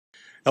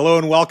Hello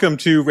and welcome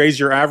to Raise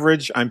Your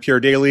Average. I'm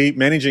Pierre Daly,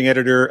 Managing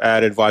Editor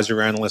at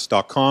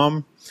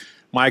AdvisorAnalyst.com.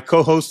 My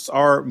co-hosts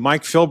are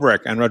Mike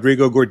Philbrick and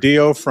Rodrigo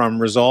Gordillo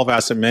from Resolve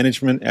Asset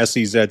Management,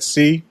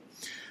 SEZC.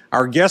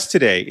 Our guest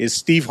today is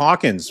Steve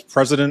Hawkins,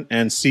 President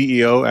and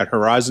CEO at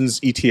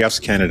Horizons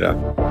ETFs Canada.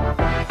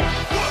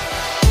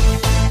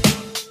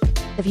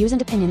 The views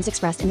and opinions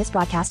expressed in this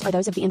broadcast are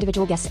those of the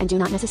individual guests and do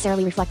not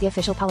necessarily reflect the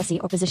official policy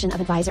or position of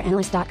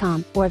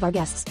AdvisorAnalyst.com or of our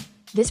guests.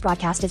 This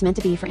broadcast is meant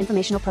to be for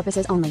informational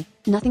purposes only.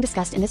 Nothing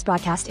discussed in this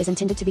broadcast is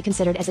intended to be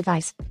considered as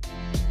advice.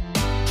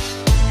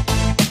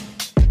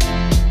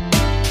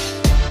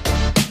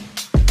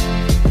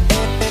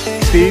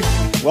 Steve,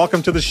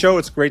 welcome to the show.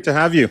 It's great to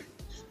have you.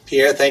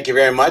 Pierre, thank you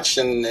very much,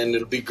 and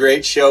it'll be a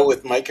great show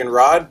with Mike and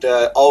Rod,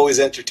 always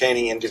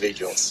entertaining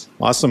individuals.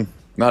 Awesome.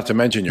 Not to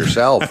mention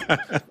yourself,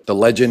 the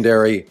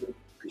legendary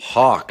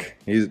Hawk.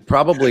 He's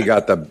probably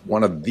got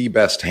one of the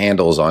best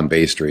handles on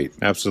Bay Street.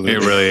 Absolutely. It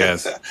really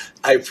is.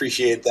 I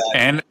appreciate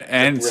that.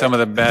 And some of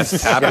the best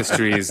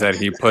tapestries that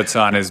he puts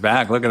on his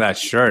back. Look at that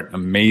shirt.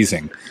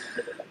 Amazing.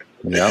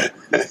 Yep.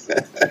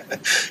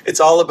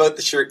 It's all about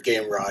the shirt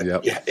game, Rod.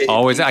 Yep. Yeah,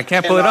 Always. I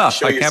can't pull it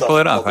off. I can't pull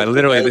it off. I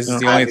literally, this is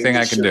the only thing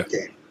I can do.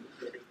 Game.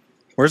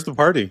 Where's the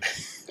party?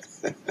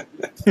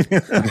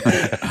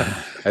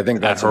 I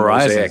think that's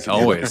Horizons,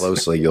 always.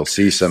 Closely, you'll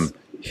see some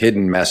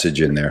hidden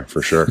message in there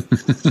for sure.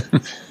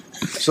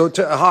 So,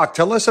 Hawk,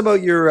 tell us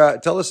about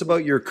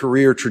your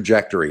career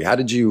trajectory. How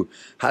did you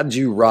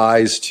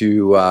rise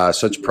to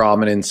such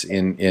prominence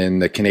in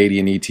the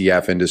Canadian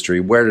ETF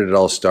industry? Where did it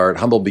all start?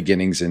 Humble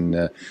beginnings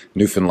in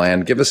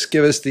Newfoundland. Give us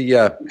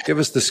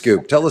the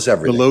scoop. Tell us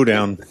everything. The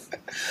lowdown.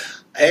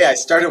 Hey, I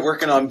started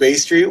working on Bay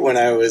Street when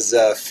I was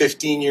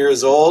 15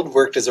 years old.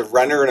 Worked as a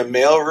runner in a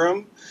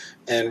mailroom,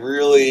 and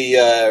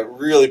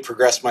really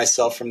progressed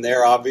myself from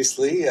there.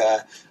 Obviously,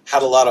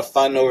 had a lot of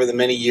fun over the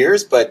many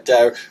years, but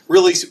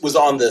really was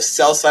on the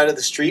sell side of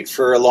the street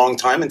for a long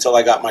time until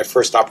I got my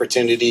first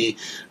opportunity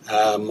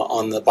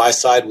on the buy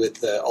side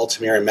with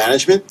Altamira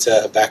Management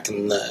back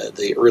in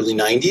the early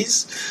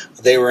 90s.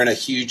 They were in a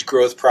huge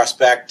growth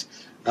prospect.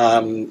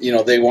 I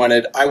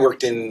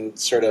worked in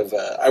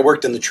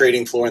the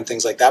trading floor and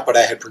things like that, but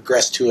I had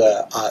progressed to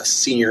a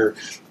senior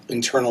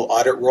internal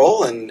audit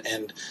role,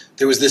 and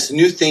there was this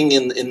new thing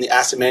in the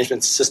asset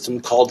management system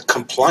called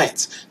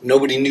compliance.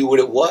 Nobody knew what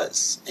it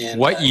was. And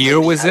what year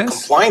was this?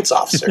 Compliance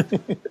officer.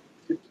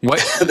 What?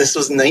 This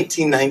was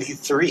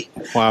 1993.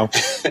 Wow.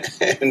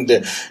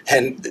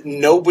 and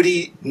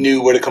nobody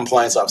knew what a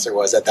compliance officer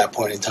was at that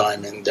point in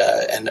time. And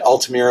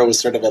Altamira was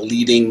sort of a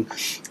leading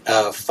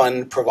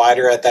fund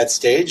provider at that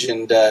stage,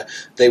 and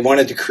they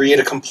wanted to create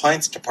a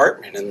compliance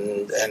department.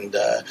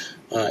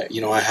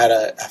 I had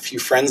a few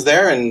friends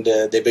there, and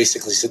they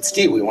basically said,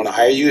 "Steve, we want to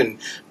hire you, and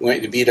we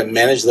want you to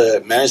manage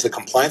the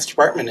compliance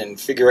department and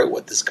figure out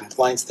what this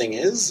compliance thing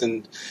is."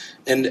 And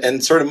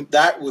sort of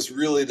that was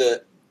really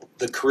the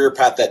career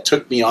path that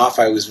took me off.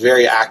 I was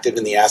very active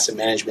in the asset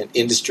management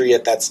industry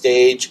at that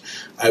stage.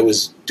 I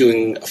was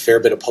doing a fair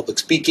bit of public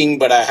speaking,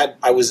 but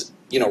I was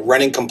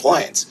running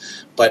compliance.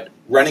 But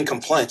running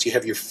compliance, you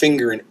have your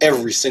finger in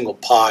every single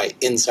pie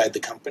inside the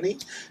company.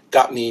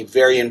 Got me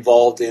very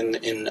involved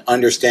in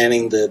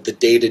understanding the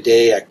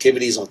day-to-day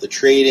activities of the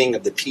trading,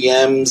 of the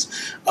PMs,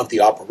 of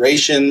the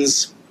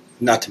operations,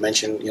 not to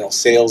mention,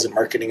 sales and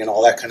marketing and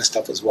all that kind of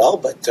stuff as well.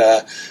 But,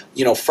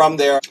 from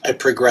there, I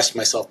progressed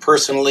myself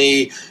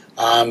personally.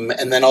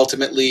 And then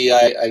ultimately,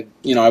 I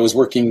was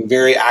working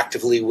very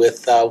actively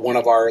with one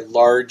of our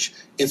large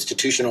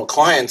institutional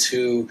clients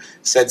who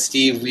said,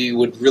 "Steve, we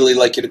would really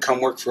like you to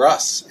come work for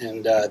us."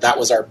 And that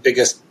was our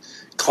biggest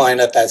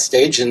client at that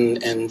stage.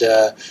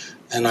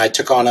 And I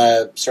took on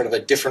a sort of a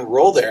different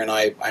role there, and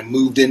I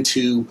moved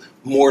into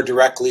more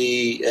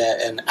directly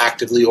and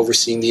actively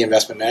overseeing the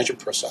investment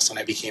management process, and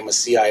I became a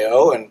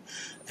CIO.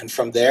 And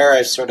from there,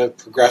 I sort of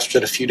progressed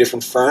at a few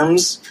different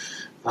firms.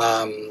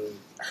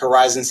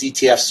 Horizons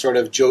ETF sort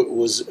of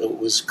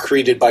was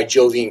created by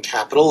Jovian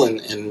Capital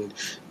and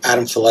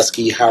Adam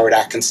Fileski, Howard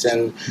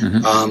Atkinson,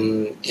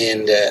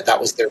 and that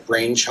was their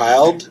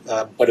brainchild,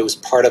 but it was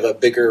part of a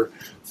bigger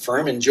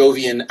firm, and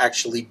Jovian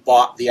actually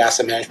bought the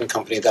asset management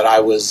company that I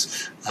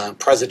was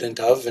president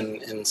of,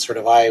 and sort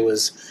of I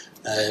was,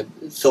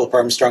 Philip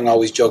Armstrong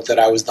always joked that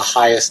I was the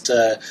highest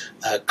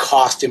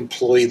cost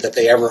employee that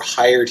they ever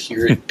hired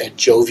here at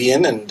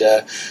Jovian,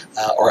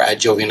 or at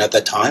Jovian at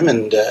that time,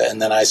 and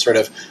then I sort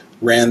of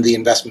ran the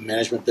investment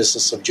management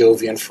business of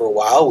Jovian for a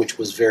while, which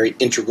was very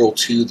integral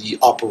to the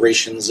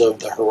operations of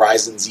the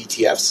Horizons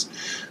ETFs.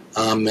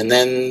 And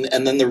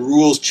then the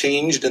rules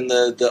changed, and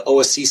the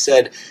OSC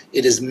said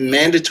it is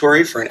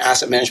mandatory for an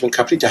asset management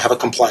company to have a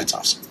compliance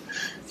officer.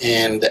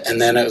 And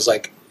then it was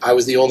like I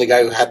was the only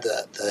guy who had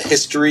the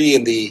history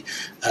and the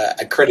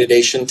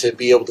accreditation to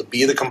be able to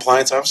be the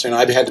compliance officer, and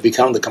I had to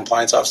become the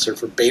compliance officer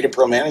for Beta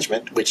Pro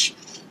Management, which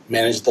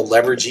managed the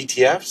leverage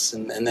ETFs,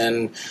 and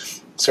then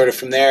sort of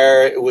from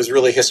there, it was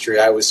really history.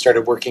 I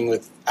started working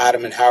with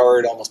Adam and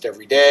Howard almost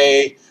every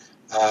day.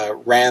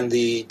 ran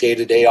the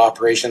day-to-day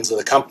operations of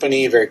the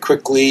company very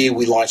quickly.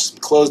 We launched some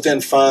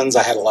closed-end funds.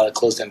 I had a lot of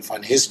closed-end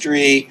fund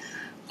history.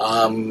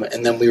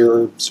 And then we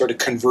were sort of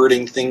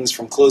converting things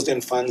from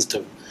closed-end funds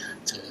to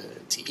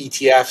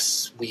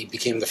ETFs. We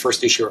became the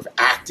first issuer of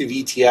active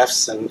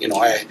ETFs, and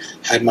I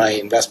had my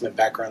investment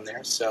background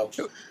there. So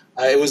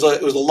it was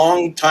a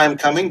long time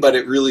coming, but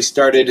it really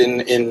started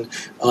in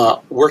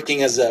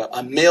working as a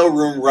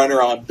mailroom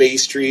runner on Bay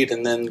Street,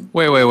 and then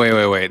wait.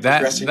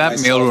 That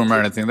mailroom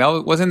runner thing,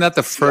 wasn't that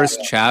the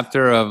first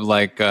chapter of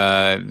like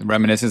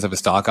Reminiscence of a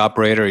Stock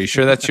Operator? Are you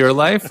sure that's your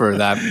life or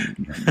that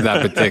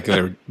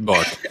particular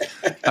book?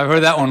 I've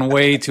heard that one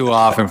way too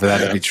often for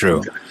that to be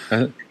true.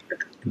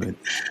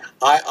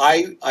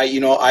 I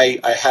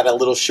had a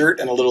little shirt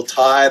and a little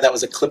tie that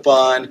was a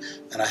clip-on,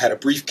 and I had a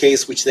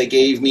briefcase which they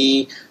gave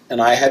me,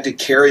 and I had to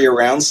carry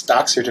around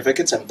stock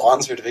certificates and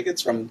bond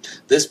certificates from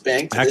this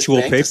bank to actual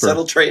this bank paper to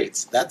settle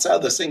trades. That's how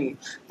this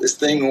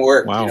thing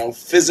worked. Wow.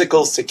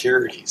 Physical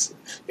securities.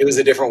 It was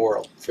a different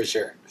world for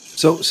sure.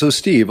 So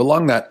Steve,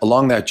 along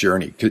that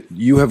journey,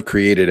 you have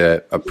created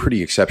a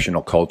pretty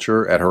exceptional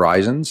culture at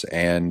Horizons,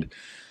 and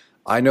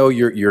I know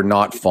you're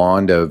not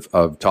fond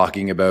of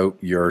talking about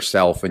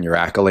yourself and your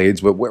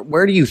accolades, but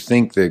where do you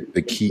think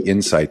the key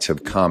insights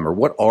have come, or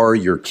what are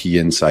your key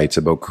insights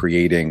about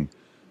creating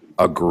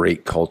a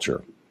great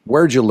culture?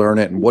 Where'd you learn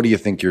it, and what do you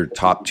think your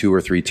top 2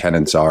 or 3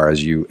 tenets are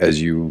as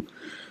you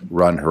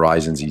run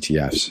Horizons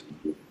ETFs?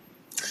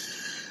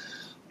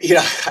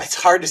 It's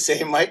hard to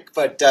say, Mike,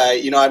 but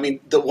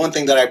the one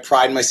thing that I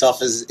pride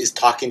myself is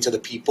talking to the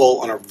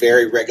people on a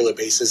very regular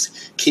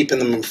basis, keeping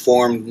them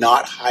informed,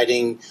 not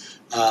hiding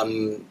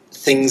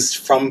things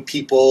from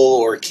people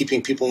or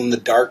keeping people in the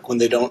dark when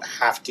they don't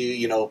have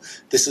to.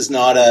 This is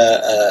not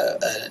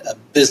a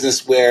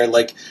business where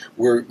like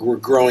we're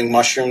growing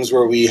mushrooms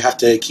where we have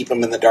to keep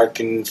them in the dark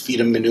and feed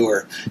them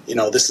manure.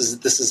 This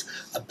is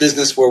a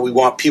business where we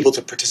want people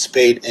to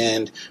participate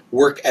and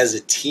work as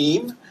a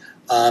team.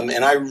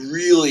 And I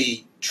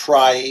really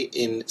try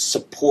and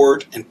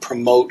support and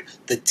promote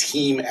the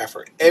team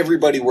effort.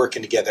 Everybody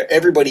working together,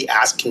 everybody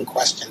asking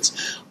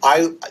questions.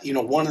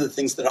 One of the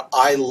things that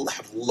I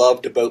have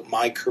loved about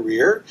my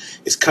career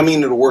is coming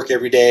into work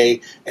every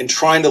day and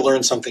trying to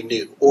learn something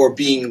new or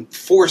being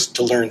forced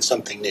to learn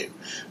something new.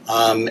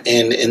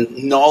 And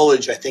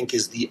knowledge, I think,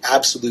 is the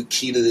absolute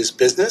key to this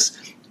business.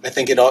 I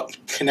think it all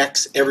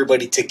connects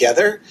everybody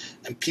together,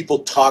 and people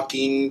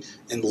talking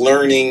and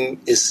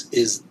learning is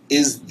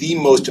the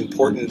most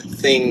important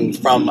thing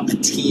from a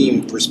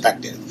team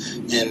perspective.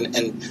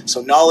 And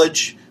so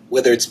knowledge,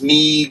 whether it's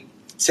me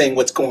saying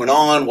what's going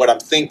on, what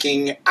I'm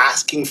thinking,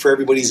 asking for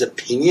everybody's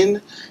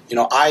opinion,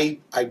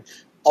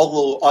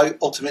 although I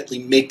ultimately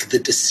make the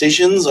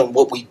decisions on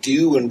what we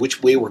do and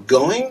which way we're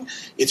going,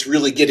 it's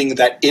really getting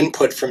that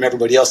input from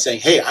everybody else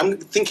saying, hey, I'm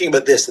thinking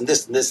about this and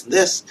this and this and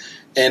this.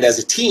 And as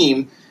a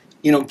team,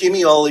 give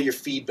me all of your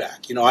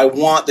feedback. I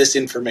want this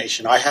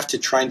information. I have to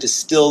try and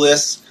distill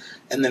this.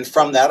 And then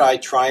from that, I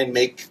try and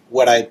make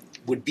what I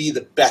would be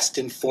the best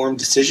informed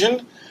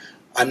decision.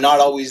 I'm not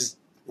always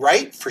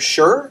right, for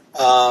sure.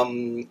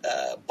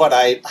 But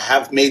I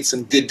have made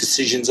some good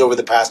decisions over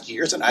the past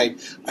years. And I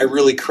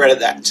really credit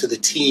that to the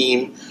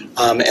team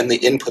and the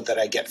input that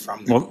I get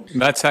from them. Well,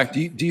 that's how.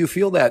 Do you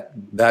feel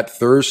that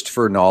thirst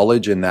for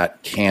knowledge and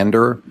that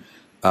candor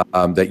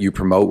that you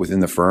promote within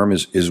the firm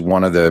is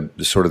one of the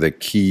sort of the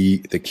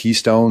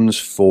keystones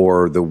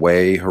for the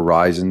way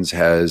Horizons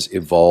has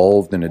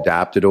evolved and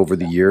adapted over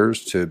the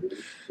years to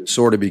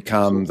sort of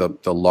become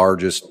the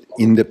largest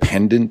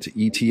independent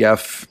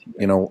ETF,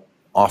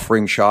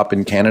 offering shop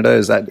in Canada?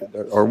 Is that,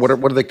 or what are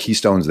the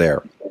keystones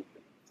there?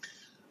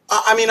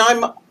 I mean,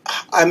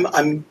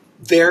 I'm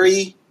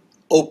very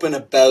open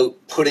about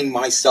putting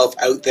myself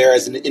out there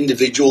as an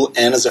individual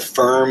and as a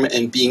firm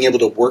and being able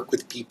to work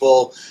with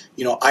people.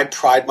 I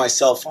pride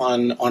myself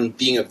on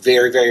being a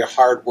very, very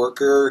hard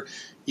worker.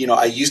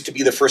 I used to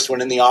be the first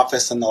one in the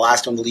office and the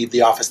last one to leave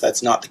the office.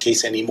 That's not the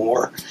case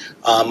anymore.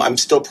 I'm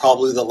still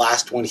probably the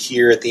last one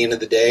here at the end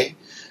of the day.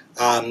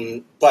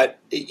 But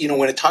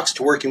when it talks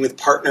to working with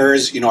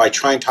partners, I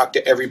try and talk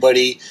to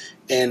everybody.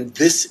 And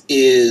this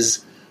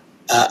is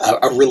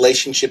a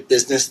relationship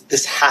business.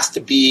 This has to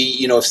be,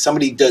 if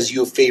somebody does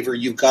you a favor,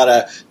 you've got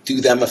to do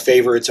them a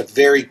favor. It's a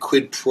very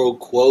quid pro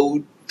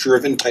quo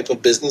driven type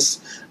of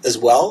business as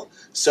well.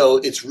 So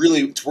it's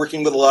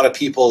working with a lot of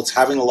people. It's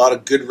having a lot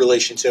of good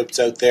relationships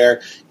out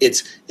there.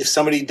 It's if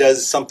somebody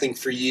does something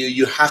for you,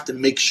 you have to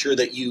make sure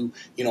that you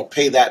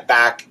pay that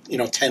back,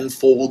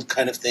 tenfold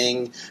kind of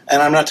thing.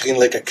 And I'm not talking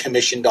like a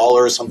commission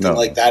dollar or something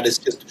like that. It's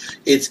just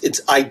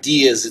it's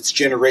ideas, it's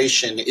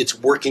generation, it's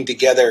working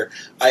together.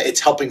 It's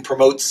helping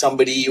promote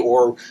somebody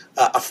or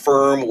a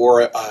firm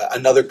or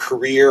another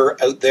career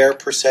out there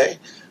per se.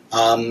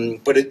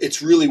 But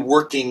it's really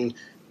working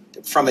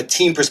from a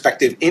team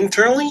perspective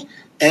internally,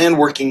 and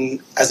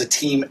working as a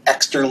team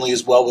externally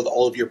as well with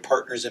all of your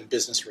partners and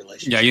business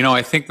relations. Yeah,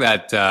 I think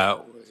that,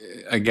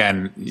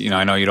 again,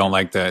 I know you don't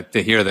like to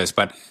hear this,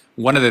 but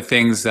one of the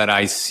things that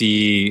I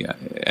see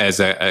as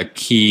a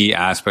key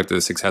aspect of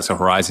the success of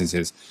Horizons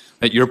is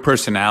that your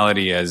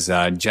personality as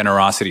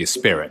generosity of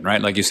spirit,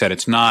 right? Like you said,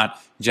 it's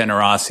not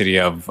generosity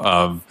of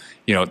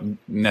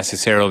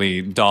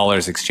necessarily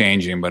dollars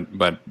exchanging,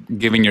 but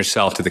giving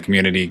yourself to the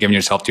community, giving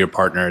yourself to your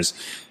partners,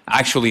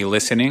 actually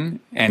listening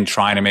and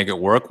trying to make it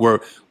work.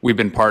 We've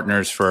been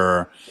partners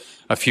for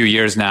a few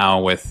years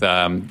now with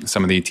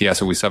some of the ETFs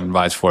that we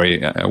sub-advise for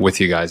with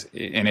you guys.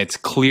 And it's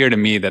clear to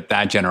me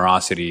that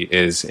generosity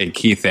is a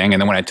key thing.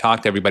 And then when I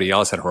talk to everybody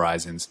else at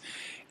Horizons,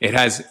 it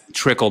has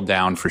trickled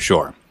down for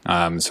sure.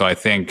 So I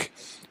think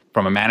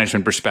from a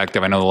management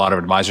perspective, I know a lot of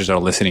advisors are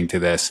listening to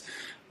this.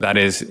 That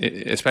is,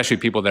 especially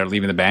people that are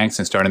leaving the banks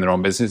and starting their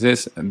own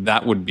businesses,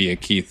 that would be a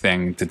key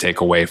thing to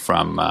take away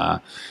from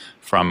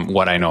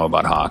what I know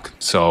about Hawk.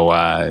 So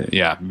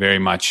very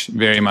much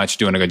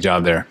doing a good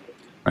job there,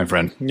 my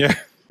friend. Yeah.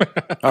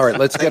 All right,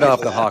 let's get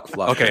off the Hawk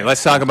fluff. Okay,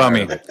 let's talk about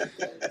me.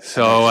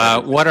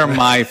 So what are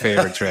my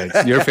favorite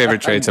traits? Your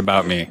favorite traits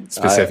about me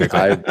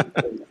specifically?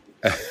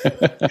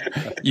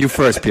 You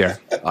first, Pierre.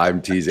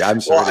 I'm teasing.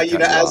 I'm sorry.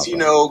 Well, as you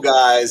know,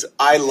 guys,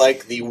 I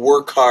like the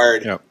work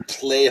hard,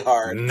 play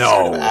hard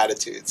sort of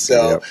attitude.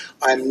 So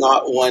I'm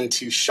not one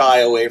to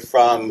shy away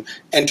from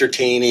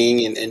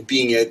entertaining and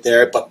being out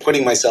there, but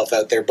putting myself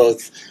out there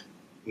both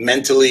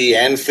mentally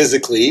and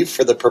physically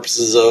for the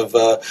purposes of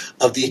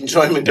the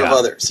enjoyment of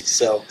others.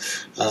 So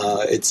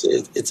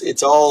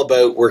it's all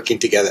about working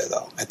together,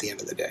 though. At the end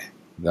of the day.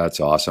 That's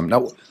awesome.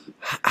 Now,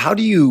 how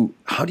do you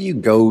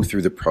go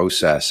through the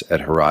process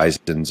at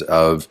Horizons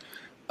of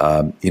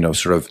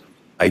sort of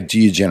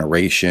idea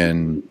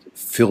generation,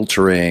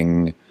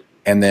 filtering,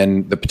 and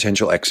then the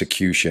potential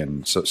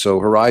execution? So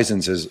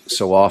Horizons has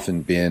so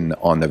often been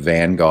on the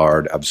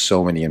vanguard of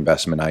so many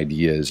investment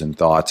ideas and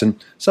thoughts,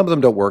 and some of them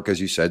don't work, as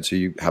you said, so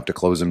you have to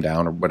close them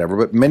down or whatever.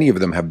 But many of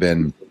them have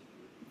been,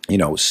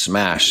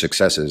 smash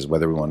successes.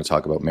 Whether we want to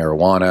talk about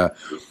marijuana,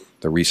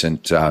 the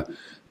recent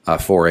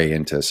foray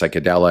into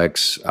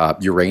psychedelics.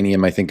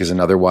 Uranium, I think, is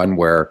another one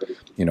where,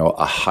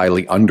 a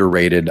highly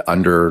underrated,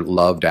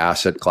 underloved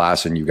asset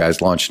class, and you guys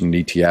launched an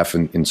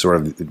ETF in sort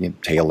of the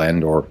tail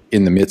end or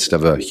in the midst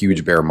of a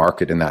huge bear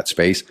market in that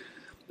space.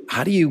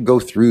 How do you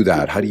go through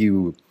that? How do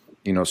you,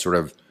 sort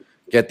of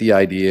get the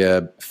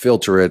idea,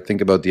 filter it,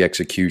 think about the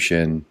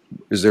execution?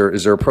 Is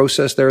there a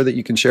process there that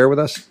you can share with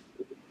us?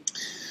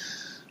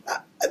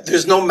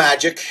 There's no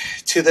magic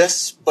to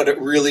this, but it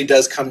really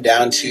does come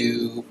down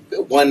to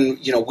one,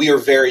 we are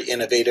very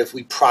innovative.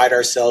 We pride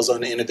ourselves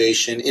on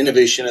innovation.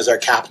 Innovation is our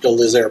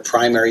capital, is our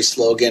primary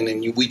slogan,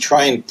 and we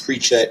try and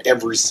preach that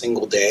every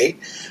single day,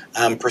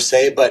 per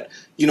se. But,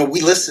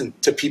 we listen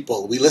to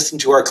people. We listen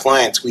to our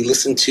clients. We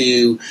listen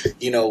to,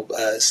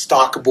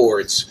 stock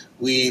boards.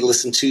 We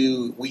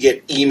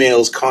get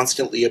emails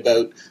constantly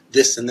about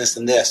this and this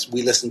and this.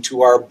 We listen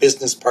to our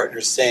business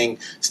partners saying,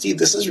 Steve,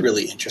 this is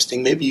really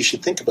interesting. Maybe you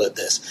should think about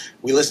this.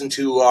 We listen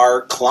to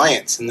our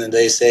clients and then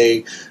they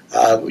say,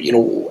 have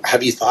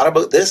you thought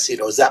about this?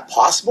 Is that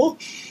possible?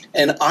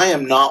 And I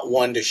am not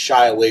one to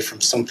shy away from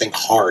something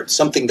hard,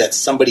 something that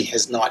somebody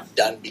has not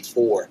done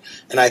before.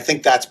 And I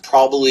think that's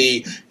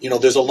probably,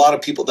 there's a lot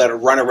of people that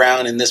run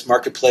around in this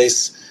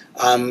marketplace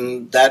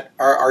that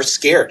are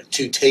scared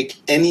to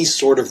take any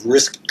sort of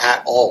risk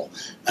at all.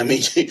 I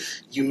mean,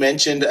 you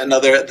mentioned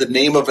the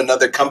name of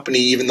another company,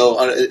 even though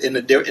in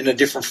a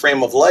different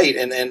frame of light,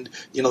 and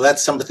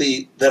that's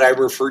something that I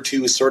refer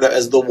to sort of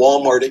as the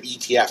Walmart of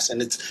ETFs.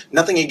 And it's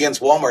nothing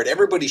against Walmart.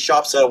 Everybody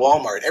shops at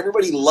Walmart.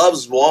 Everybody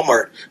loves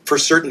Walmart for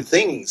certain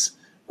things,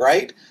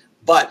 right?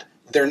 But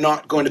they're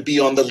not going to be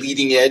on the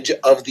leading edge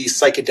of the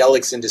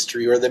psychedelics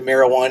industry or the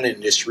marijuana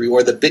industry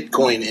or the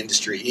Bitcoin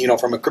industry,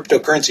 from a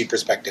cryptocurrency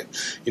perspective.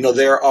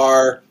 There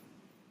are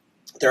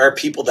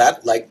people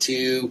that like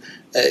to,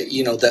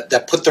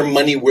 that put their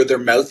money where their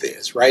mouth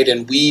is, right?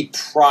 And we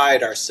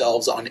pride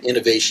ourselves on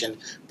innovation,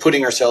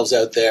 putting ourselves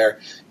out there.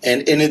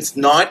 And it's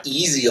not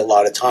easy a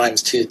lot of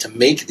times to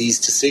make these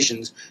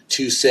decisions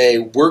to say,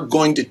 we're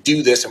going to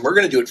do this and we're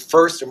going to do it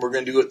first and we're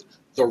going to do it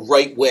the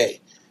right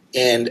way.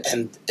 And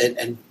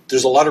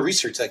there's a lot of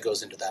research that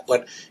goes into that,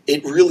 but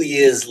it really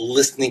is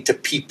listening to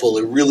people.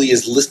 It really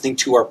is listening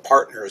to our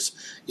partners.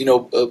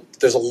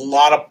 There's a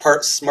lot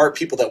of smart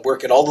people that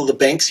work at all of the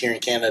banks here in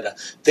Canada.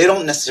 They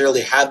don't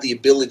necessarily have the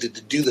ability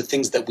to do the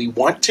things that we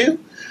want to,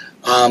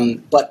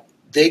 but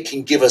they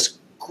can give us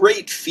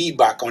great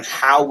feedback on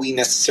how we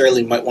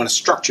necessarily might want to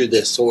structure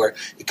this, or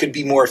it could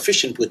be more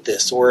efficient with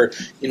this, or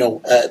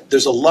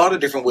there's a lot of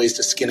different ways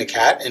to skin a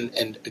cat.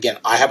 And again,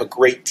 I have a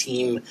great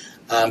team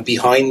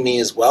behind me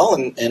as well,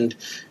 and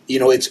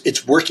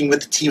it's working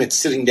with the team, it's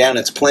sitting down,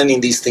 it's planning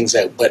these things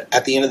out. But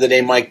at the end of the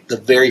day, Mike, the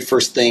very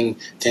first thing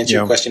to answer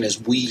your question is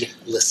we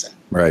listen,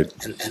 right?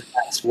 And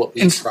that's what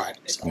we pride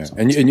ourselves on.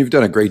 And you've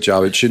done a great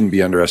job. It shouldn't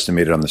be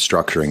underestimated on the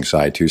structuring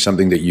side too.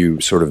 Something that you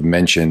sort of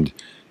mentioned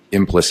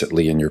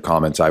implicitly in your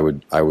comments, I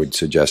would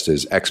suggest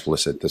is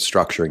explicit. The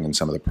structuring in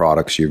some of the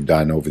products you've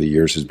done over the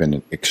years has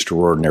been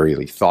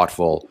extraordinarily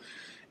thoughtful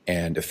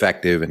and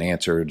effective, and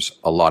answers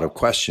a lot of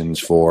questions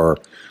for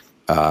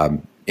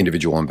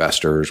individual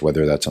investors,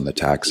 whether that's on the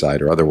tax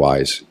side or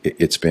otherwise,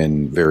 it's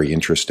been very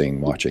interesting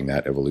watching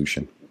that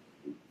evolution.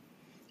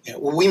 Yeah,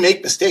 well, we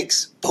make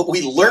mistakes, but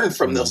we learn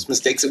from those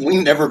mistakes, and we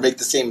never make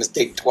the same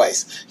mistake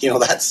twice.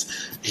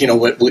 That's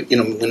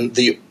when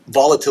the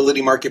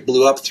volatility market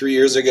blew up 3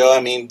 years ago. I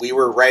mean, we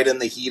were right in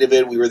the heat of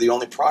it. We were the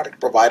only product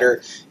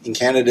provider in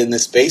Canada in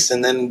this space,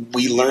 and then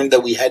we learned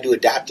that we had to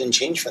adapt and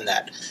change from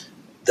that.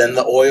 Then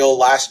the oil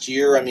last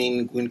year. I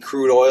mean, when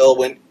crude oil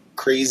went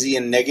crazy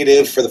and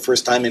negative for the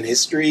first time in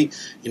history,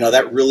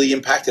 that really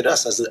impacted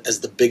us as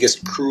the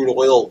biggest crude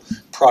oil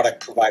product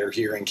provider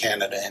here in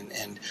Canada,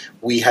 and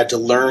we had to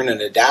learn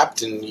and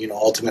adapt, and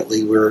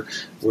ultimately we're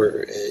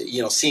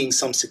seeing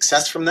some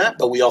success from that,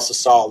 but we also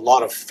saw a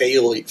lot of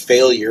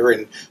failure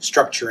and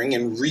structuring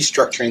and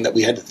restructuring that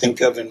we had to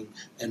think of and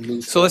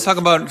move. So let's talk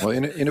about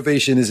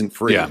innovation isn't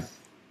free. Yeah.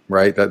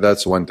 Right.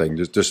 That's one thing.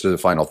 Just as a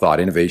final thought,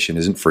 innovation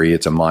isn't free.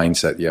 It's a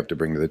mindset you have to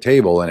bring to the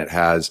table, and it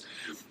has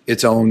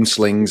its own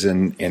slings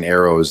and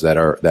arrows that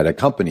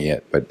accompany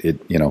it. But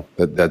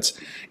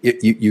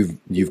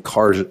you've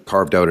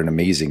carved out an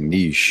amazing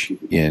niche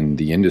in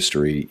the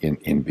industry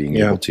in being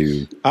able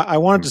to. I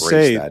wanted to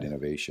say that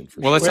innovation.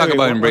 Let's talk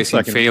about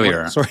embracing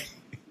failure. Sorry,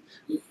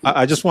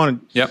 I just wanted.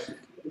 Yep.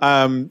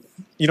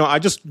 I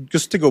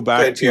just to go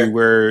back to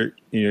where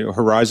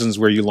Horizons,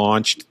 where you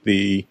launched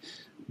the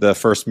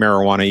first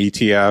marijuana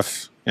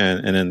ETF,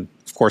 and then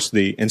of course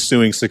the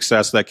ensuing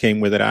success that came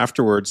with it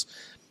afterwards.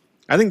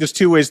 I think there's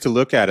two ways to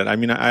look at it. I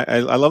mean,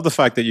 I love the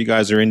fact that you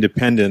guys are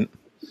independent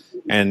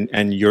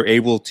and you're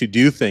able to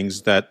do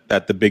things that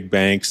the big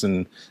banks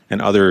and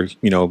other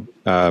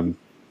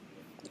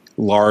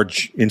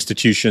large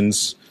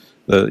institutions,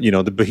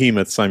 the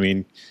behemoths, I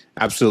mean,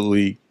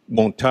 absolutely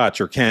won't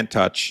touch or can't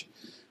touch.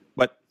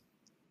 But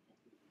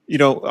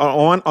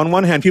on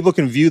one hand, people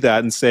can view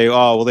that and say,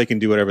 oh, well, they can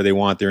do whatever they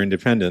want, they're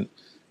independent.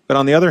 But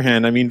on the other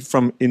hand, I mean,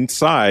 from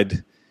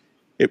inside,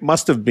 it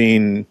must have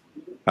been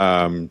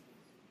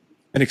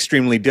an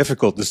extremely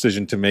difficult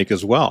decision to make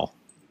as well,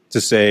 to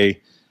say,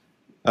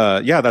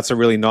 that's a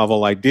really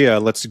novel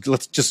idea. Let's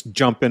just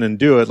jump in and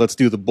do it. Let's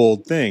do the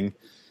bold thing.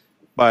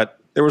 But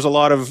there was a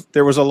lot of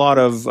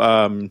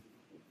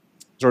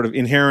sort of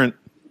inherent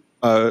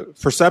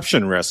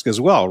perception risk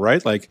as well,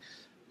 right? Like,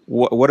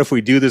 what if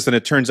we do this and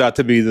it turns out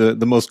to be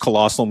the most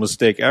colossal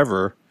mistake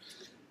ever?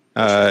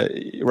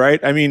 Right?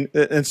 I mean,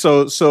 and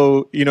so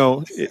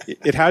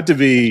it had to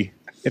be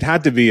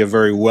a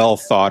very well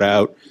thought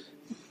out,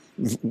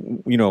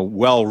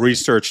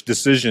 well-researched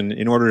decision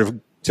in order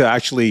to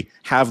actually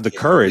have the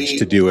courage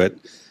to do it.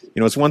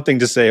 It's one thing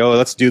to say, oh,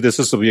 let's do this.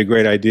 This will be a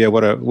great idea.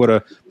 What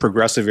a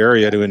progressive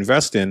area to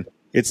invest in.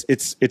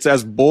 It's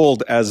as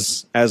bold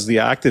as the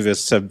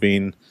activists have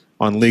been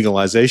on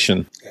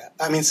legalization. Yeah.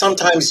 I mean,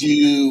 sometimes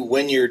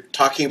when you're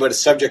talking about a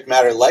subject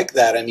matter like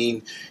that, I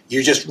mean,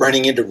 you're just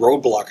running into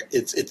roadblock.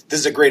 This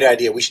is a great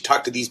idea. We should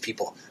talk to these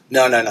people.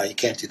 No, you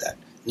can't do that.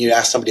 You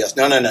ask somebody else,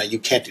 no, you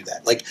can't do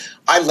that. Like,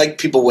 I like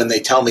people when they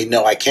tell me,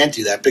 no, I can't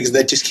do that, because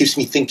that just keeps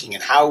me thinking,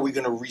 and how are we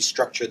going to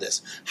restructure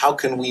this? How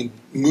can we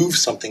move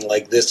something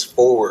like this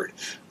forward?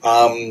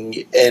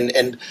 To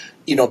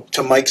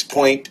Mike's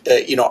point,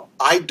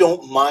 I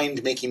don't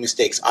mind making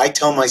mistakes. I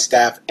tell my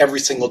staff every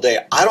single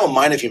day, I don't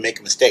mind if you make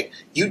a mistake.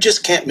 You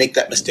just can't make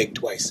that mistake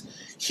twice.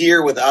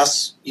 Here with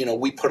us,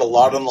 we put a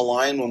lot on the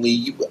line when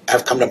we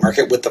have come to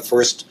market with the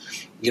first,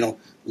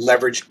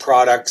 leveraged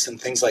products and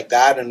things like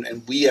that,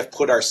 and we have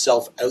put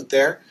ourselves out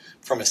there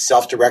from a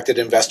self-directed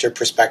investor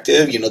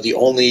perspective. The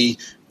only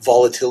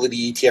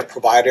volatility ETF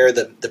provider,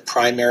 the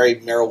primary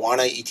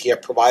marijuana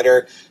ETF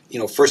provider,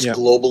 first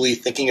globally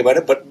thinking about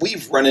it. But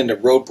we've run into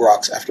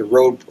roadblocks after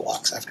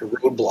roadblocks after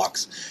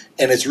roadblocks,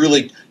 and it's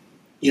really,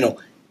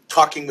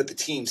 talking with the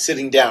team,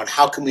 sitting down,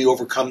 how can we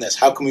overcome this?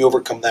 How can we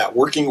overcome that?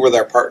 Working with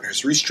our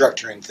partners,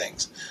 restructuring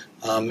things.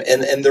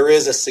 And there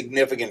is a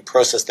significant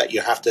process that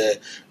you have to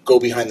go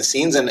behind the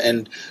scenes. I'm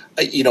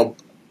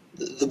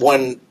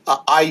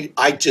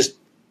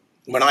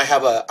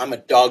a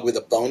dog with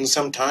a bone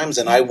sometimes,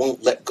 and I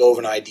won't let go of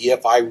an idea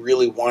if I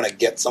really want to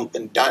get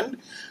something done.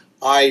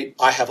 I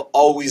have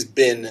always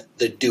been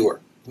the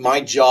doer. My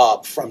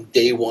job from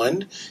day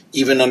one,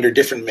 even under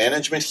different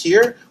management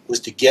here, was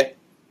to get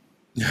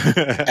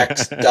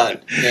X done.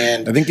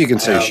 And I think you can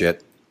say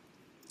shit.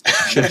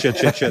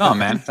 Shit. No,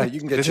 man.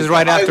 This is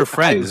right after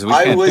Friends. We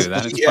can't do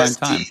that. It's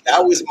prime time.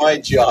 That was my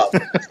job.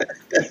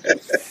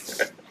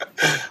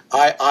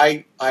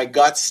 I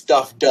got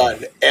stuff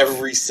done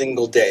every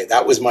single day.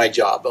 That was my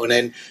job. And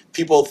then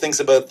people think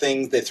about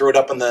things, they throw it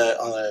up on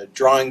the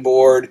drawing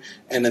board,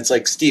 and it's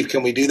like, Steve,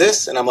 can we do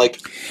this? And I'm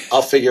like,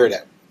 I'll figure it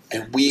out.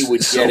 And we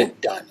would get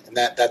it done. And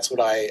that's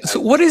what I. So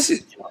what is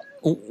it?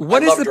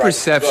 What is the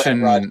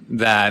perception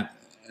that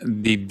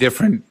the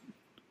different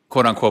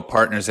quote unquote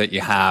partners that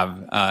you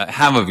have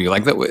of you?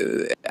 Like,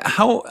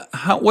 how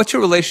what's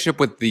your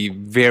relationship with the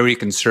very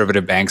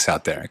conservative banks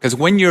out there? Because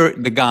when you're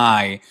the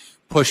guy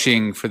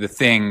pushing for the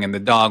thing and the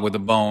dog with the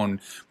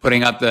bone,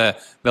 putting up the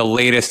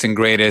latest and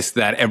greatest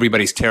that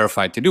everybody's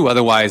terrified to do,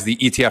 otherwise the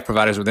ETF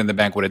providers within the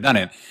bank would have done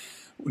it.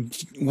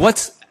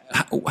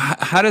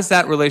 How does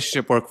that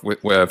relationship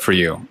work for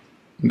you?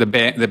 The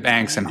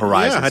banks and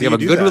Horizons. how Do you have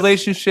a do good that?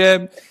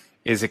 relationship?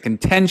 Is it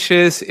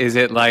contentious? Is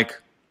it like?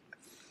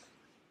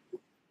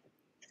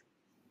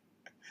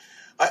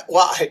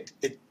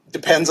 It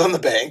depends on the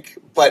bank,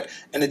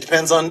 and it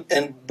depends on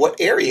what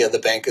area of the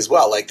bank as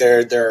well. Like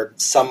there are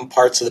some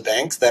parts of the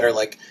banks that are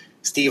like,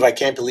 Steve, I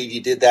can't believe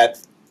you did that.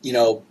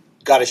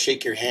 Got to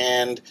shake your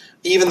hand.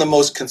 Even the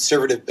most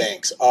conservative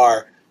banks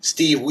are,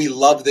 Steve, we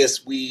love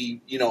this.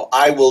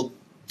 I will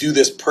do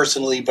this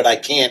personally, but I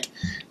can't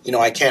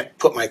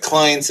put my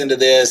clients into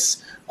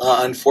this,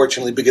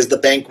 unfortunately, because the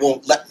bank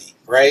won't let me,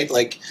 right?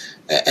 Like,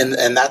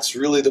 and that's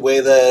really the way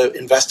the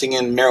investing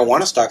in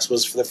marijuana stocks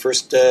was for the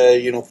first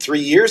 3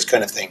 years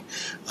kind of thing.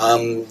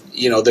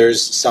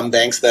 There's some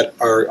banks that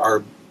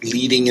are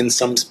leading in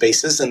some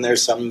spaces, and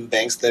there's some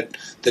banks that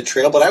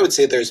trail. But I would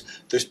say there's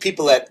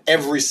people at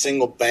every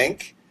single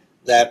bank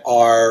that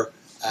are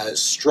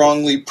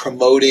strongly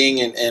promoting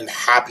and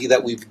happy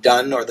that we've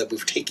done or that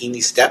we've taken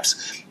these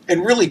steps,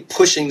 and really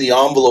pushing the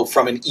envelope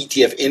from an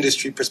ETF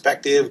industry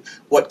perspective,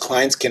 what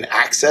clients can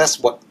access,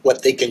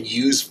 what they can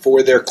use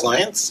for their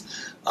clients.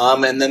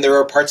 And then there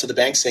are parts of the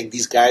bank saying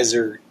these guys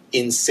are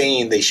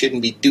insane. They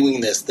shouldn't be doing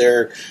this.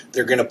 They're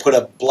going to put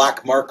a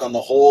black mark on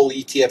the whole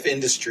ETF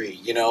industry,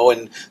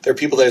 and there are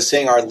people that are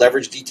saying our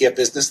leveraged ETF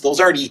business,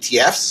 those aren't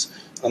ETFs.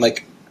 I'm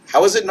like,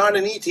 how is it not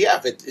an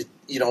ETF? It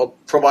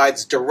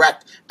provides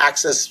direct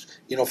access,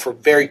 for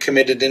very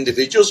committed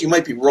individuals. You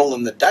might be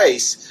rolling the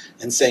dice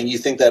and saying you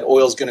think that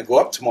oil is going to go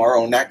up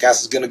tomorrow and nat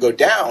gas is going to go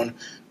down,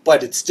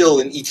 but it's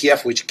still an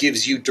ETF which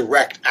gives you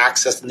direct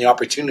access and the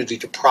opportunity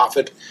to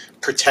profit,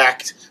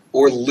 protect,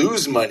 or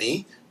lose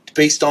money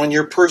based on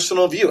your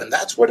personal view. And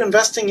that's what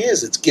investing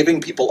is. It's giving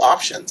people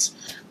options.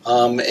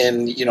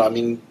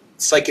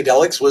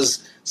 Psychedelics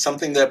was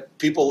something that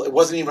it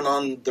wasn't even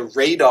on the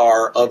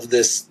radar of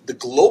the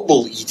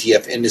global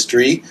ETF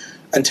industry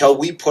until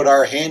we put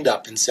our hand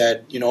up and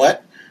said, you know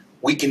what,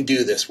 we can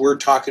do this. We're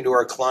talking to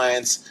our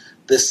clients.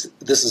 This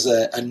is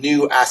a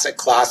new asset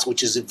class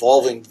which is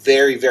evolving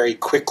very, very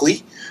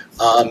quickly.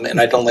 And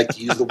I don't like to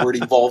use the word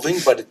evolving,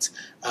 but it's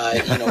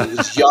it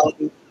was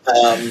young.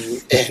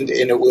 And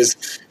it was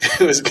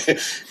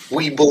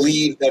we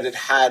believe that it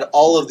had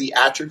all of the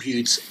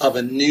attributes of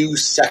a new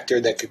sector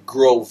that could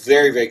grow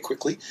very, very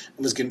quickly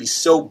and was going to be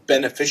so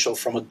beneficial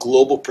from a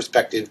global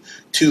perspective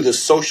to the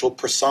social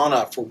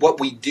persona for what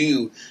we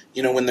do.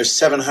 When there's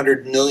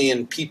 700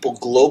 million people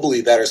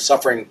globally that are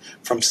suffering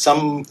from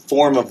some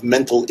form of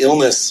mental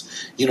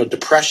illness,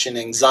 depression,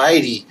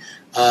 anxiety,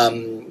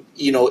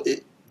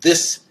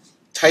 this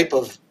type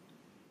of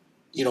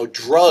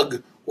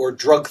drug or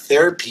drug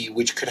therapy,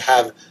 which could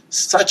have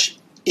such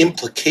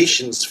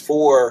implications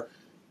for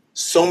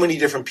so many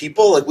different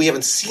people. Like, we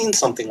haven't seen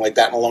something like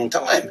that in a long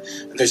time.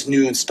 And there's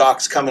new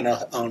stocks coming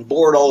on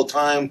board all the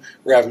time.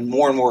 We're having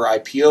more and more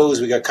IPOs.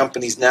 We got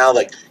companies now,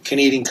 like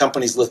Canadian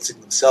companies listing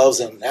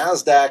themselves on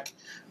NASDAQ.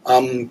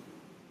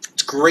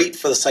 It's great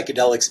for the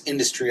psychedelics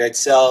industry. I'd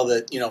sell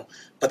that,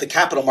 but the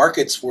capital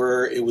markets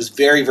it was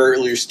very, very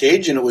earlier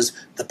stage, and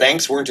the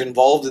banks weren't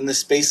involved in this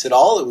space at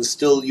all. It was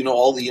still,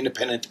 all the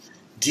independent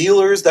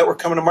dealers that were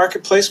coming to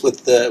marketplace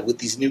with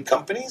these new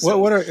companies.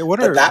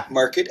 That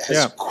market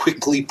has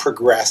quickly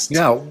progressed.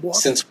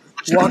 Since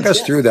walk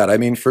us through that. I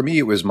mean, for me,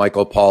 it was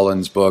Michael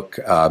Pollan's book.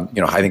 I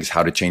think it's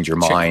How to Change Your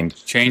Mind.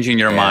 Changing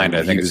Your Mind.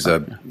 I think it's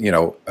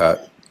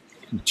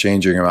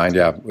Changing Your Mind.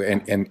 Yeah,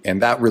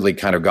 and that really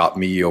kind of got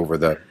me over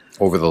the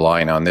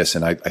line on this.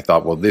 And I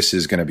thought, well, this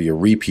is going to be a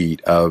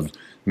repeat of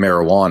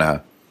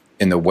marijuana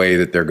in the way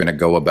that they're going to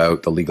go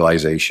about the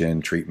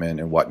legalization, treatment,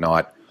 and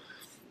whatnot.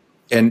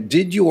 And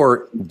did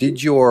your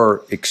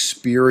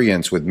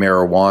experience with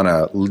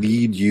marijuana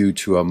lead you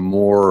to a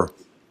more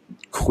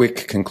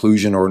quick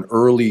conclusion or an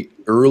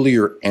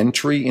earlier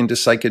entry into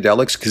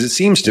psychedelics? Because it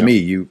seems to me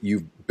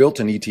you've built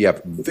an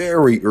ETF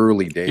very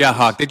early days. Yeah,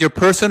 Hawk. Did your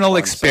personal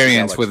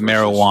experience with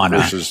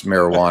marijuana versus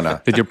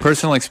marijuana? Did your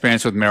personal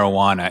experience with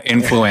marijuana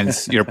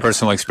influence your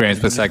personal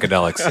experience with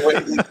psychedelics?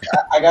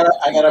 I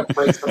gotta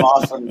break them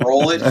off and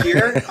roll it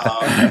here.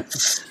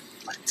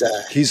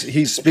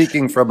 He's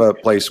speaking from a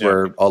place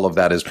where all of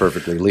that is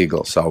perfectly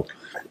legal. So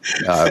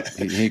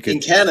he could, in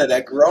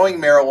Canada,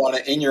 growing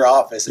marijuana in your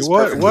office is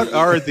what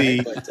are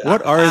the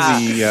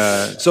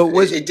so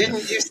it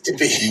didn't used to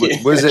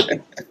be.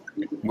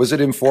 Was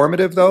it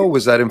informative though?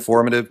 Was that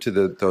informative to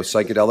those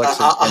psychedelics?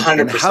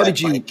 100%. How did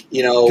you?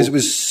 Because it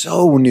was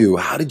so new.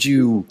 How did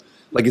you?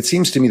 Like, it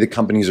seems to me the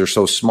companies are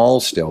so small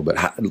still.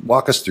 But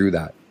walk us through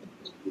that.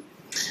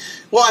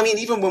 Well, I mean,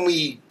 even when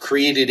we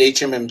created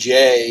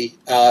HMMJ,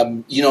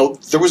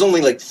 there was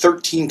only like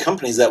 13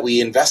 companies that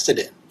we invested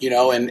in,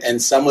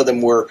 and some of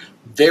them were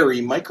very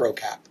micro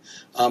cap.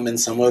 And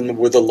some of them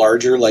were the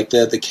larger, like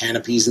the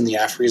Canopies and the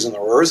Afries and the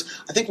Aurors.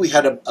 I think we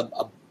had a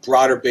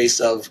broader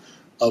base of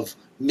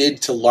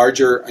mid to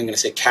larger, I'm going to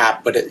say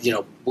cap, but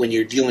when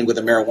you're dealing with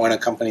a marijuana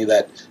company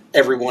that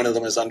every one of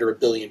them is under $1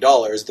 billion,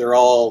 they're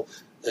all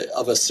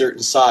of a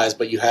certain size,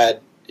 but you had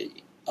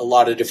a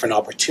lot of different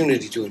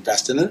opportunity to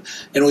invest in it.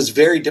 And it was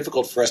very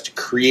difficult for us to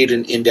create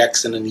an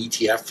index and an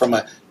ETF from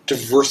a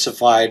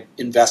diversified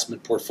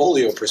investment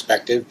portfolio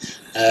perspective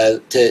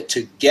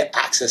to get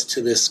access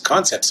to this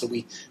concept. So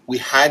we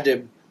had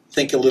to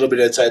think a little bit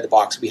outside the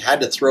box. We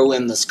had to throw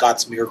in the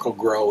Scott's Miracle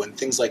Grow and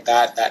things like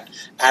that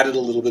added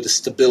a little bit of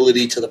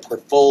stability to the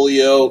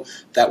portfolio,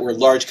 that were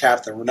large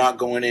cap, that were not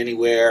going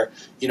anywhere,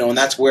 and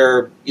that's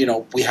where,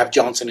 we have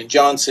Johnson &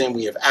 Johnson,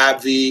 we have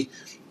AbbVie.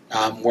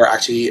 We're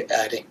actually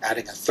adding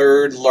a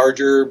third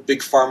larger big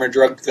pharma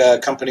drug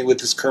company with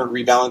this current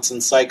rebalance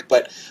in psych.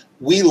 But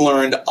we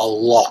learned a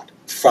lot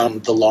from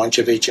the launch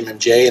of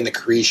HMMJ and the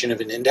creation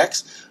of an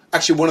index.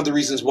 Actually, one of the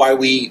reasons why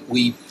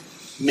we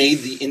made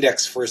the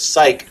index for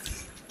psych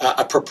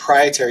a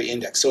proprietary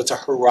index. So it's a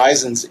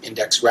Horizons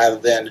index rather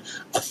than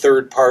a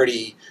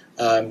third-party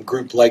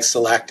group like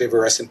Selective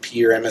or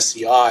S&P or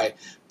MSCI,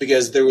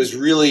 because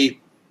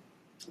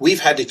we've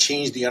had to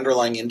change the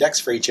underlying index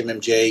for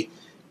HMMJ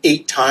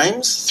 8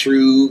 times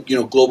through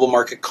global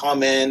market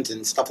comment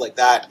and stuff like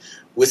that.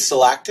 With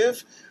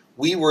Selective,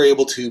 we were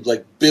able to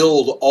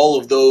build all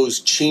of those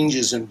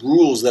changes and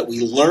rules that we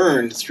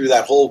learned through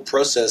that whole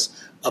process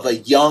of a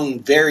young,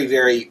 very,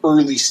 very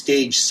early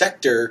stage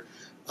sector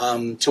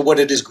to what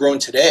it has grown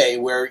today,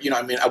 where,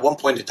 at one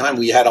point in time,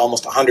 we had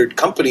almost 100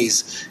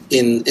 companies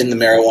in the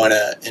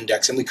marijuana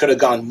index, and we could have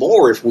gone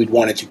more if we'd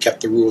wanted to,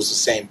 kept the rules the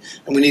same.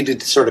 And we needed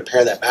to sort of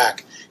pare that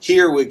back.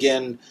 Here,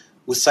 again,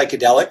 with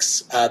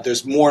psychedelics,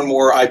 there's more and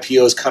more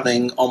IPOs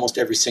coming almost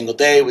every single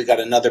day. We got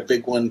another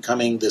big one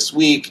coming this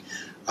week.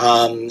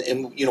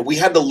 And we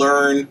had to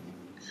learn,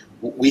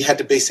 we had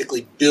to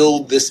basically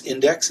build this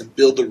index and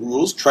build the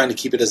rules, trying to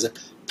keep it as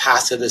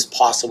passive as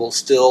possible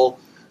still,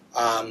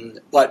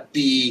 but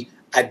be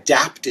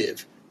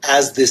adaptive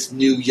as this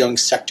new young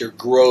sector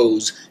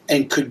grows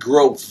and could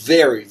grow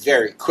very,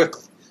 very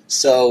quickly.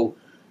 So,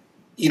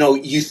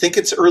 you think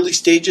it's early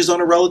stages on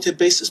a relative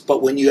basis,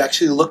 but when you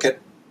actually look at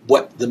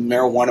what the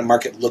marijuana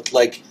market looked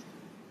like,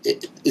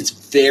 it's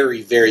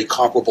very, very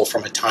comparable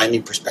from a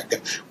timing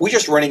perspective. We're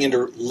just running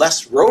into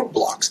less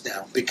roadblocks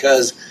now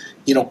because,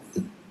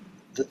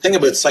 the thing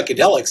about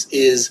psychedelics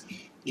is,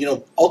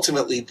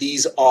 ultimately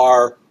these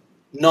are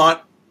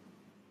not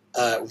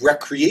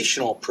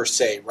recreational per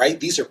se, right?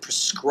 These are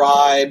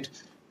prescribed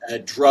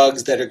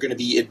drugs that are going to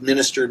be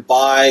administered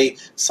by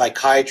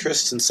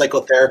psychiatrists and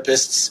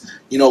psychotherapists,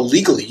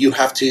 legally. You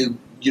have to,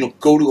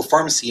 go to a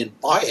pharmacy and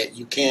buy it.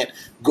 You can't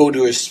go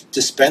to a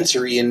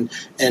dispensary and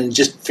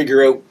just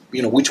figure out,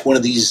 which one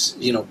of these,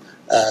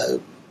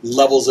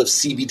 levels of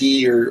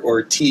CBD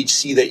or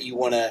THC that you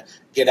want to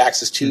get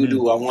access to. Mm-hmm.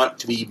 Do I want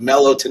to be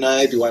mellow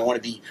tonight? Do I want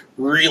to be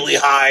really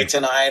high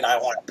tonight? I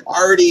want to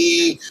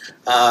party.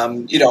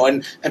 And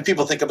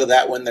people think about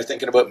that when they're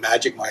thinking about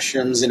magic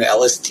mushrooms and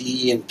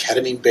LSD and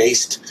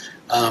ketamine-based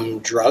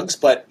drugs.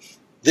 But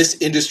this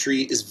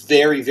industry is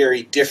very,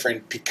 very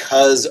different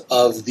because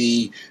of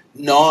the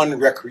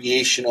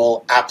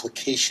non-recreational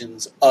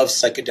applications of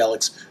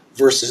psychedelics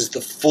versus the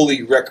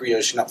fully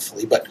recreational, not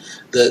fully, but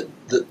the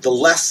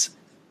less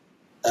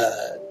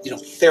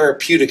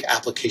therapeutic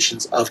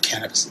applications of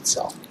cannabis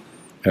itself.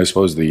 I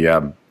suppose the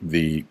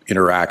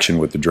interaction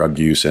with the drug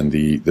use and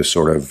the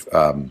sort of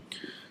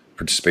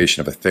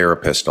participation of a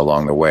therapist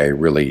along the way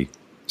really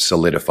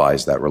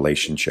solidifies that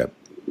relationship.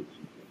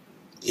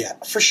 Yeah,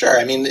 for sure.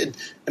 I mean,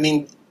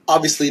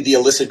 obviously the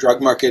illicit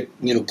drug market,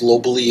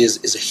 globally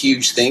is a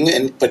huge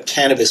thing, but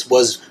cannabis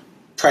was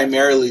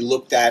primarily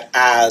looked at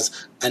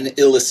as an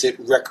illicit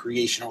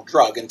recreational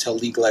drug until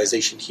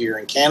legalization here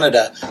in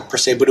Canada per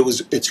se. But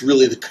it's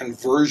really the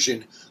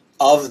conversion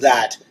of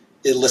that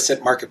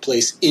illicit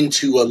marketplace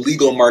into a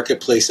legal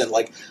marketplace. And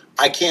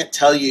I can't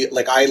tell you,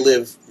 I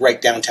live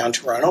right downtown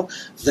Toronto,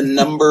 the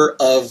number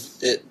of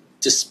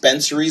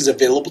dispensaries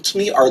available to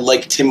me are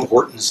like Tim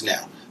Hortons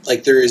now.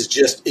 There is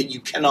just, you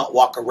cannot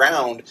walk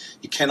around,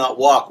 you cannot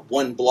walk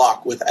one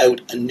block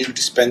without a new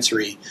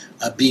dispensary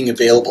being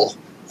available,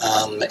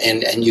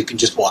 and you can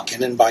just walk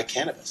in and buy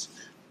cannabis.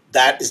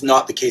 That is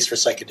not the case for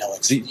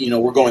psychedelics.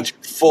 We're going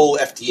through full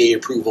FDA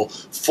approval,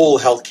 full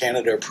Health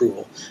Canada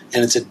approval,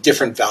 and it's a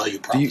different value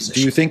proposition.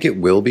 Do you think it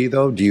will be,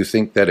 though? Do you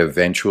think that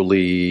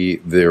eventually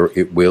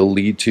it will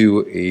lead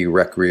to a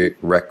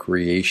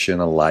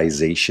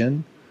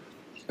recreationalization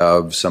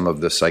of some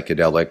of the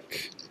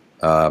psychedelic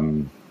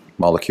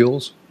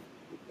molecules?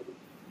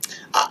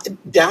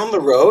 Down the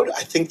road,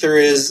 I think there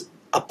is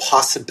a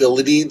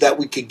possibility that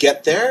we could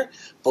get there,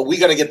 but we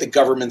got to get the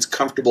governments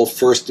comfortable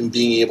first in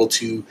being able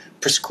to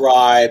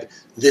prescribe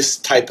this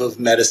type of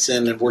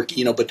medicine and work.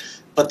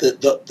 But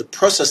the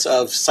process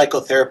of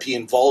psychotherapy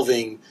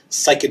involving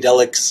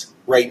psychedelics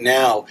right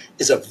now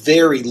is a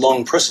very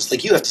long process.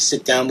 You have to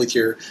sit down with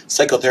your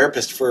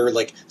psychotherapist for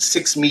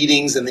 6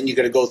 meetings, and then you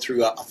got to go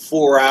through a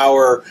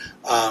 4-hour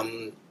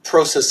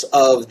process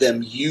of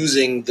them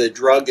using the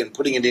drug and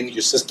putting it into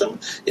your system.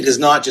 It is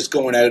not just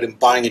going out and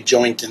buying a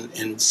joint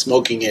and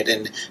smoking it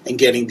and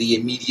getting the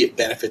immediate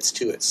benefits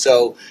to it.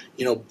 So,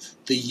 the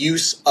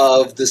use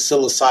of the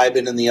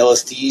psilocybin and the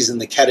LSDs and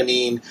the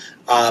ketamine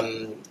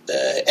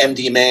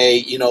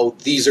MDMA,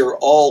 these are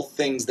all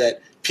things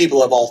that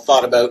people have all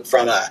thought about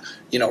from a,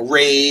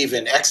 rave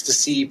and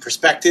ecstasy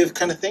perspective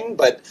kind of thing.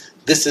 But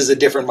this is a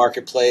different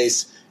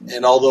marketplace.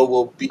 And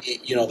although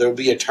there'll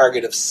be a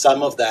target of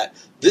some of that,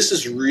 this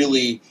is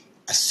really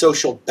a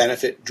social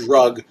benefit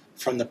drug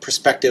from the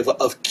perspective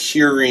of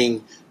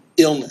curing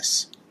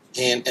illness.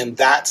 And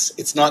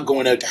it's not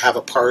going out to have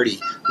a party,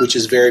 which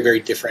is very, very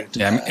different.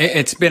 Yeah,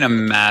 it's been a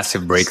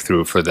massive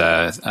breakthrough for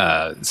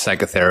the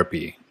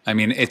psychotherapy. I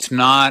mean, it's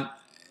not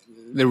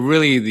the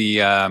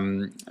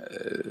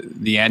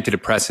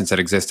antidepressants that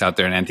exist out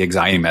there and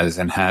anti-anxiety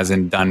medicine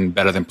hasn't done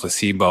better than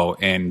placebo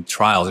in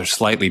trials. They're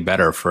slightly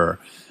better for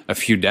a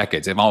few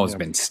decades. They've always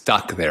been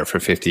stuck there for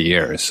 50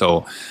 years.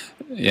 So,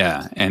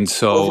 yeah. And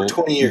so over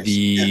 20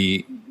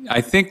 years. I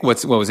think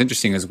what was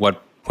interesting is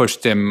what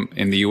pushed him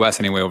in the US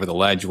anyway over the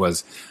ledge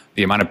was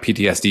the amount of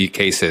PTSD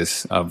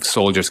cases of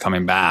soldiers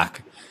coming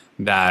back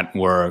that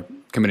were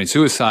committing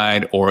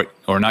suicide or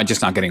not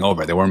getting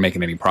over it. They weren't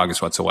making any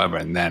progress whatsoever.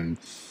 And then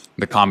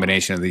the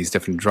combination of these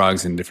different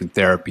drugs and different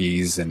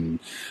therapies and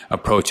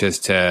approaches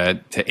to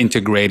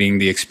integrating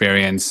the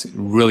experience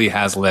really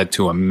has led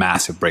to a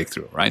massive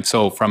breakthrough, right?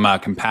 So from a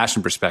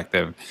compassion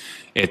perspective,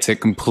 it's a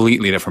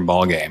completely different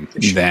ballgame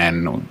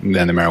than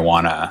the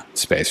marijuana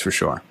space for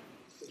sure.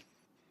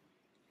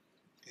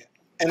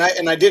 And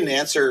I didn't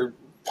answer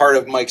part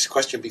of Mike's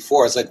question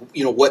before. I was like,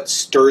 what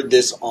stirred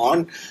this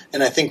on?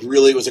 And I think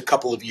really it was a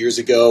couple of years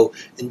ago,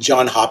 and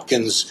John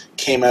Hopkins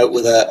came out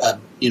with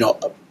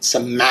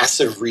some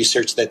massive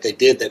research that they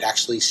did that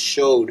actually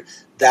showed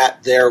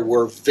that there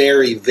were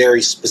very,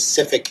 very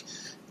specific,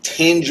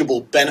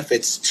 tangible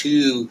benefits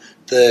to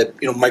the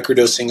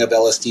microdosing of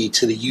LSD,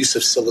 to the use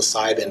of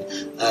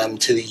psilocybin,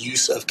 to the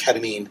use of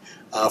ketamine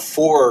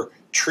for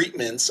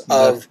treatments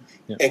of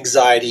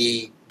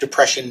anxiety,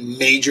 depression,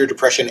 major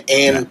depression,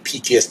 and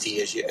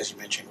PTSD, as you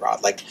mentioned, Rod.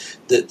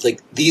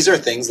 These are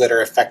things that are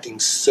affecting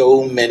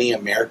so many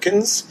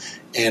Americans,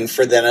 and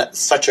for then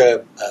such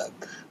a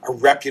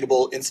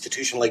reputable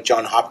institution like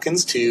John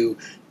Hopkins to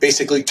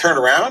basically turn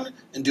around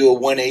and do a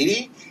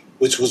 180,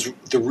 which was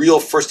the real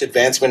first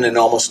advancement in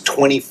almost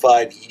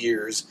 25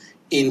 years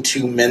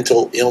into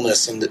mental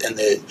illness and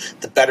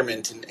the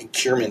betterment and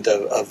curement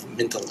of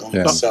mental illness.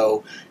 Yeah.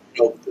 So.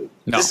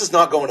 This is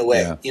not going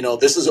away. Yeah.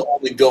 This is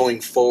only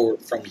going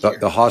forward from here.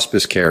 The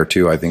hospice care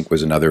too, I think,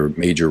 was another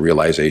major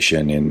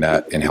realization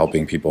in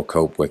helping people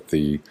cope with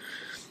the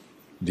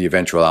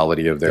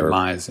eventuality of their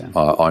demise,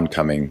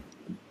 oncoming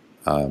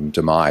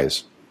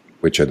demise,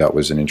 which I thought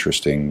was an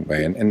interesting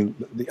way. And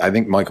I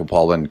think Michael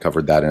Pollan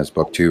covered that in his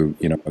book too.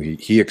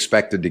 He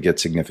expected to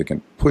get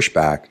significant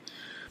pushback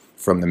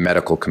from the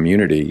medical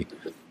community,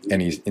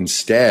 and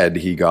instead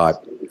he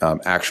got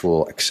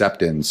actual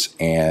acceptance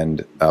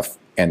and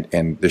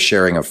the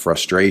sharing of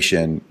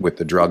frustration with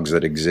the drugs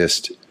that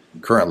exist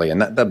currently.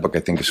 And that book, I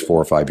think, is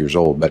 4 or 5 years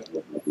old. But,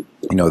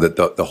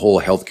 that the whole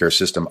healthcare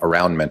system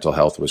around mental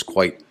health was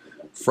quite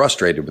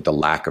frustrated with the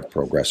lack of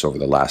progress over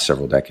the last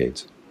several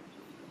decades.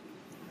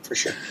 For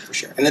sure.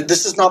 And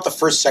this is not the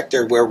first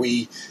sector where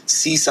we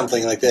see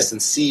something like this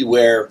and see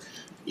where,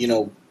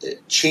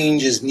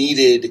 change is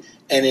needed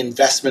and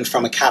investment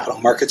from a capital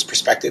markets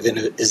perspective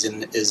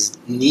is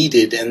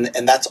needed.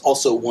 And that's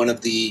also one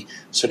of the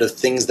sort of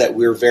things that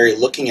we're very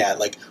looking at,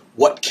 like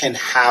what can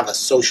have a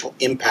social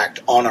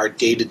impact on our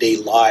day-to-day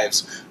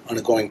lives on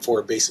a going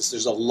forward basis.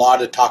 There's a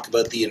lot of talk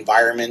about the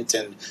environment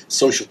and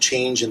social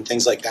change and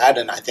things like that.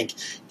 And I think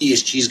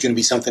ESG is going to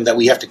be something that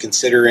we have to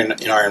consider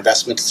in our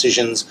investment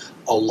decisions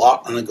a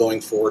lot on a going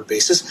forward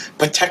basis.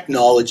 But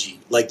technology,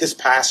 like this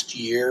past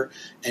year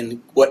and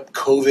what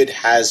COVID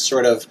has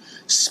sort of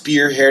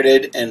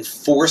spearheaded and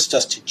forced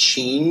us to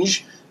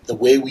change the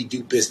way we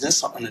do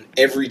business on an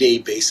everyday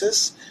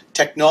basis,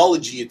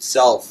 technology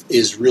itself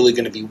is really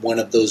going to be one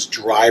of those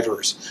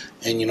drivers.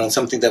 And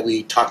something that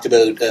we talked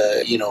about,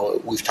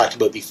 we've talked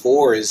about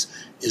before is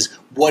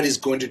what is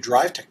going to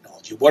drive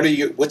technology?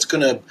 What's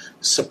going to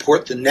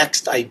support the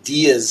next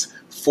ideas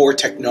for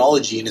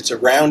technology? And it's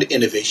around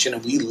innovation,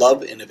 and we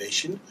love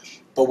innovation.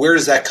 But where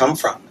does that come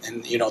from?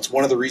 And it's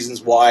one of the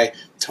reasons why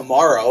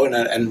tomorrow,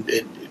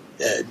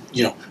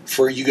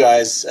 for you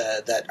guys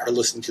that are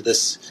listening to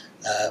this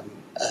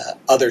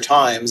other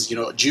times,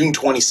 June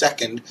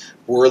 22nd,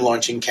 we're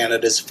launching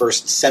Canada's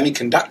first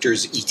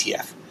semiconductors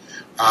ETF.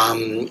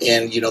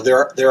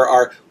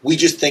 We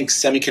just think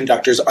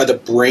semiconductors are the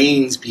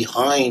brains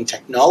behind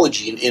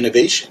technology and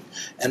innovation,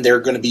 and they're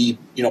going to be,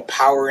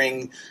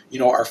 powering,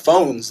 our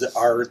phones,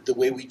 the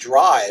way we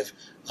drive,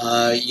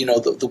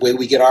 the way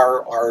we get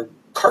our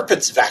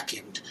carpets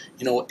vacuumed.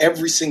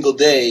 Every single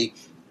day,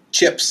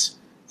 chips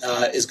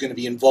is going to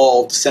be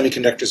involved,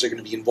 semiconductors are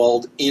going to be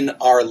involved in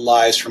our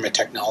lives from a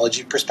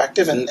technology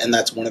perspective, and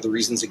that's one of the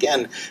reasons,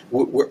 again,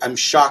 I'm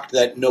shocked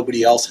that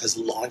nobody else has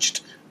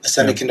launched a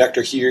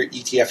semiconductor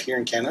ETF here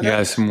in Canada.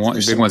 Yeah, some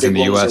big ones in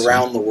the US.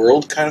 Around the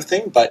world kind of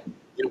thing, but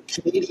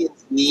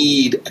Canadians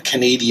need a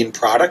Canadian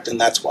product, and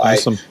that's why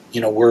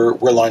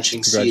we're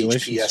launching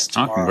CHPS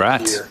tomorrow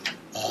here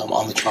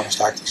on the Toronto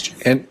Stock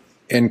Exchange.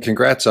 And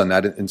congrats on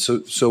that. And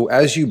so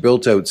as you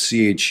built out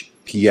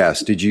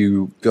CHPS, did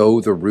you go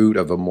the route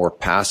of a more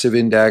passive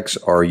index?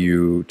 Are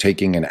you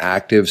taking an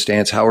active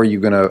stance? How are you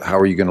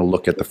gonna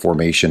look at the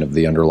formation of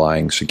the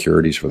underlying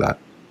securities for that?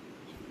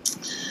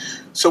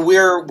 So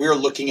we're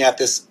looking at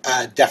this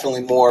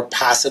definitely more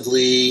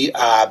passively,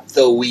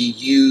 though we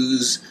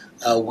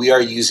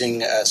are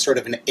using sort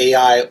of an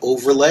AI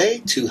overlay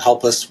to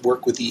help us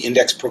work with the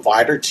index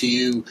provider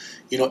to,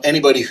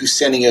 anybody who's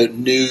sending out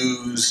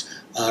news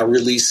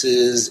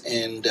releases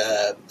and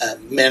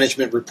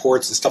management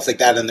reports and stuff like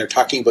that, and they're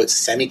talking about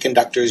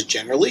semiconductors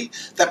generally,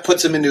 that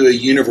puts them into a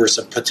universe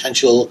of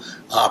potential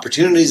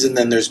opportunities, and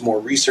then there's more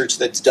research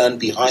that's done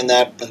behind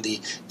that from the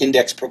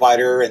index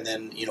provider, and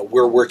then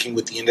we're working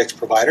with the index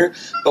provider.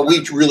 But we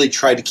really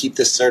try to keep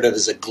this sort of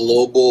as a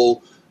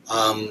global,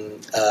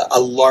 a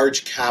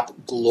large cap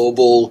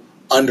global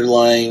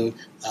underlying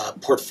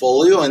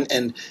portfolio,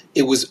 and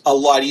it was a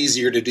lot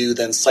easier to do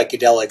than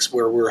psychedelics,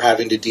 where we're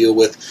having to deal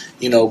with,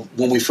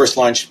 when we first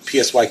launched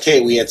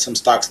PSYK, we had some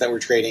stocks that were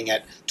trading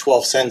at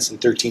 12 cents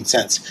and 13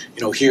 cents.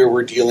 Here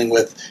we're dealing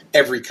with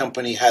every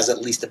company has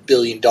at least $1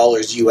 billion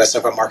US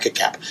of a market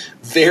cap.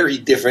 Very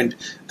different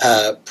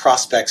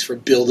prospects for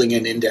building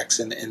an index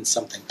and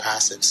something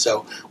passive.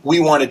 So we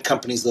wanted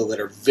companies, though, that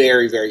are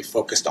very, very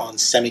focused on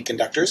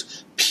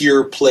semiconductors,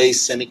 pure play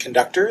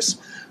semiconductors.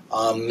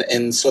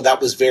 And so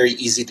that was very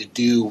easy to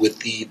do with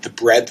the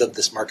breadth of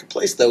this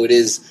marketplace, though it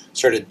is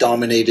sort of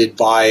dominated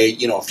by,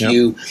 a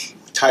few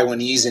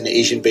Taiwanese and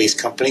Asian-based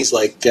companies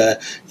like,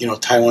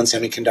 Taiwan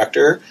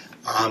Semiconductor.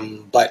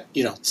 But,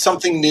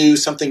 something new,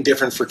 something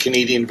different for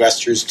Canadian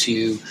investors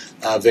to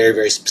very,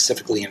 very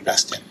specifically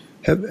invest in.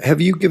 Have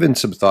you given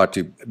some thought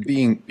to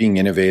being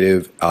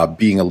innovative,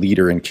 being a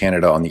leader in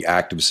Canada on the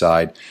active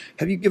side?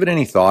 Have you given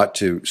any thought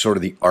to sort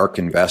of the ARK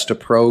Invest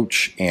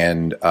approach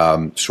and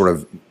sort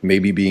of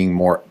maybe being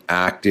more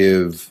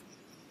active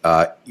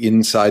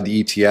inside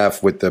the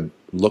ETF with the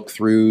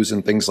look-throughs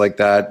and things like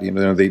that?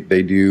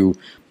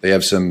 They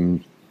have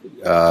some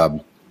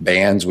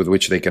bands with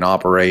which they can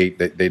operate.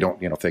 They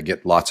don't, if they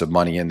get lots of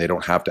money in, they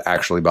don't have to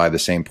actually buy the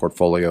same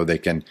portfolio. They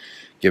can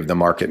give the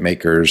market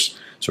makers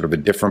sort of a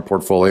different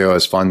portfolio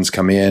as funds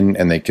come in,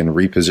 and they can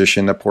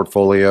reposition the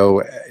portfolio.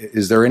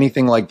 Is there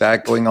anything like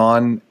that going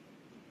on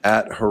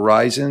at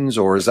Horizons,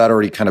 or is that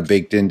already kind of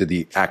baked into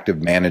the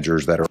active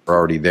managers that are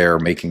already there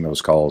making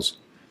those calls?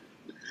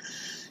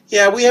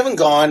 Yeah, we haven't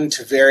gone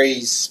to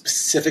very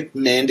specific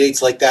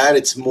mandates like that.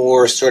 It's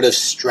more sort of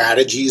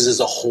strategies as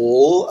a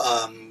whole.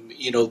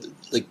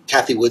 Like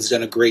Kathy Wood's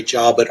done a great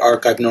job at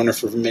ARK. I've known her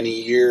for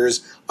many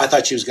years. I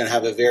thought she was going to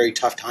have a very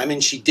tough time,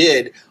 and she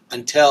did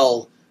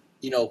until,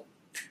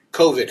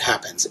 COVID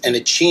happens, and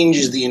it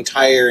changes the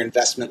entire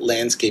investment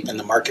landscape in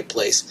the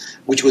marketplace,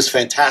 which was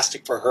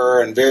fantastic for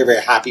her and very, very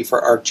happy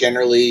for ARK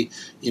generally.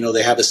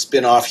 They have a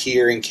spin-off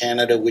here in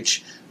Canada,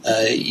 which,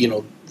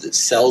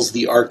 sells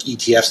the ARK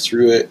ETFs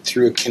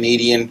through a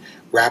Canadian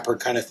wrapper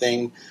kind of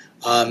thing.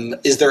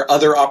 Is there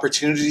other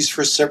opportunities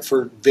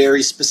for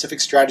very specific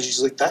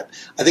strategies like that?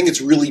 I think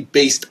it's really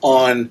based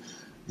on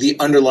the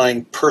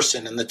underlying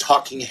person and the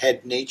talking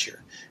head nature.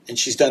 And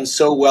she's done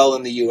so well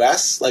in the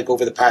US, like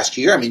over the past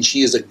year. I mean,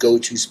 she is a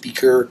go-to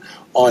speaker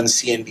on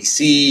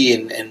CNBC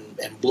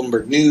and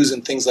Bloomberg News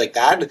and things like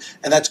that.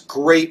 And that's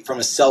great from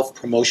a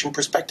self-promotion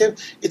perspective.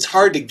 It's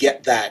hard to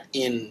get that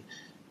in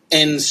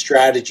end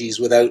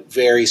strategies without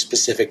very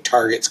specific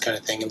targets kind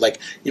of thing.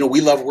 And we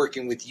love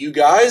working with you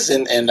guys.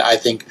 And I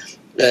think,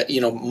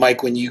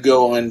 Mike, when you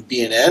go on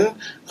BNN,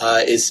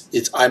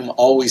 I'm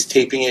always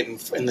taping it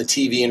in the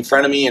TV in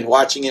front of me and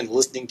watching it and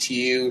listening to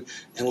you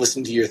and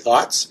listening to your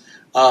thoughts.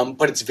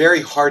 But it's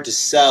very hard to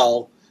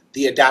sell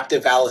the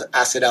adaptive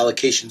asset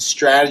allocation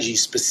strategy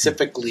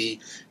specifically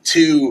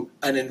to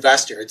an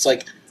investor. It's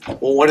like,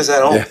 well, what does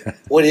that own? Yeah.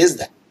 What is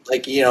that?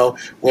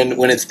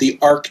 When it's the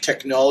ARK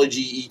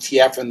technology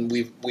ETF, and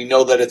we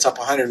know that it's up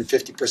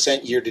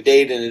 150% year to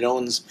date, and it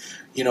owns,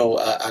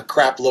 a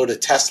crap load of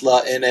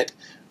Tesla in it.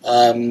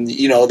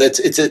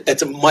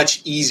 It's a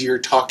much easier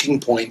talking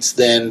points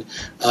than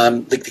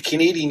the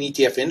Canadian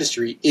ETF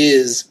industry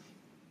is.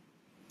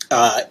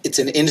 It's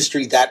an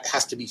industry that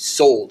has to be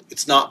sold.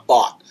 It's not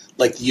bought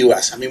like the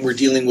U.S. I mean, we're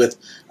dealing with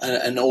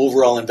an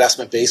overall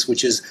investment base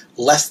which is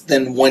less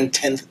than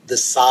 1/10 the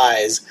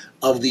size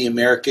of the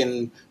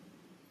American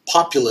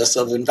populace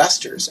of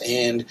investors.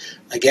 And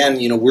again,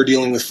 we're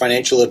dealing with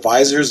financial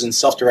advisors and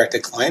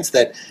self-directed clients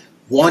that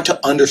want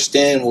to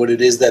understand what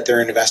it is that they're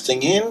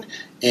investing in,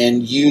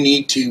 and you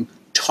need to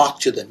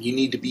talk to them. You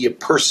need to be a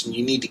person.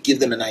 You need to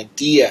give them an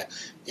idea.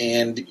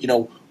 And,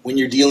 when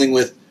you're dealing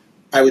with,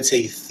 I would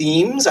say,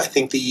 themes, I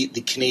think the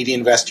Canadian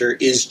investor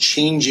is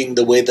changing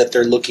the way that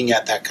they're looking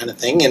at that kind of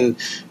thing. And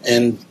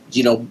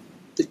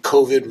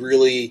COVID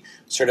really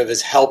sort of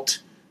has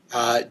helped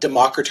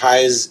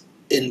democratize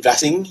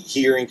investing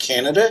here in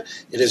Canada.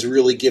 It has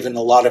really given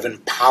a lot of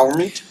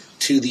empowerment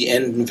to the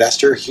end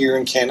investor here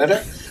in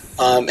Canada.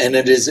 And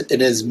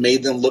it has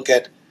made them look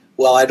at,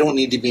 well, I don't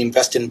need to be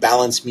invested in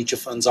balanced mutual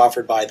funds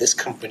offered by this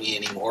company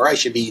anymore. I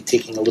should be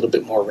taking a little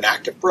bit more of an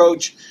active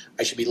approach.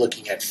 I should be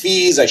looking at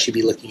fees. I should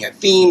be looking at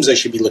themes. I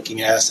should be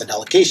looking at asset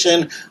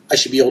allocation. I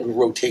should be able to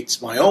rotate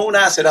my own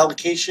asset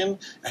allocation.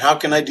 And how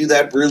can I do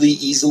that really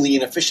easily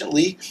and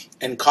efficiently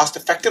and cost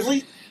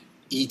effectively?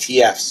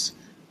 ETFs.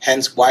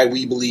 Hence why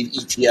we believe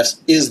ETFs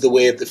is the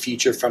way of the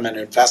future from an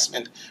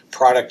investment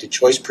product to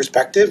choice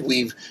perspective.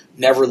 We've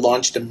never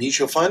launched a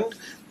mutual fund.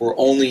 We're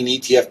only an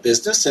ETF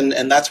business, and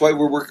that's why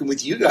we're working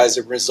with you guys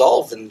at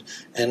Resolve, and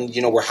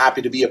we're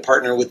happy to be a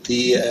partner with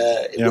the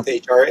with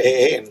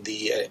HRAA and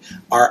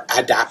our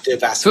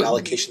adaptive asset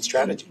allocation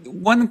strategy.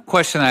 One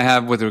question I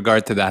have with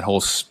regard to that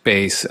whole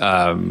space,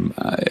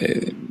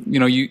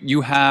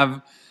 you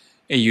have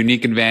a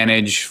unique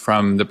advantage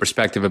from the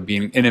perspective of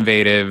being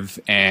innovative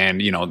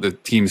and, the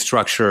team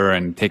structure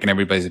and taking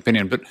everybody's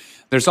opinion. But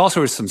there's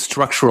also some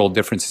structural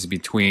differences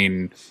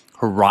between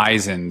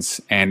Horizons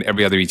and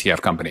every other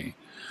ETF company.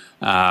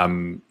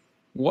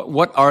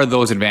 What are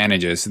those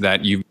advantages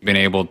that you've been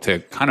able to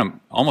kind of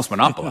almost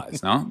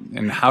monopolize, no?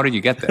 And how did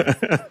you get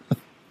there?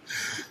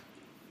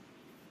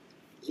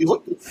 You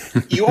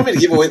want me to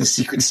give away the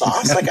secret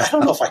sauce? Like, I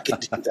don't know if I can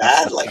do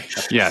that. Like,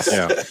 yes,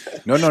 yeah.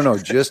 No.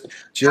 Just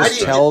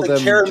tell them.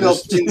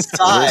 Just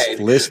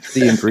list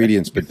the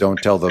ingredients, but don't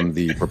tell them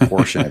the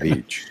proportion of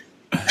each.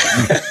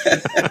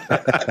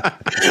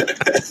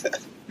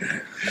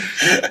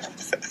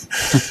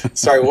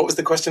 Sorry, what was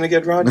the question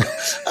again, Rod?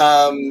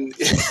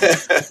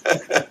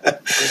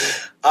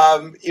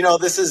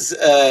 This is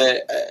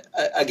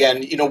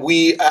again.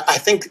 I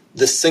think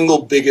the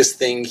single biggest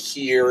thing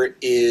here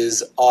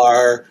is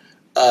our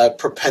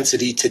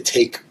propensity to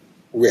take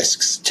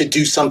risks, to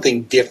do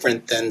something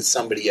different than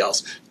somebody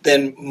else,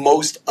 than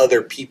most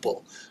other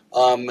people.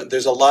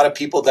 There's a lot of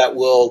people that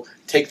will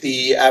take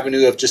the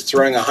avenue of just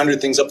throwing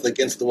 100 things up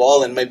against the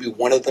wall and maybe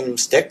one of them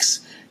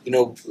sticks.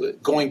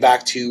 Going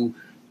back to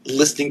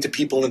listening to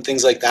people and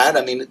things like that.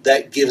 I mean,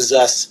 that gives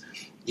us,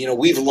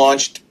 we've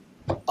launched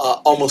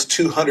almost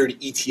 200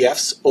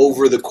 ETFs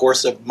over the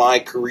course of my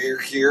career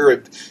here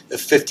of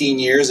 15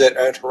 years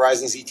at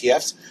Horizons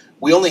ETFs.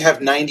 We only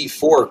have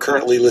 94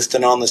 currently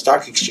listed on the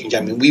stock exchange.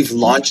 I mean, we've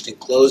launched and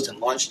closed and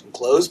launched and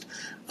closed.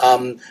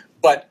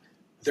 But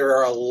there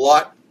are a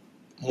lot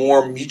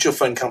more mutual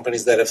fund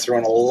companies that have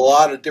thrown a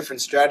lot of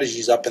different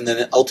strategies up and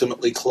then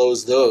ultimately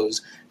closed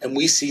those. And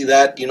we see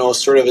that,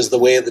 sort of as the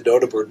way of the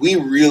dodo bird. We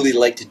really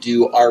like to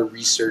do our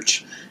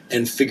research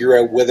and figure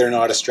out whether or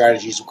not a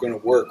strategy is going to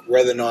work,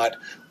 whether or not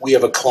we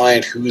have a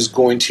client who's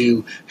going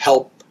to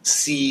help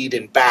seed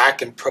and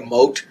back and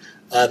promote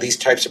these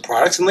types of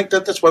products. And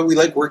that's why we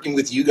like working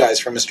with you guys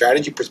from a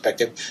strategy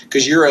perspective,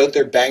 because you're out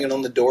there banging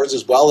on the doors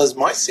as well as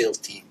my sales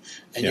team.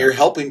 And you're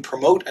helping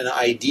promote an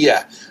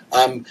idea.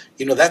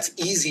 That's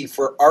easy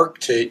for ARC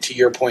to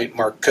your point,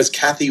 Mark, because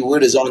Kathy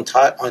Wood is on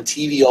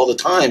TV all the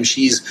time.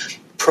 She's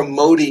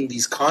promoting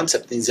these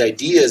concepts, these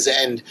ideas,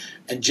 and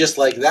just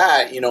like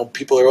that,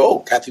 people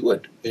are, Kathy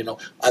Wood.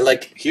 I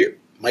like here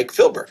Mike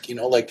Philbrick.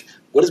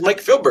 What does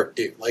Mike Philbrick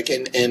do?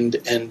 And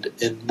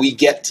we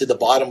get to the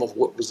bottom of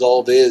what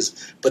Resolve is,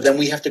 but then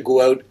we have to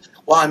go out.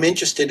 Well, I'm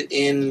interested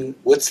in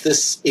what's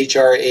this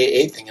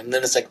HRAA thing, and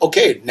then it's like,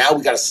 okay, now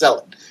we got to sell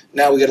it.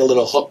 Now we got a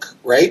little hook,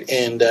 right?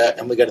 And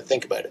we got to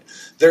think about it.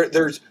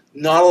 There's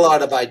not a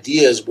lot of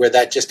ideas where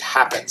that just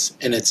happens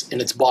and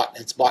it's bought.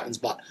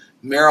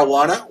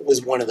 Marijuana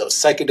was one of those.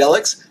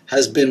 Psychedelics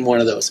has been one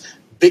of those.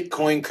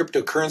 Bitcoin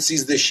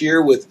cryptocurrencies this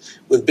year with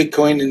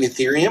Bitcoin and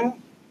Ethereum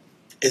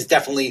is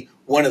definitely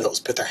one of those.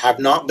 But there have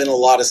not been a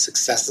lot of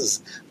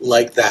successes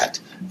like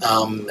that,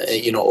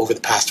 over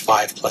the past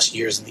 5+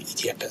 years in the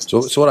ETF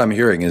business. So what I'm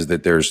hearing is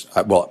that there's,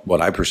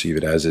 what I perceive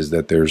it as is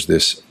that there's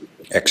this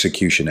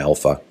execution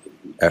alpha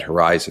at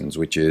Horizons,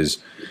 which is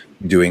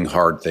doing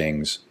hard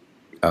things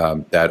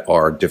that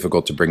are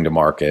difficult to bring to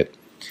market,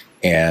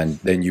 and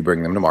then you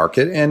bring them to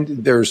market. And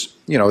there's,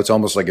 it's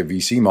almost like a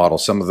VC model.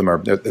 Some of them are,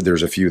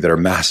 there's a few that are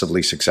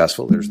massively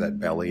successful. There's that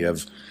belly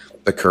of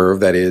the curve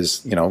that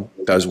is,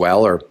 does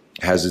well or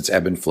has its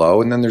ebb and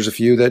flow. And then there's a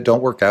few that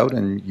don't work out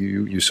and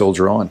you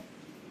soldier on.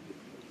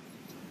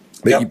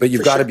 But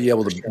you've got to be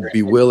able to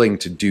be willing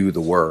to do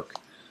the work.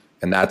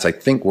 And that's, I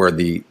think, where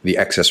the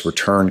excess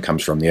return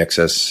comes from, the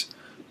excess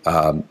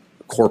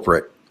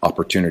corporate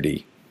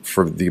opportunity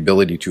for the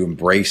ability to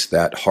embrace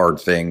that hard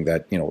thing,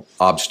 that,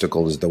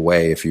 obstacle is the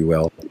way, if you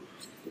will,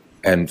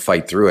 and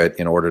fight through it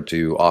in order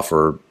to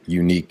offer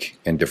unique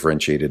and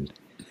differentiated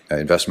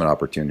investment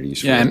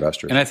opportunities for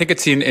investors. And I think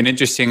it's an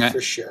interesting...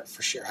 For sure.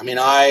 I mean,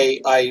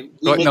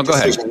 go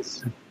ahead.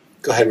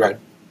 Go ahead, Rod.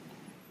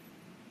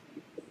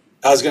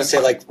 I was going to say,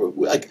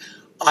 like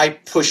I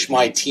push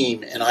my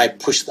team and I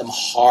push them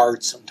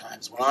hard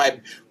sometimes. When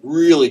I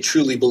really,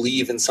 truly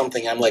believe in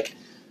something, I'm like,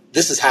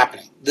 this is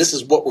happening. This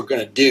is what we're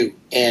going to do.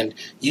 And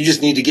you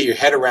just need to get your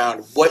head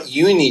around what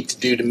you need to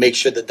do to make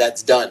sure that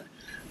that's done.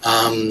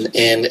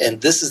 And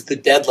this is the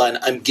deadline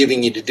I'm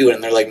giving you to do it.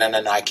 And they're like, no,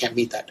 I can't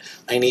meet that.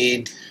 I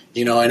need,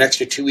 an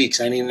extra 2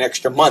 weeks. I need an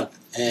extra month.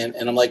 And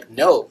I'm like,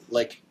 no,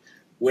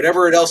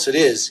 whatever else it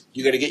is,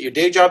 you got to get your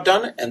day job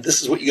done, and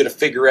this is what you got to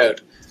figure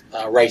out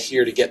right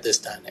here to get this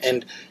done.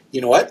 And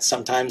you know what?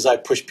 Sometimes I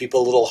push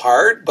people a little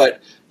hard,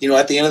 but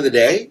at the end of the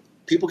day,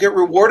 people get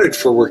rewarded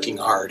for working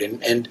hard,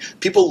 and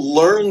people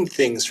learn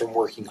things from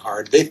working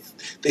hard.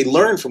 They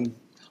learn from,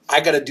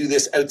 I got to do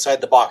this outside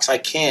the box. I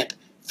can't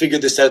figure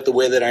this out the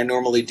way that I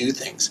normally do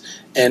things.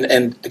 And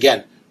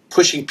again,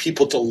 pushing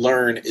people to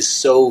learn is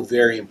so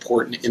very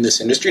important in this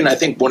industry. And I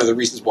think one of the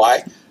reasons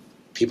why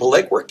people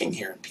like working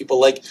here, people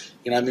like,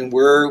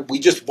 we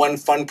just won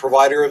Fund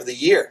Provider of the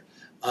Year.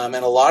 And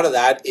a lot of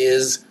that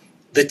is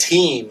the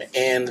team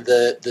and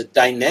the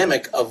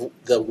dynamic of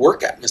the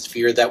work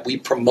atmosphere that we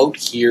promote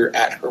here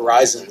at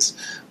Horizons.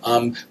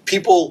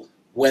 People,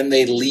 when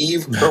they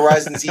leave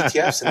Horizons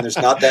ETFs, and there's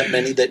not that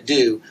many that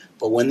do,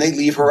 but when they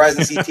leave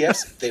Horizons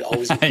ETFs, they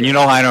always... And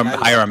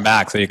hire them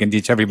back so you can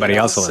be everybody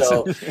else to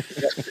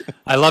listen.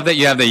 I love that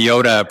you have the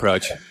Yoda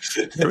approach.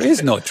 There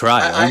is no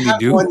trial. I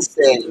have one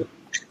saying,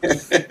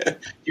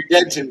 you're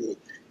dead to me.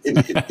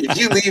 If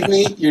you leave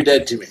me, you're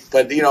dead to me.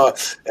 But,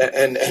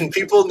 and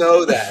people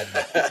know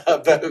that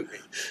about me.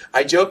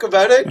 I joke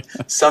about it.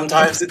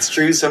 Sometimes it's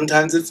true,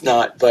 sometimes it's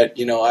not. But,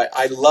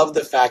 I love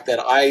the fact that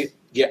I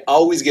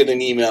always get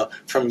an email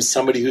from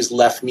somebody who's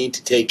left me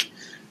to take,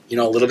 a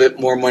little bit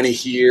more money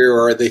here,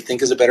 or they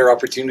think is a better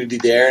opportunity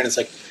there. And it's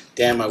like,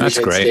 damn, I wish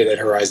I'd stayed at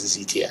Horizons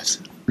ETFs.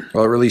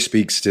 Well, it really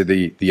speaks to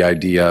the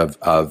idea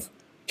of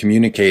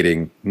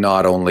communicating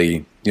not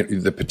only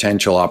the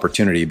potential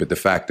opportunity, but the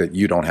fact that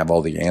you don't have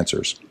all the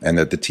answers, and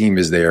that the team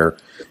is there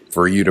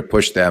for you to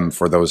push them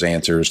for those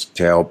answers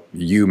to help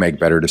you make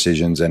better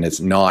decisions. And it's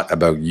not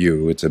about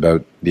you; it's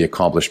about the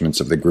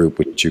accomplishments of the group,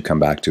 which you come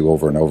back to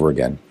over and over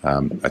again.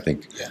 I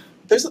think. Yeah.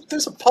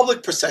 There's a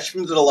public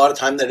perception that a lot of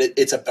time that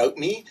it's about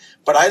me,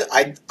 but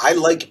I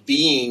like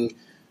being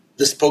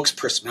the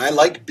spokesperson. I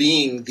like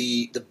being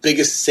the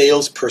biggest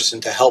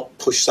salesperson to help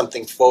push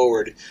something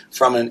forward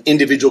from an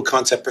individual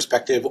concept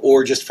perspective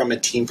or just from a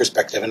team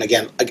perspective. And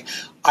again,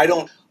 I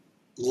don't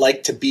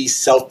like to be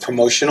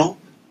self-promotional,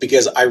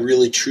 because I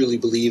really truly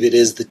believe it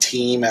is the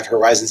team at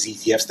Horizons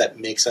ETFs that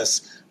makes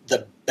us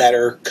the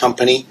better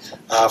company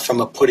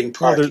from putting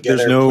product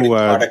together, putting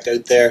product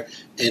out there,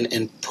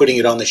 and putting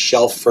it on the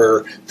shelf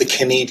for the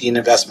Canadian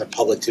investment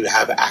public to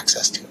have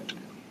access to it.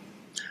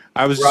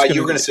 Rod,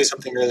 you were going to say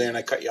something earlier, and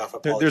I cut you off.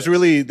 There's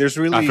really.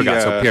 I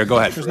forgot. So Pierre, go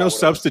ahead. There's no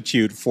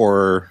substitute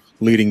for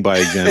leading by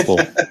example.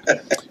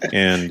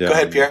 And go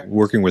ahead, Pierre.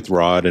 Working with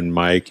Rod and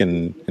Mike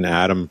and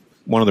Adam,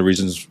 one of the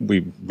reasons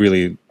we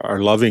really are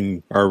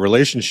loving our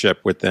relationship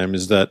with them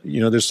is that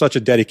there's such a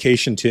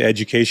dedication to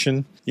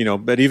education.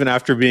 But even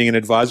after being an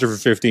advisor for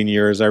 15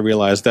 years, I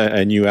realized that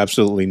I knew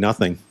absolutely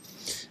nothing.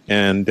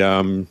 And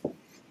then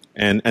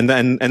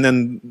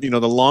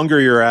the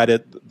longer you're at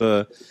it,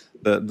 the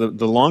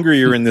longer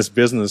you're in this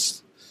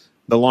business,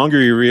 the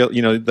longer you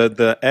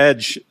the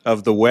edge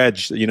of the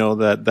wedge,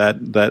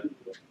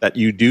 that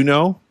you do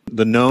know,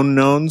 the known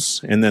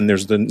knowns, and then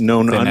there's the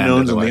known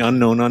unknowns and the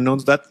unknown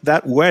unknowns.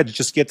 That wedge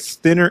just gets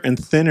thinner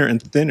and thinner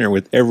and thinner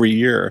with every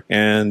year.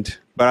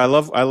 But I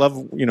love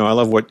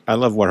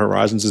what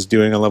Horizons is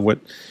doing. I love what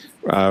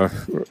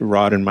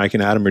Rod and Mike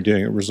and Adam are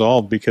doing at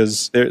Resolve,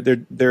 because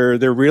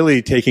they're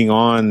really taking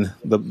on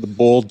the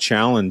bold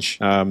challenge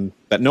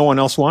that no one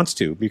else wants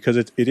to, because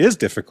it is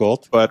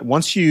difficult. But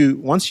once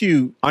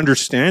you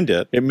understand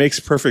it, it makes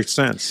perfect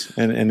sense,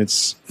 and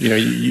it's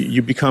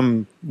you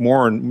become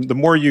more, and the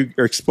more you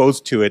are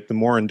exposed to it, the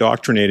more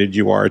indoctrinated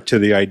you are to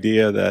the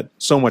idea that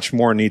so much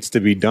more needs to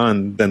be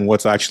done than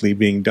what's actually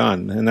being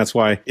done. And that's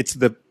why it's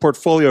the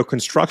portfolio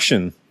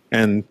construction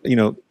and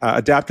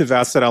adaptive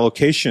asset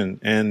allocation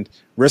and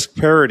risk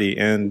parity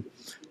and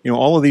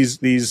all of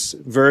these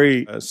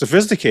very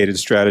sophisticated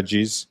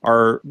strategies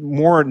are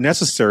more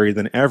necessary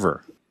than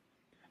ever.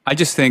 I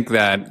just think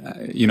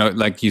that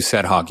like you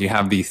said, Hawk, you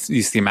have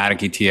these thematic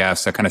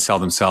ETFs that kind of sell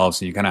themselves,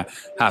 so you kind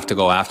of have to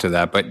go after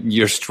that. But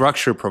your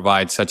structure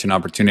provides such an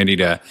opportunity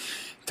to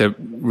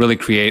really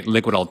create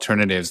liquid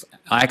alternatives,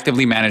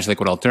 actively manage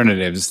liquid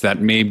alternatives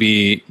that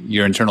maybe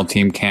your internal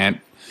team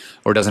can't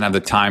or doesn't have the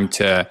time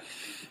to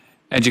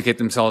educate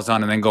themselves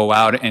on, and then go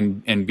out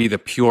and be the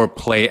pure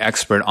play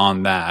expert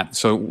on that.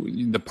 So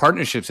the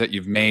partnerships that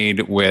you've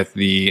made with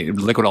the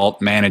liquid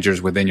alt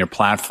managers within your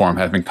platform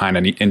have been kind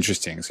of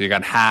interesting. So you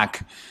got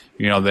Hack,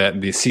 the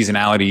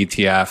Seasonality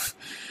ETF,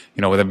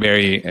 with a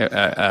very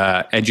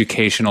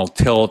educational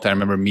tilt. I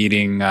remember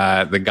meeting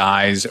the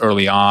guys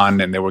early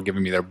on, and they were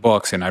giving me their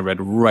books, and I read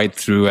right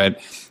through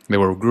it. They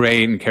were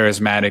great and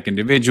charismatic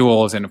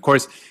individuals. And of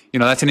course,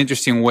 that's an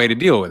interesting way to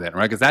deal with it,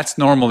 right? Because that's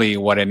normally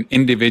what an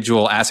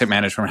individual asset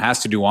management has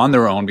to do on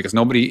their own, because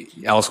nobody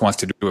else wants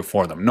to do it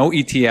for them. No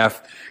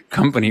ETF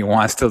company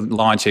wants to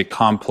launch a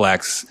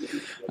complex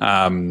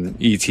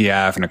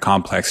ETF and a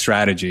complex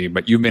strategy,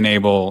 but you've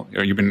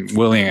been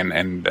willing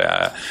and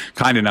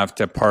kind enough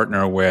to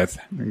partner with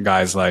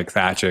guys like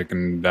Thachik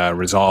and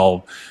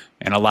Resolve,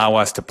 and allow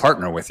us to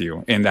partner with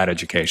you in that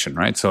education,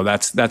 right? So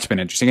that's been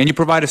interesting. And you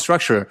provide a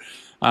structure.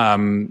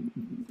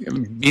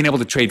 Being able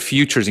to trade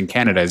futures in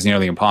Canada is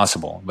nearly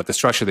impossible, but the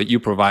structure that you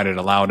provided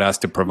allowed us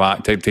to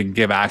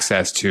give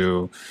access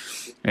to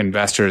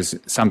investors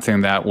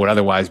something that would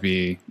otherwise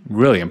be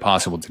really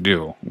impossible to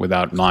do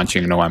without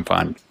launching an OM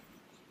fund.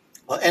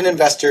 Well, and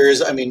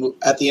investors, I mean,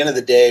 at the end of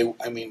the day,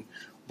 I mean,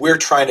 we're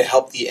trying to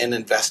help the end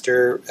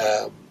investor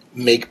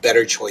make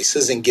better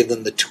choices and give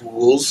them the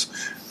tools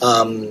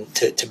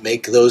to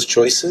make those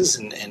choices.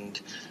 And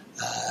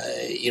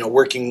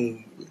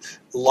working,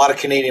 a lot of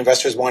Canadian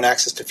investors want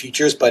access to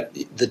futures, but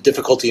the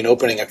difficulty in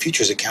opening a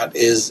futures account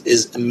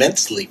is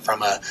immensely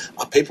from a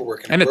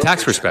paperwork and a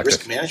tax perspective,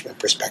 risk management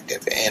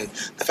perspective, and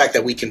the fact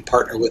that we can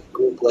partner with a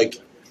group like,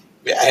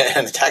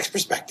 and a tax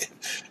perspective,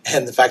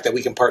 and the fact that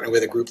we can partner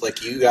with a group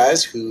like you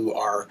guys who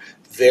are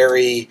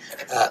very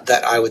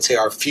that I would say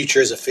are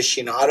futures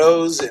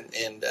aficionados,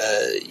 and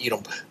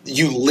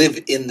you live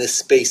in this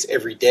space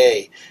every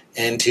day,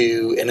 and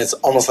it's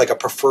almost like a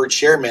preferred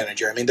share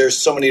manager. I mean, there's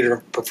so many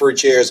different preferred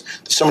shares.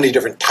 There's so many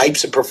different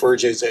types of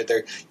preferred shares out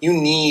there. You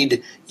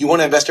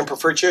want to invest in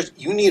preferred shares,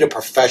 you need a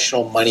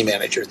professional money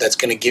manager that's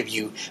going to give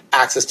you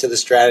access to the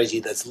strategy,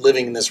 that's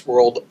living in this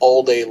world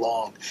all day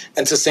long.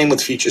 And it's the same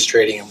with futures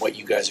trading and what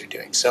you guys are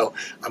doing. So,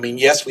 I mean,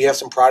 yes, we have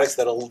some products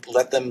that'll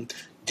let them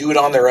do it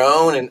on their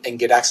own and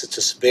get access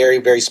to very,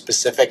 very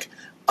specific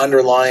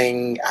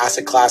underlying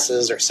asset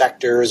classes or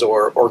sectors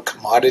or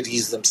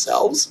commodities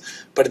themselves.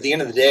 But at the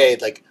end of the day,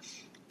 like,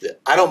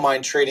 I don't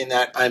mind trading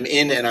that. I'm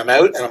in and I'm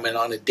out, and I'm in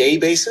on a day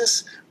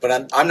basis,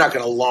 but I'm not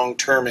going to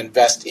long-term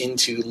invest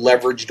into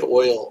leveraged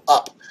oil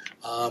up.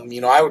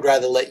 I would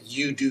rather let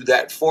you do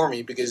that for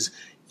me, because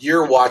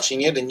you're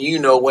watching it and you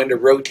know when to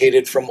rotate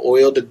it from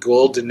oil to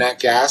gold to nat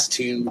gas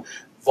to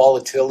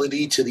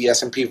volatility to the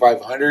S&P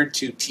 500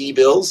 to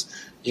T-bills,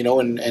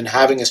 and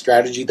having a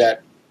strategy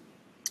that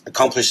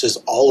accomplishes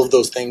all of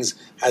those things,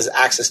 has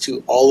access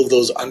to all of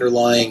those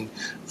underlying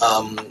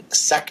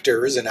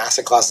sectors and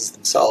asset classes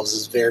themselves,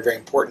 is very, very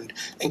important,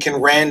 and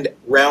can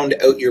round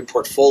out your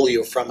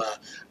portfolio from a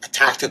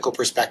tactical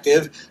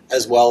perspective,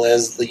 as well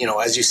as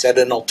as you said,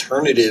 an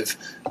alternative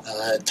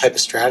type of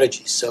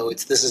strategy. So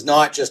this is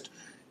not just,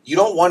 you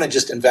don't want to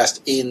just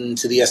invest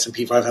into the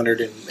S&P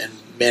 500 and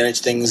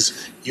manage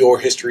things, your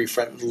history,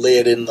 lay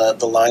it in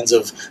the lines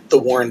of the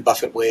Warren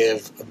Buffett way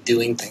of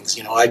doing things.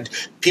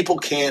 People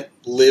can't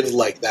live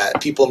like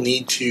that. People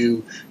need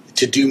to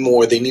do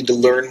more. They need to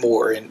learn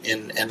more. And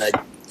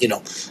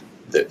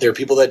there are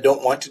people that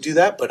don't want to do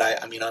that, but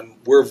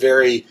we're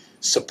very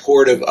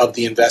supportive of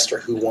the investor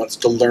who wants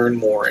to learn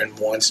more and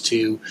wants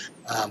to,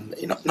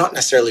 not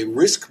necessarily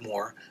risk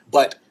more,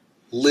 but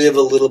live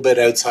a little bit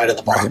outside of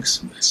the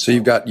box. Right. So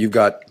you've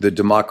got the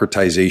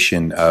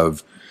democratization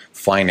of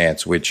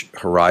finance, which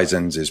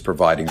Horizons is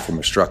providing from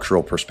a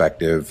structural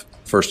perspective.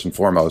 First and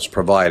foremost,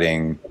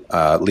 providing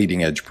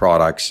leading edge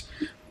products,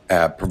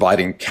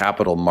 providing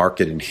capital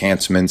market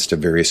enhancements to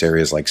various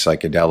areas like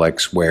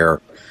psychedelics,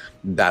 where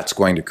that's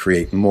going to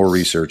create more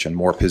research and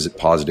more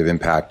positive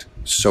impact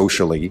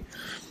socially.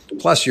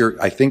 Plus,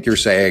 I think you're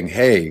saying,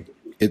 hey,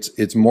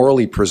 it's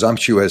morally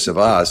presumptuous of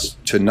us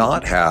to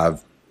not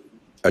have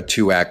a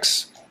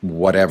 2x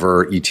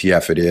whatever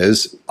ETF it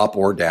is, up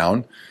or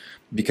down,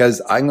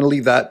 because I'm going to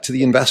leave that to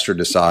the investor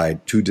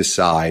to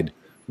decide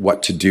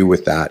what to do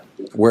with that.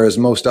 Whereas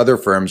most other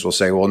firms will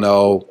say, well,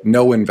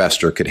 no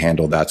investor could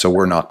handle that, so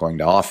we're not going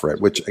to offer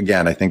it, which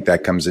again, I think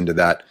that comes into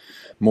that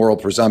moral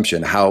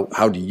presumption. How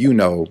do you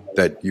know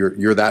that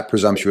you're that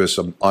presumptuous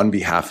on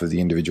behalf of the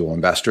individual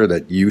investor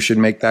that you should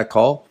make that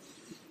call?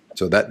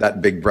 So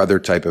that big brother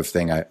type of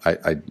thing,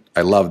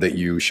 I love that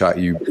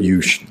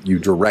you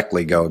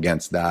directly go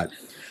against that.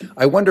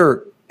 I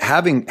wonder,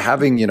 having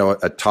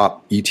a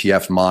top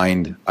ETF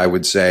mind, I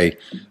would say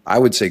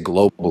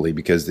globally,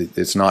 because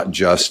it's not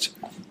just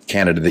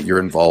Canada that you're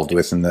involved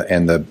with, and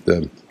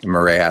the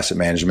HRAA Asset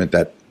Management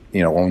that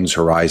owns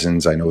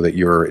Horizons. I know that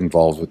you're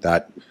involved with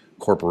that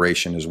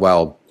corporation as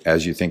well,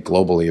 as you think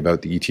globally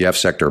about the ETF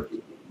sector.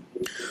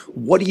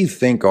 What do you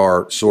think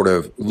are, sort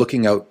of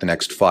looking out the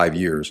next 5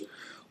 years,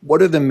 what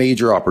are the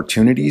major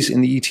opportunities in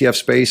the ETF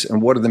space,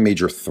 and what are the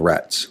major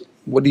threats?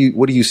 What are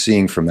you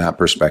seeing from that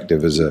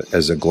perspective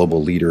as a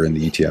global leader in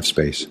the ETF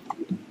space?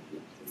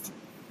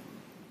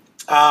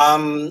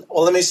 Well,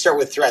 let me start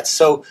with threats.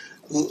 So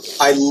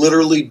I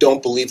literally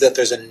don't believe that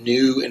there's a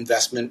new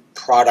investment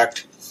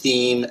product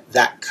theme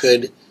that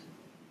could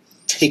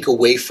take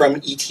away from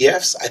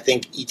ETFs. I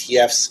think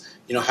ETFs,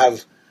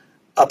 have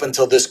up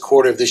until this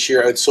quarter of this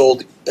year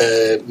outsold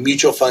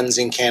mutual funds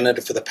in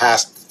Canada for the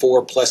past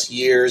 4+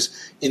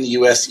 years. In the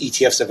US,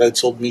 ETFs have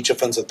outsold mutual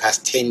funds for the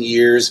past 10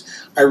 years.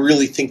 I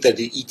really think that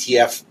the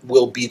ETF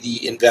will be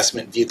the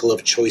investment vehicle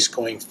of choice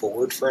going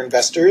forward for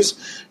investors.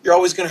 You're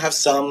always going to have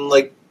some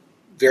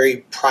very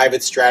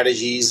private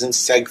strategies and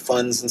seg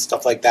funds and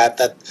stuff like that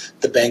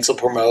the banks will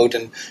promote.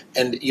 And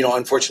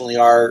unfortunately,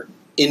 our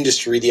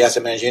industry, the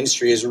asset management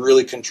industry, is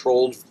really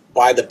controlled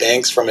by the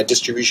banks from a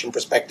distribution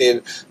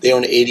perspective. They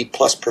own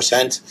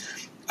 80+%.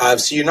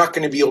 So you're not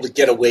going to be able to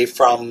get away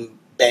from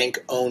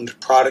bank-owned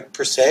product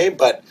per se,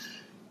 but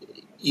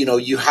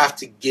you have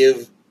to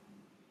give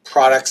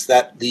products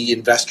that the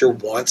investor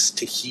wants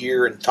to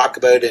hear and talk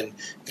about, and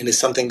is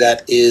something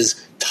that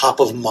is top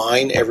of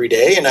mind every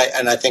day. And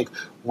I think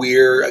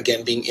we're,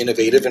 again, being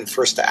innovative and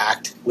first to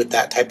act with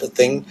that type of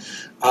thing.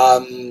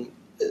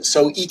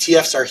 So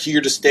ETFs are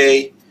here to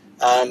stay.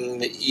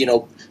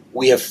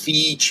 We have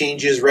fee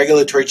changes,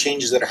 regulatory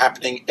changes that are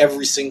happening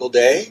every single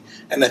day.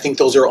 And I think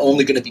those are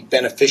only going to be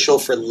beneficial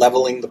for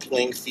leveling the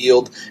playing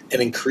field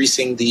and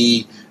increasing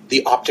the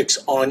optics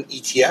on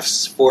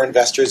ETFs for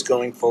investors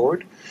going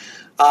forward.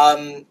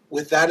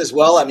 With that as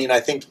well,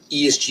 I think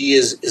ESG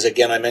is,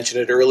 again, I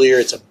mentioned it earlier,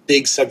 it's a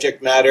big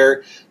subject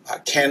matter.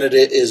 Canada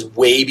is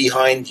way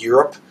behind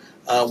Europe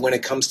when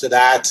it comes to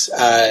that,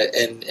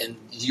 and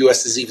the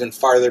U.S. is even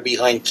farther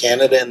behind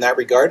Canada in that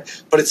regard.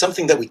 But it's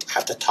something that we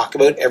have to talk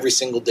about every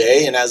single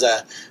day. And as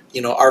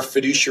our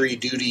fiduciary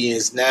duty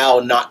is now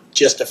not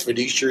just a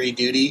fiduciary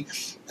duty.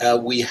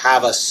 We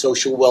have a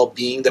social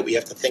well-being that we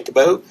have to think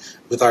about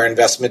with our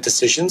investment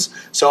decisions.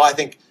 So I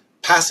think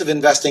passive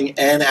investing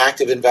and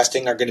active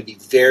investing are going to be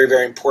very,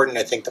 very important.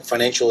 I think the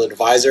financial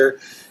advisor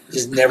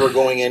is never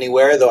going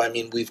anywhere, though.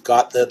 We've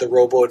got the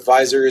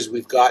robo-advisors,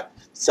 we've got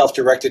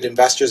self-directed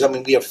investors.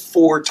 We have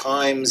 4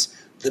 times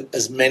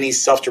as many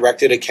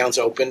self-directed accounts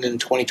opened in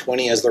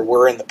 2020 as there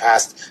were in the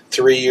past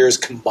 3 years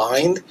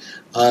combined.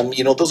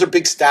 Those are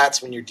big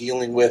stats when you're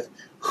dealing with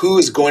who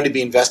is going to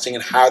be investing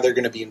and how they're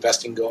going to be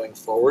investing going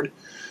forward.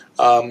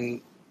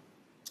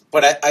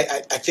 But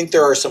I think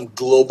there are some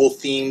global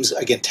themes.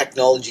 Again,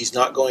 technology is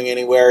not going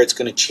anywhere. It's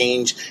going to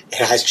change. It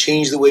has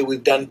changed the way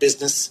we've done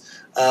business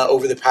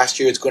over the past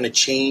year. It's going to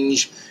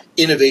change.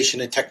 Innovation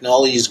and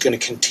technology is going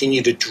to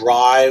continue to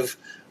drive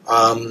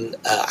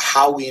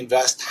how we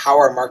invest, how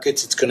our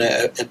markets. It's going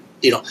to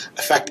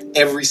affect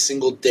every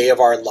single day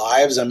of our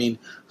lives.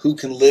 Who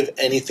can live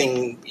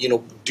anything,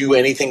 do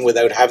anything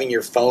without having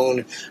your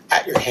phone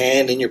at your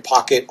hand, in your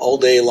pocket all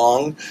day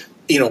long?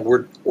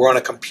 We're on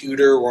a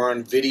computer, we're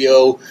on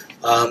video.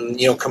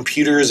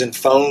 Computers and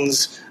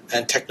phones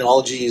and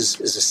technology is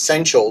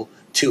essential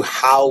to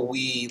how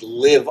we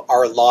live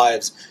our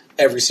lives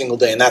every single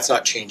day, and that's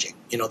not changing.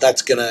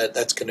 That's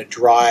gonna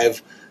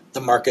drive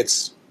the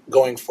markets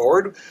going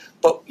forward.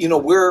 But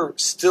we're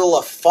still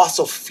a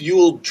fossil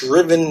fuel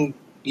driven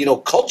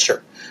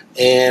culture,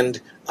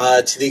 and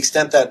to the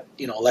extent that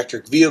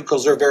electric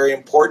vehicles are very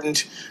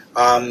important.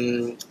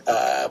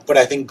 But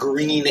I think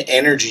green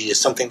energy is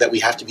something that we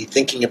have to be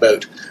thinking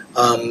about.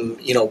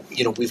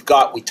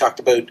 We talked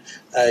about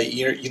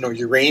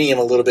uranium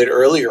a little bit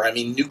earlier.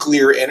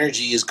 Nuclear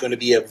energy is going to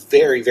be a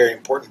very, very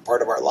important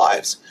part of our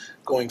lives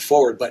going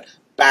forward. But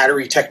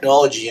battery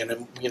technology,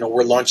 and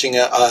we're launching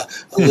a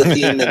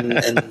lithium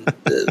and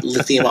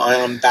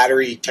lithium-ion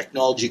battery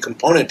technology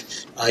component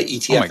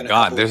ETF. Oh my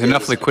God! There's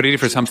enough liquidity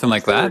for something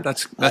like that.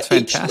 That's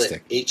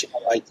fantastic.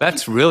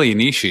 That's really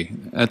niche-y.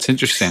 That's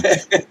interesting.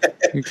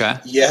 Okay.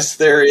 Yes,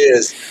 there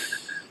is.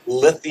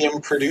 Lithium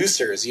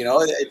producers.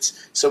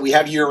 So we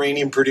have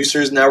uranium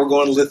producers. Now we're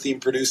going to lithium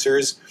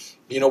producers.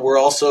 We're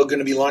also going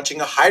to be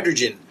launching a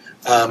hydrogen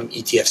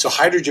ETF, so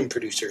hydrogen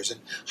producers and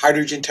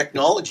hydrogen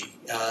technology.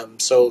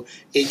 So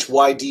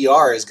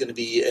HYDR is going to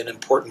be an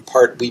important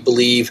part, we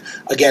believe,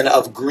 again,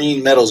 of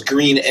green metals,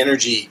 green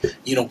energy.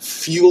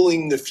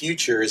 Fueling the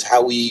future is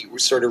how we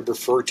sort of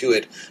refer to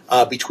it,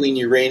 between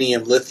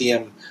uranium,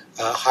 lithium,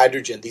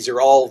 hydrogen. These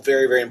are all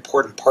very, very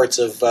important parts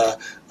of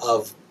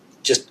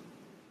just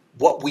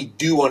what we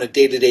do on a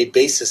day-to-day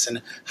basis,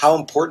 and how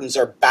important is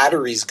our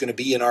batteries going to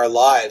be in our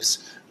lives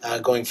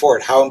going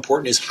forward. How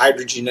important is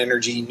hydrogen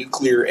energy,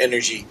 nuclear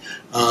energy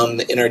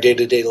in our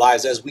day-to-day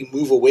lives as we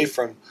move away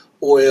from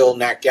oil,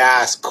 nat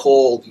gas,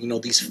 coal,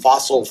 these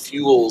fossil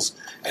fuels,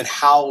 and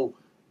how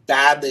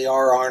bad they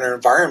are on our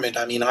environment.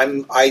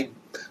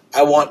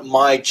 I want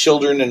my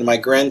children and my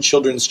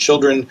grandchildren's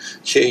children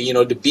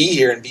to be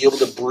here and be able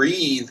to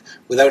breathe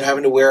without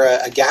having to wear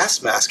a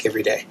gas mask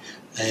every day.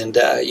 And,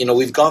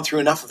 we've gone through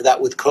enough of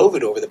that with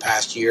COVID over the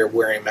past year,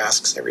 wearing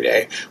masks every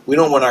day. We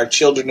don't want our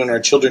children and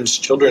our children's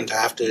children to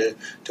have to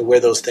wear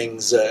those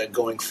things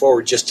going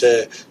forward, just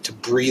to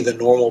breathe a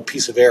normal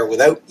piece of air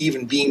without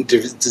even being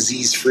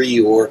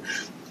disease-free or,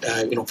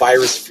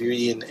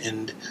 virus-free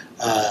and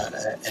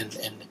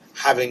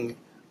having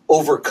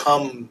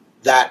overcome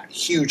that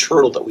huge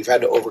hurdle that we've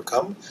had to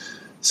overcome.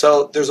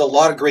 So there's a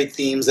lot of great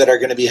themes that are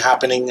going to be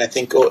happening, I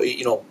think,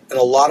 and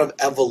a lot of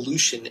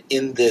evolution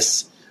in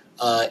this,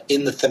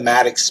 in the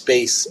thematic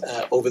space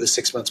over the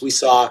 6 months. We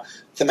saw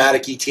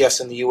thematic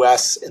ETFs in the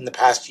U.S. in the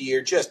past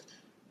year just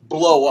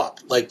blow up,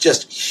 like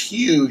just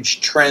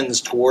huge trends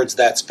towards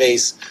that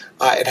space.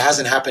 It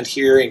hasn't happened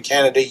here in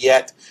Canada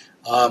yet.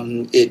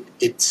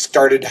 It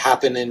started to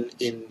happen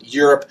in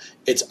Europe.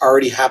 It's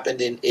already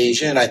happened in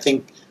Asia, and I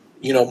think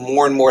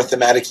more and more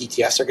thematic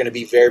ETFs are going to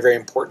be a very, very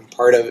important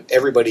part of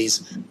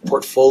everybody's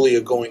portfolio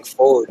going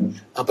forward.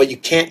 But you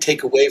can't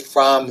take away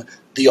from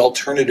the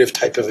alternative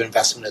type of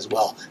investment as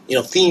well.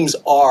 Themes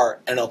are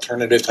an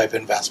alternative type of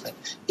investment.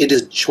 It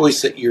is a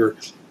choice that you're,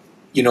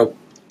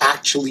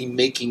 actually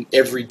making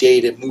every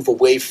day to move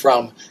away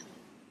from,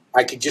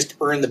 I could just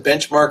earn the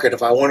benchmark, and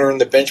if I want to earn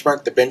the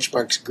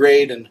benchmark's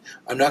great, and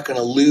I'm not going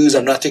to lose,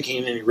 I'm not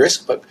taking any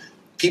risk. But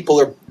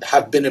people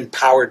have been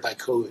empowered by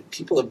COVID.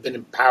 People have been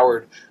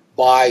empowered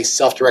by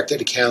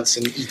self-directed accounts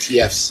and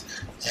ETFs.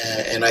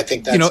 And I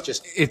think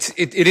that's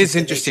it is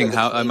interesting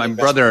how my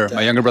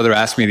younger brother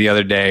asked me the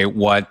other day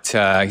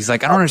he's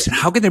like, I don't understand,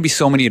 how can there be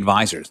so many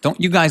advisors?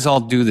 Don't you guys all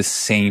do the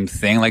same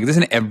thing? Like,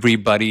 isn't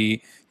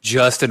everybody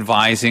just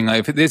advising?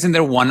 Like, isn't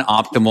there one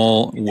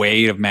optimal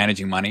way of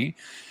managing money?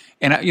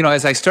 And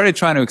as I started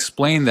trying to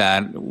explain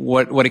that,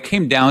 what it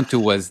came down to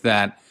was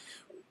that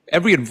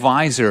every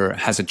advisor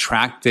has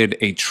attracted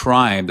a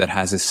tribe that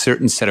has a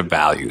certain set of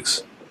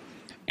values.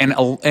 And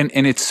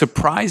it's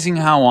surprising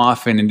how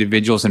often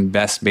individuals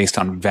invest based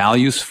on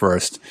values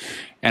first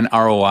and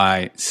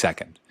ROI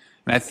second.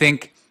 And I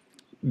think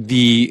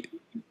the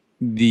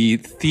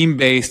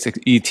theme-based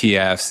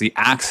ETFs, the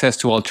access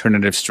to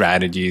alternative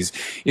strategies,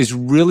 is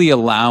really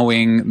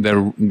allowing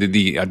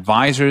the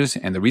advisors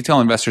and the retail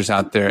investors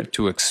out there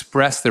to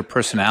express their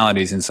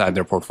personalities inside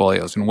their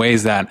portfolios in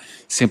ways that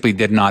simply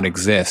did not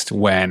exist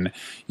when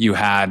you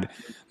had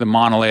the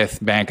monolith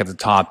bank at the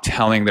top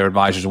telling their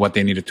advisors what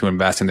they needed to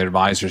invest, and their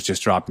advisors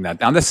just dropping that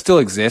down. That still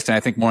exists, and I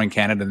think more in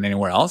Canada than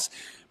anywhere else.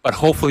 But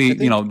hopefully,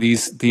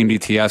 these themed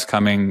ETFs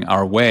coming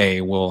our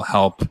way will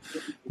help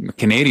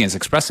Canadians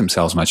express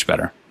themselves much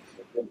better.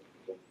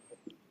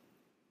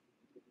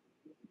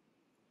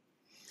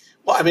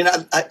 Well, I mean,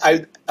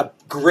 a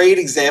great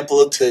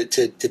example to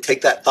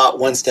take that thought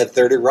one step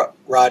further,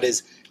 Rod,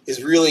 is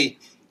really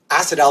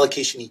asset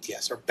allocation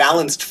ETFs or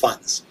balanced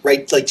funds,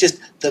 right? Like,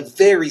 just the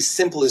very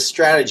simplest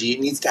strategy.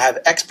 It needs to have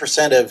X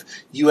percent of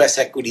U.S.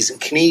 equities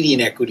and Canadian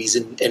equities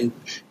and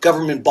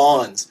government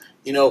bonds.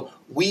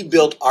 We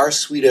built our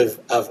suite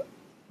of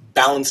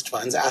balanced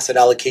funds, asset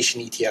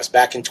allocation ETFs,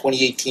 back in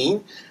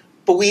 2018.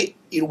 But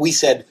we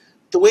said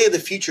the way of the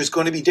future is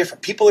going to be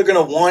different. People are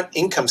going to want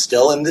income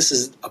still, and this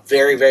is a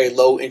very, very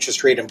low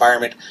interest rate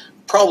environment,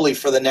 probably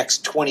for the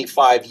next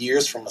 25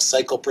 years from a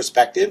cycle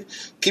perspective.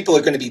 People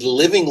are going to be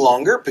living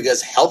longer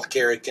because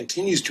healthcare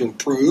continues to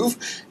improve,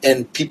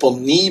 and people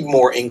need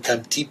more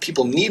income.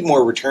 People need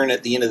more return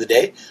at the end of the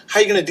day. How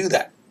are you going to do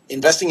that?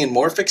 Investing in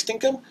more fixed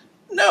income?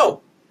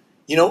 No.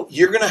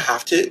 You're going to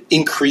have to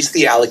increase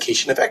the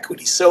allocation of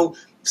equity. So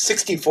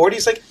 60-40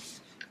 is like,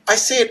 I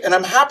say it, and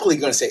I'm happily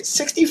going to say it,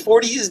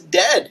 60-40 is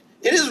dead.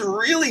 It is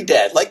really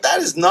dead. Like, that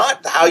is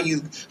not how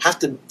you have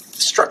to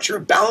structure a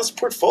balanced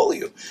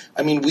portfolio.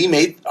 I mean, we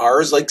made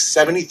ours like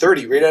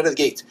 70-30 right out of the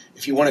gate.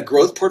 If you want a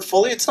growth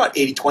portfolio, it's not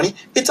 80-20,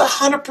 it's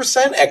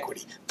 100%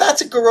 equity. That's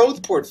a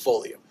growth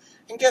portfolio.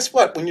 And guess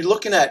what? When you're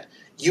looking at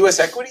U.S.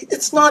 equity,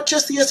 it's not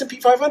just the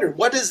S&P 500.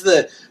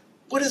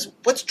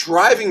 What's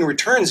driving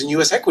returns in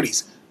U.S.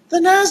 equities? The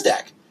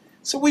NASDAQ.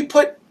 So we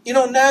put,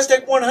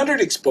 NASDAQ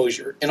 100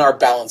 exposure in our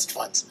balanced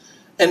funds.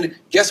 And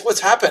guess what's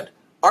happened?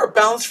 Our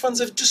balanced funds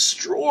have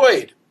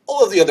destroyed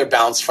all of the other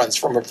balanced funds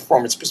from a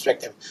performance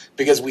perspective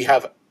because we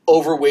have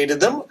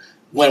overweighted them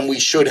when we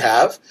should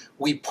have.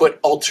 We put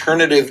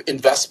alternative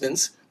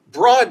investments,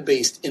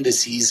 broad-based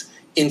indices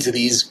into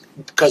these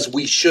because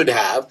we should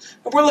have.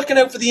 And we're looking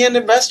out for the end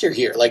investor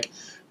here.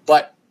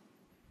 But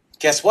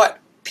guess what?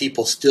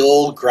 People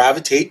still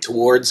gravitate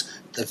towards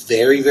the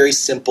very, very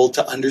simple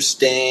to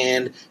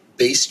understand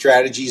base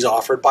strategies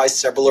offered by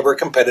several of our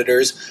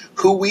competitors,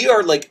 who we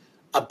are like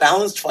a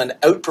balanced fund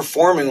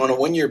outperforming on a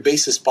one-year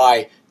basis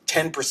by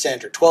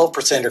 10% or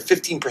 12% or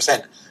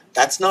 15%.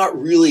 That's not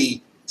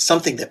really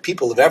something that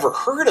people have ever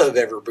heard of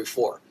ever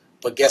before.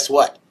 But guess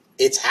what?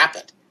 It's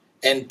happened.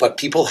 But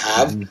people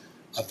have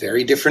a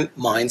very different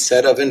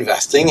mindset of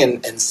investing,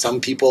 and some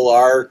people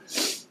are,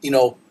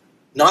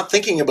 not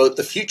thinking about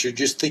the future,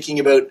 just thinking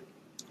about,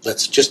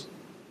 let's just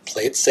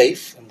play it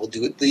safe, and we'll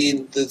do it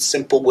the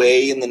simple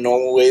way and the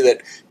normal way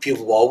that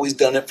people have always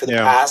done it for the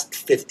past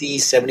 50,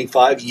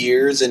 75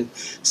 years, and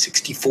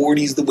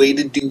 60-40 is the way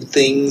to do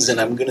things,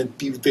 and I'm going to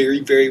be very,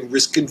 very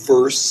risk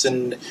adverse,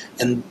 and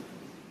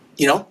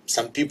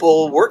some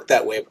people work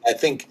that way. I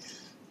think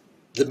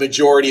the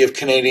majority of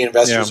Canadian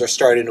investors are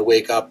starting to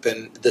wake up,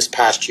 and this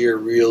past year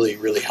really,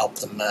 really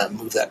helped them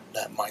move that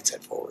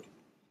mindset forward.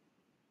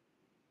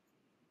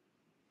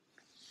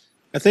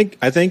 I think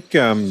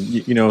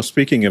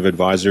speaking of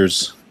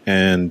advisors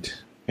and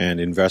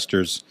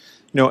investors,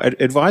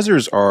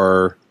 advisors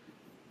are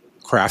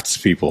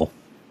craftspeople.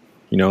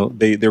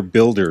 They're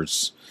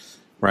builders,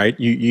 right?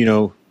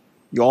 You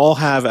all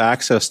have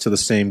access to the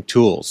same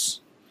tools,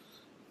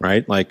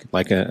 right? Like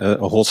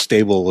a whole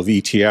stable of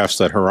ETFs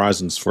at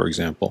Horizons, for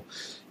example,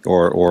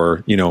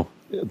 or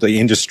the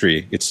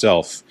industry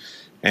itself,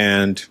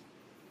 and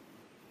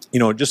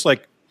just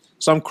like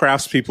some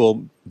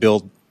craftspeople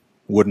build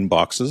wooden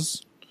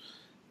boxes,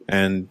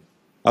 and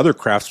other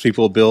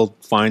craftspeople build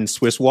fine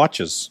Swiss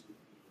watches,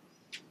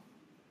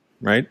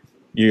 right?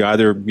 You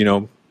either,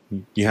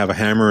 you have a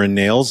hammer and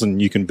nails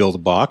and you can build a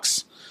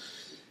box,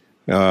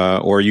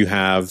 or you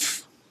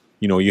have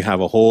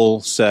a whole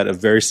set of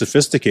very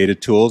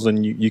sophisticated tools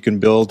and you can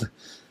build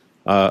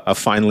a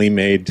finely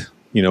made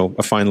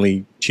a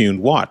finely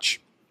tuned watch.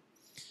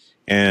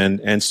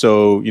 And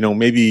so,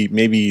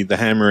 maybe the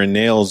hammer and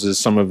nails is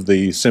some of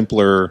the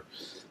simpler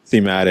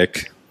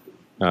thematic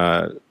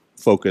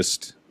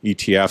focused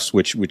ETFs,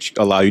 which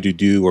allow you to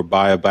do or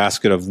buy a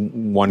basket of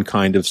one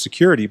kind of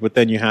security. But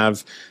then you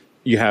have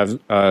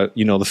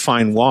the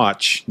fine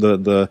watch,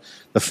 the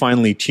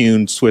finely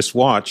tuned Swiss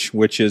watch,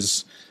 which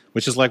is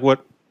like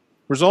what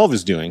Resolve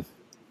is doing,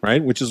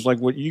 right? Which is like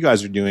what you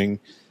guys are doing,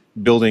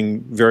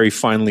 building very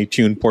finely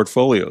tuned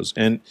portfolios.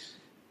 And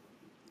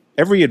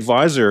every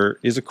advisor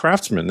is a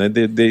craftsman.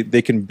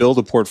 They can build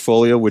a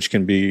portfolio which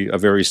can be a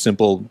very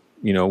simple,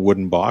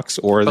 wooden box,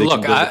 or they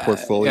can build a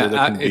portfolio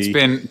that can it's be.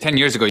 Been 10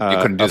 years ago. You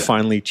couldn't do a that.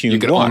 finely tuned. You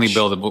could watch. only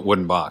build a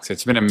wooden box.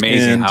 It's been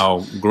amazing how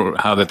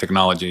the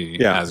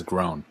technology has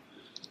grown.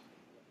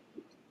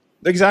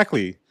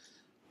 Exactly.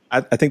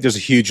 I think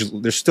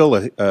there's still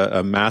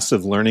a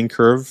massive learning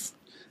curve.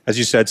 As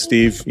you said,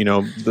 Steve,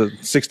 the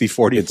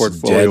 60-40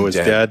 portfolio is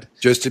dead.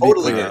 Just to be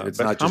clear, it's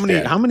not just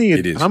dead. How many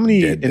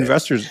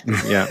investors?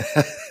 Yeah,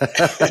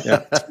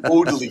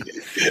 totally.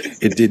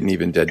 It didn't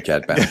even dead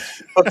cat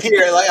bounce. But Peter,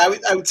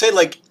 I would say,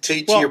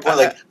 to your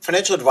point,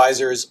 financial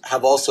advisors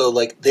have also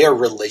they are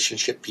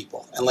relationship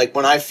people. And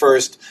when I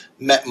first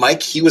met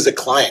Mike, he was a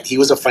client. He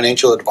was a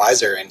financial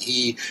advisor, and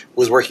he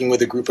was working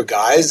with a group of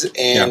guys,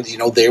 and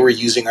they were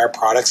using our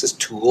products as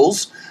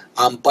tools.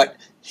 But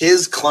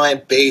his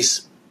client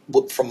base,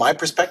 from my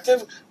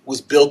perspective,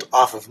 was built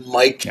off of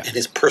Mike and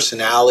his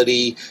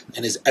personality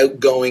and his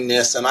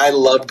outgoingness. And I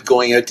loved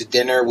going out to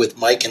dinner with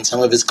Mike and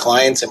some of his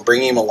clients and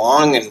bringing him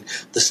along, and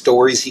the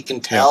stories he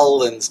can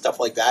tell and stuff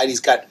like that. He's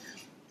got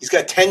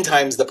 10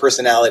 times the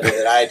personality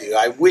that I do.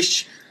 I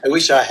wish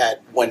I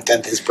had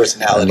 1/10 his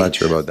personality. I'm not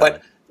sure about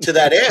that. But to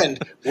that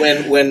end,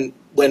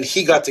 when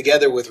he got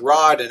together with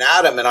Rod and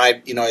Adam, and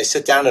I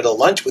sit down at a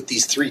lunch with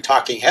these three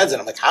talking heads, and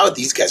I'm like, how are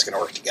these guys going to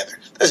work together?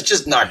 That's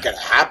just not going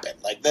to happen.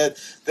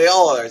 They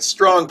all are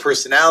strong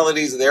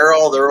personalities. They're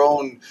all their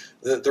own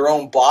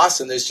boss,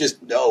 and there's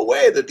just no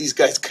way that these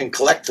guys can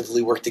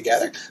collectively work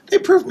together. They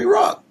proved me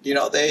wrong.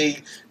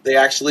 They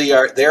actually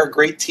are. They're a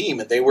great team,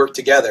 and they work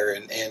together,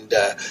 and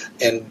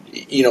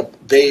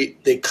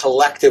they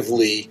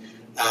collectively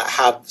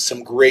have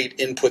some great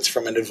inputs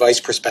from an advice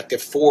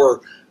perspective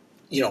for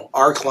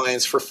our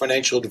clients, for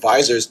financial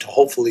advisors to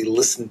hopefully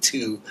listen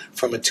to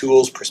from a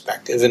tools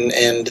perspective.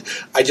 And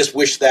I just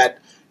wish that,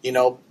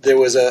 there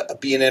was a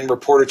BNN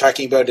reporter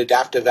talking about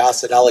adaptive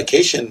asset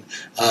allocation,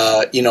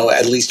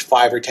 at least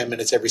 5 or 10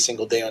 minutes every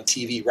single day on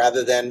TV,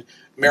 rather than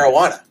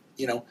marijuana.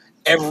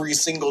 Every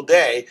single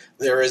day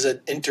there is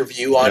an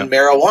interview on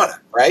marijuana,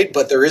 right?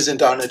 But there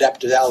isn't on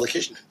adaptive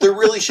allocation. There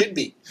really should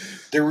be.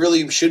 There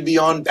really should be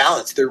on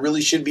balance. There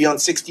really should be on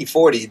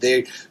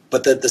 60-40.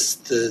 But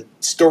the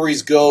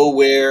stories go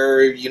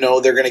where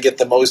they're going to get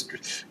the most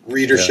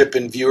readership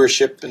and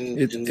viewership, and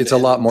it's a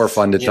lot more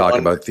fun to talk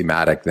about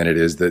thematic than it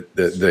is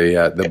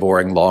the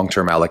boring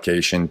long-term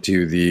allocation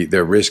to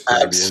the risk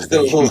premiums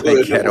that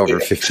you get over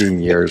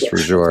 15 years for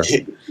sure.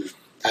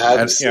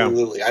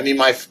 Absolutely. I mean,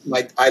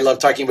 I love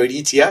talking about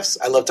ETFs.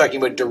 I love talking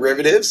about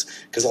derivatives,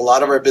 because a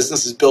lot of our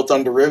business is built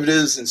on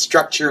derivatives and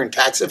structure and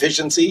tax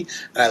efficiency.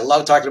 And I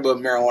love talking about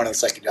marijuana and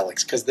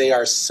psychedelics, because they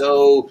are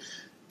so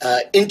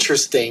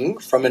interesting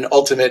from an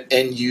ultimate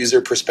end user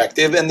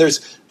perspective, and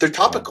they're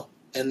topical.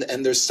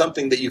 And there's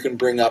something that you can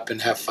bring up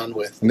and have fun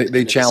with. And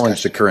they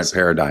challenge the current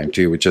paradigm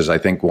too, which is, I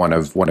think, one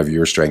of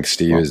your strengths,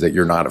 Steve, is that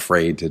you're not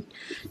afraid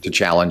to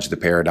challenge the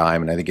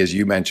paradigm. And I think, as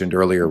you mentioned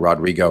earlier,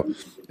 Rodrigo,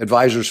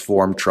 advisors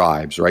form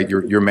tribes, right?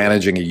 You're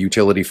managing a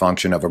utility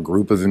function of a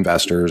group of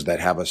investors that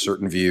have a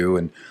certain view,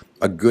 and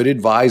a good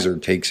advisor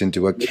takes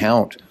into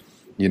account,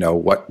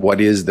 what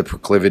is the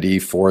proclivity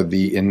for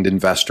the end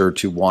investor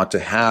to want to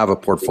have a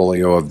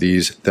portfolio of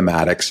these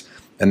thematics,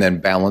 and then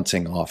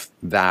balancing off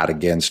that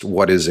against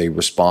what is a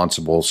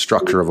responsible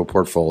structure of a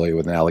portfolio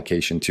with an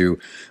allocation to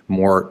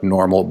more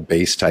normal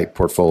base type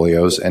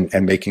portfolios,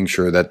 and making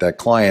sure that that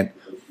client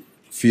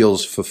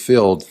feels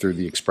fulfilled through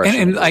the expression.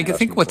 And I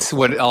think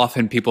what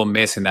often people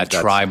miss in that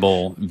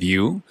tribal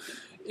view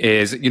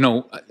is,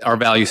 our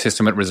value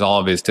system at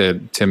Resolve is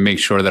to make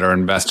sure that our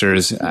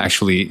investors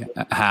actually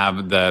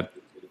have the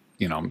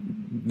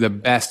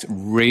best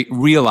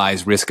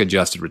realized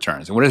risk-adjusted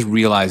returns. And what does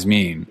realized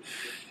mean?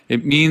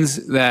 It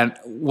means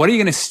that what are you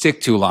going to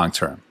stick to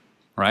long-term,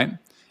 right?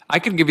 I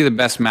could give you the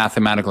best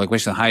mathematical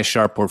equation, the highest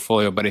sharp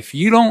portfolio, but if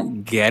you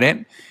don't get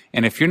it,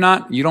 and if you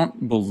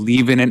don't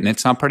believe in it, and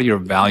it's not part of your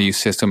value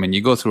system, and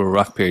you go through a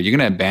rough period, you're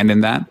going to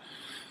abandon that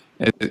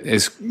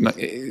is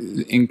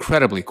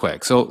incredibly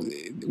quick. So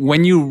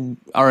when you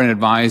are an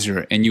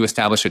advisor and you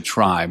establish a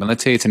tribe, and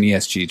let's say it's an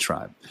ESG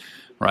tribe,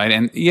 right?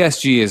 And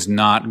ESG is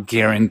not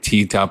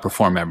guaranteed to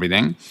outperform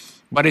everything,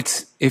 but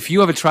if you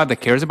have a tribe that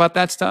cares about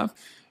that stuff,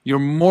 you're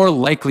more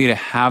likely to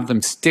have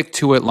them stick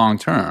to it long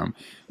term,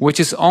 which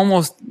is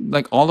almost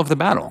like all of the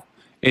battle.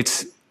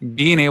 It's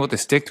being able to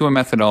stick to a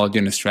methodology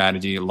and a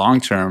strategy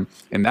long term,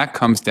 and that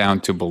comes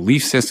down to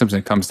belief systems, and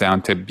it comes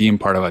down to being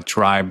part of a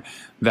tribe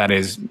that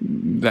is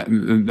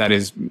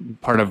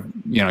part of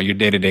your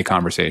day-to-day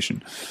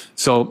conversation.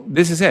 So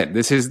this is it.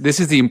 This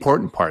is the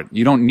important part.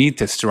 You don't need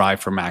to strive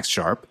for max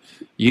Sharpe.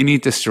 You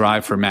need to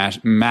strive for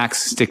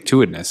max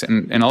stick-to-itness,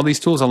 and all these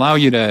tools allow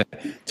you to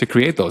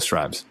create those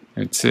strives.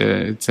 It's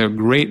a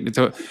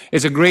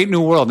great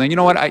new world. And you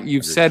know what?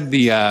 You've said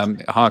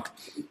Hawk,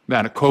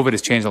 that COVID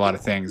has changed a lot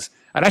of things.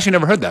 I'd actually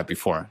never heard that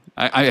before.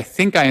 I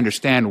think I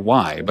understand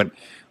why, but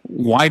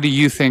why do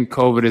you think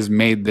COVID has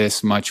made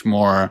this much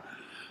more?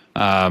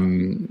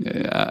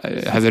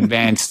 Has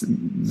advanced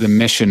the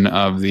mission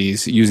of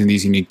using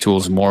these unique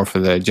tools more for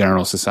the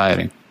general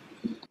society?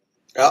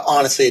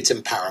 Honestly, it's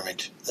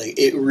empowerment. Like,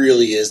 it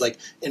really is. Like,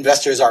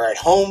 investors are at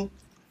home.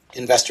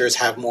 Investors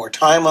have more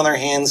time on their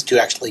hands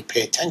to actually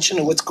pay attention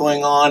to what's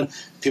going on.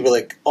 People are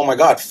like, oh my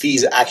God,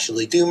 fees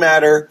actually do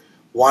matter.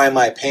 Why am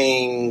I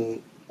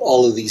paying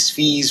all of these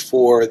fees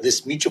for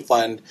this mutual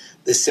fund,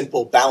 this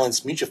simple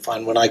balanced mutual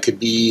fund, when I could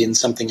be in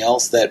something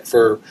else that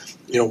for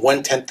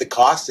 1/10 the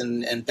cost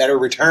and better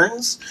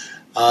returns?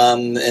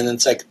 And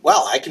it's like,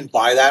 well, I can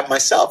buy that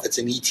myself. It's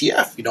an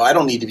ETF. I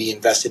don't need to be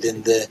invested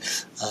in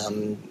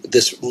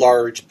this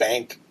large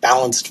bank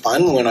balanced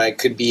fund when I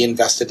could be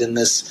invested in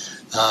this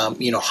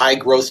high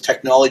growth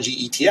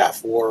technology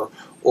ETF,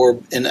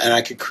 and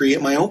I could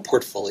create my own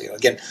portfolio.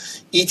 Again,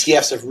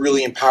 ETFs have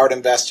really empowered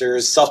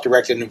investors.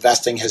 Self-directed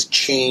investing has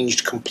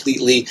changed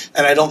completely,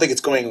 and I don't think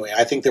it's going away.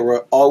 I think there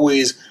will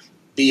always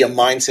be a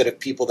mindset of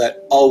people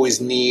that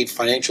always need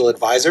financial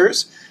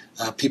advisors.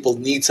 People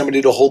need somebody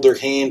to hold their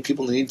hand.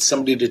 People need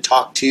somebody to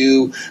talk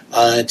to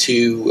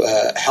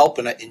help,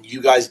 and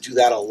you guys do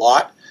that a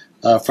lot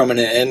from an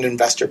end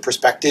investor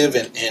perspective.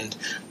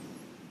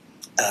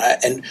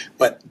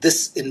 But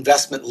this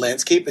investment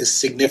landscape is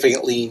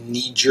significantly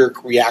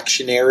knee-jerk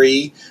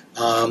reactionary,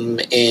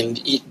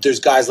 and there's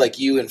guys like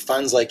you and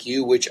funds like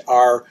you which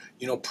are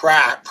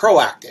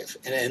proactive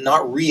and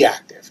not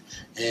reactive.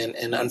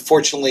 And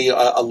unfortunately,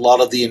 a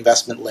lot of the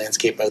investment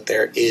landscape out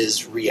there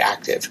is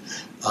reactive.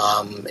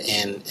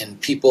 And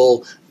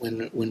people,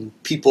 when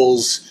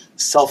people's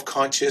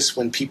self-conscious,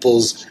 when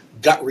people's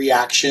gut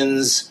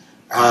reactions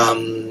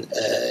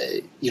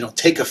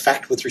take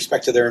effect with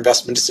respect to their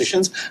investment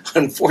decisions,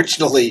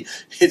 unfortunately,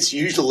 it's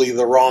usually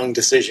the wrong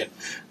decision.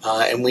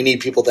 And we need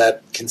people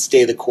that can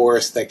stay the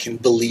course, that can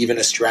believe in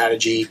a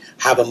strategy,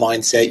 have a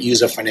mindset,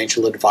 use a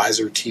financial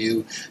advisor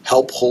to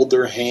help hold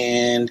their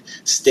hand,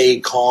 stay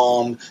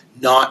calm,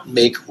 not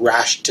make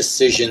rash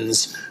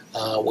decisions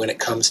when it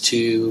comes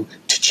to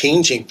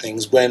changing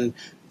things, when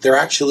they're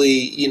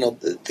actually,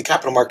 the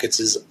capital markets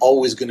is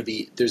always going to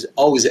be, there's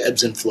always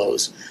ebbs and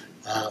flows.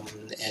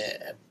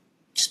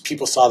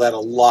 People saw that a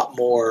lot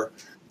more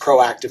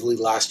proactively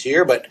last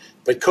year, but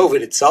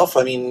COVID itself,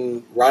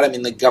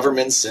 the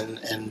governments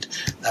and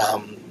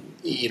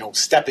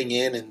stepping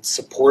in and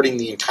supporting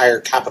the entire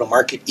capital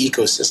market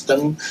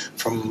ecosystem,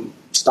 from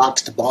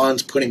stocks to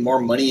bonds, putting more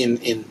money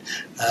in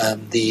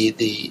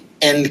the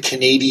end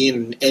Canadian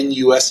and end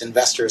U.S.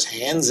 investors'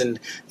 hands and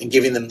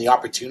giving them the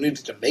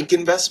opportunity to make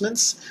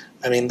investments.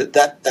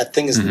 That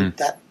thing is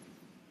that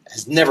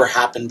has never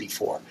happened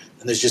before.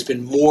 And there's just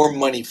been more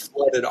money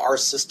flooded our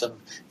system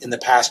in the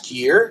past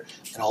year,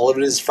 and all of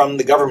it is from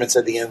the governments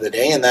at the end of the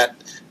day. And that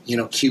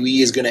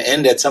QE is going to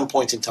end at some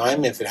point in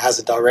time if it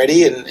hasn't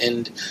already.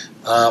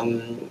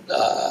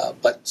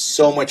 But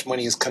so much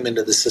money has come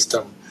into the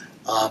system,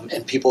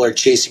 and people are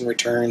chasing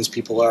returns.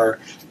 People are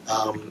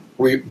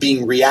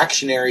being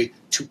reactionary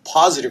to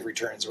positive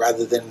returns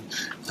rather than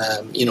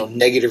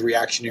negative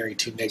reactionary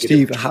to negative.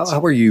 Steve, returns. how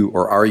are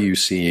you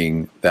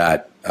seeing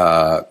that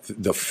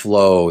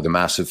the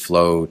massive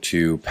flow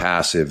to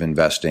passive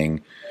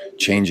investing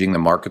changing the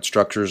market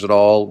structures at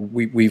all?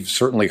 We've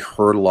certainly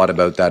heard a lot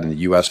about that in the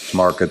U.S.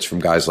 markets from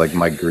guys like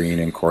Mike Green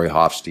and Corey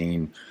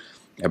Hofstein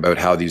about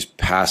how these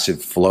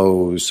passive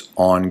flows,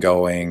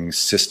 ongoing,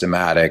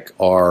 systematic,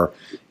 are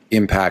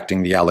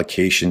impacting the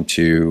allocation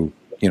to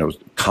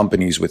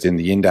companies within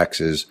the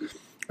indexes.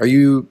 Are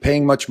you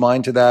paying much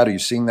mind to that? Are you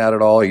seeing that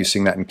at all? Are you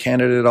seeing that in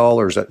Canada at all,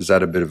 or is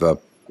that a bit of a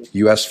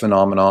U.S.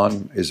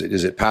 phenomenon? Is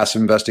it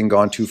passive investing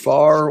gone too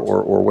far,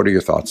 or what are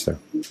your thoughts there?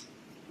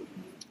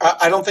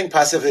 I don't think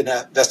passive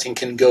investing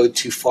can go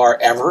too far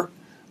ever.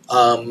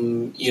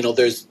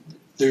 There's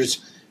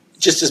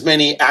just as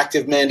many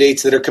active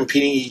mandates that are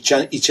competing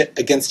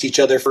against each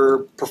other for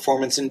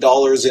performance in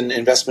dollars and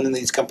investment in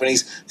these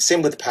companies.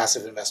 Same with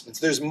passive investments.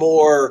 There's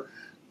more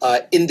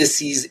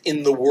indices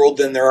in the world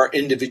than there are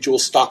individual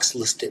stocks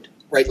listed,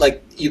 right?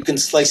 Like, you can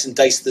slice and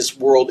dice this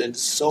world in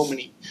so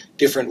many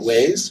different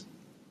ways.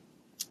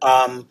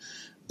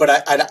 But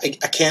I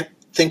can't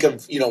think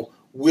of,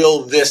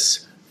 will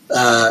this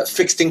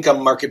fixed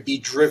income market be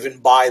driven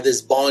by this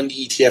bond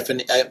ETF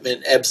and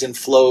ebbs and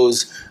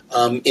flows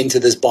into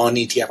this bond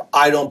ETF?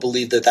 I don't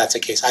believe that that's the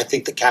case. I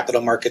think the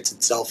capital markets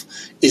itself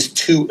is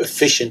too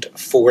efficient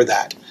for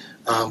that,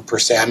 per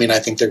se. I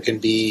think there can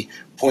be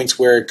points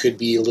where it could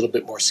be a little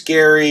bit more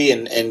scary,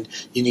 and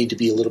you need to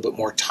be a little bit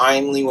more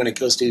timely when it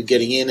goes to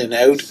getting in and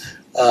out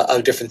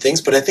of different things.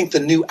 But I think the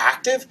new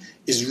active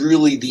is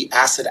really the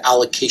asset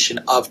allocation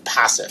of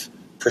passive,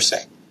 per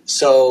se.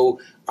 So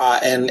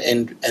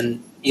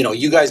and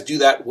you guys do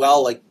that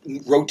well, like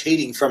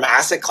rotating from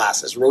asset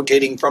classes,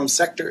 rotating from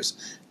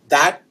sectors.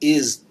 That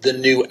is the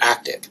new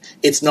active.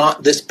 It's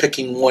not this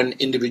picking one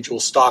individual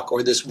stock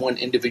or this one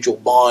individual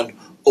bond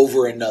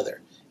over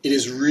another. It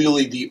is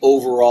really the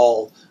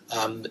overall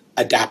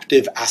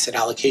adaptive asset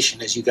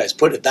allocation, as you guys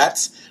put it.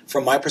 That's,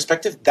 from my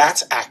perspective,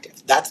 that's active.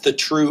 That's the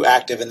true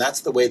active, and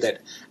that's the way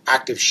that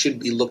active should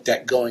be looked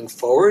at going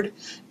forward.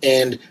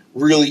 And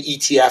really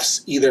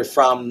ETFs, either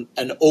from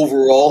an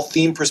overall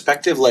theme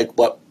perspective, like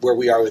where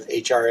we are with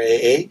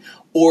HRAA,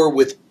 or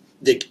with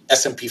the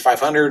S&P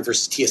 500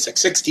 versus TSX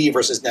 60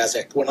 versus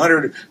NASDAQ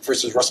 100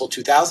 versus Russell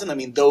 2000. I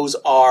mean, those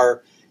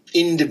are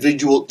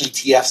individual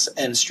ETFs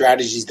and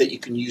strategies that you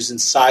can use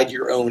inside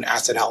your own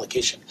asset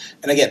allocation.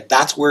 And again,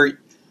 that's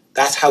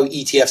how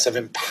ETFs have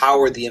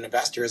empowered the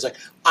investor. It's like,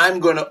 I'm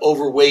going to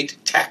overweight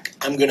tech.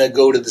 I'm going to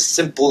go to the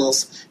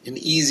simplest and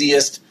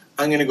easiest.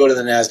 I'm going to go to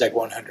the NASDAQ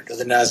 100 or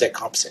the NASDAQ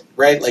composite,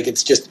 right? Like,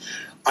 it's just,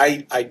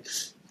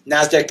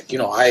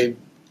 NASDAQ, I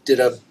did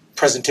a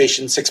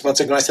presentation 6 months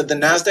ago, and I said the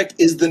NASDAQ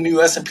is the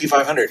new S&P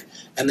 500,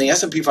 and the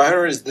S&P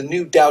 500 is the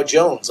new Dow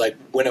Jones. Like,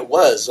 when it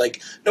was,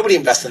 like, nobody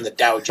invests in the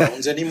Dow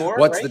Jones anymore.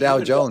 What's right? the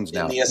Dow Jones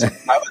now? The S&P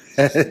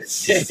 500.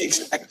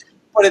 Exactly.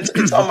 But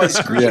it's on my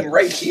screen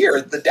right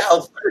here. The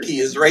Dow 30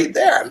 is right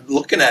there. I'm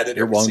looking at it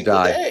every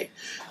single day.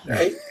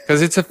 Right?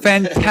 Because it's a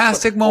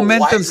fantastic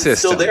momentum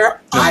system. Still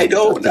there? I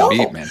don't know. Tough to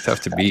beat, man.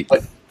 Tough to beat.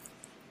 But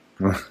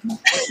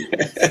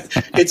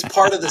it's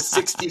part of the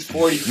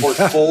 60-40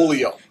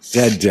 portfolio.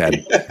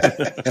 Dead.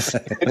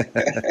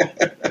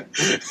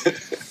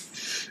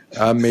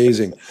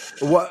 Amazing.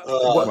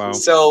 Wow.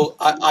 So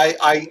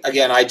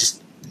I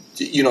just,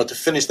 to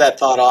finish that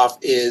thought off,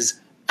 is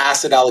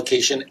asset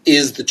allocation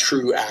is the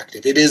true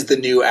active. It is the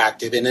new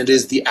active, and it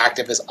is the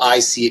active as I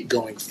see it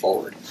going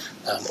forward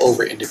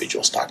over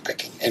individual stock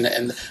picking.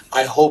 And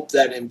I hope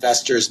that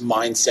investors'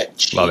 mindset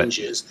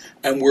changes,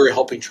 and we're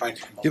helping try and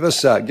promote Give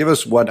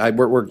us one.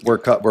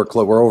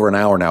 We're over an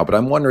hour now, but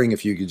I'm wondering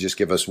if you could just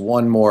give us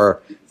one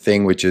more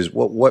thing, which is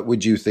what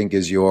would you think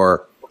is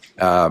your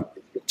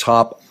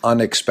top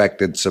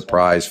unexpected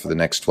surprise for the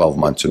next 12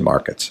 months in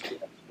markets?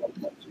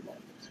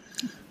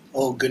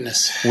 Oh,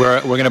 goodness.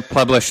 We're going to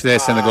publish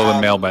this in the Golden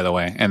Mail, by the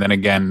way, and then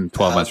again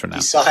 12 months from now.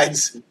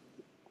 Besides,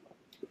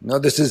 no,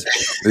 this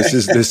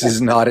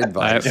is not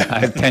advice. I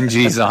have 10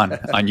 G's on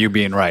you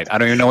being right. I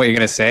don't even know what you're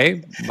going to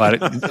say,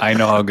 but I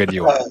know how good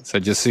you are. So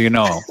just so you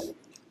know.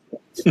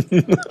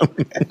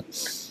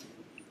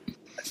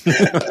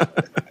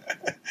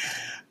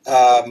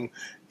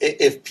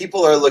 If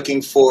people are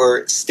looking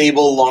for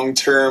stable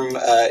long-term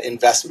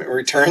investment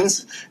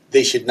returns,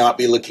 they should not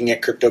be looking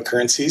at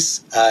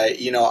cryptocurrencies.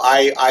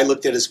 I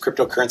looked at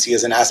cryptocurrency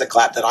as an asset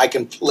class that I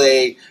can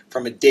play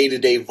from a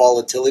day-to-day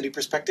volatility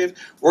perspective.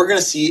 We're going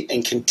to see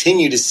and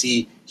continue to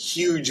see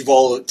huge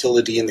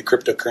volatility in the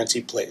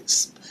cryptocurrency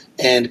place.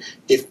 And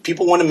if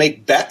people want to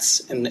make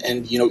bets, and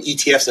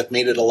ETFs have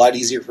made it a lot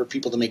easier for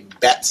people to make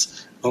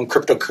bets on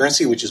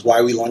cryptocurrency, which is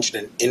why we launched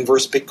an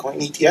inverse Bitcoin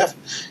ETF.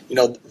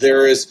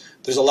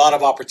 There's a lot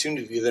of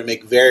opportunity there to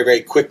make very,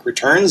 very quick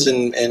returns,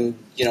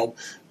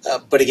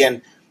 but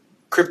again,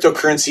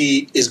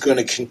 cryptocurrency is going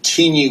to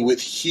continue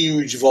with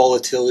huge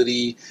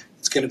volatility.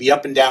 It's going to be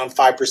up and down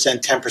 5%,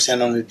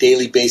 10% on a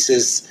daily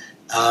basis,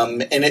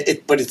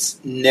 but it's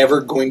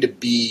never going to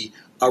be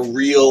a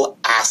real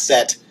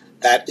asset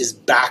that is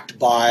backed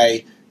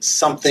by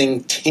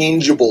something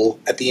tangible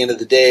at the end of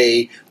the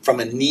day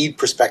from a need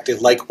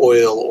perspective, like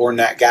oil or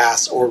nat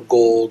gas or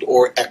gold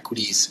or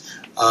equities.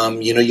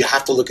 You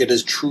have to look at it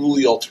as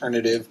truly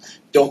alternative.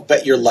 Don't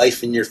bet your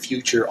life and your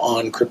future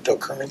on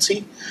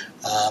cryptocurrency.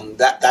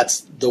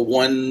 That's the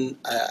one,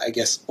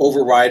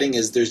 overriding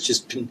is there's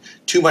just been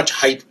too much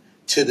hype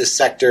to the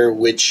sector,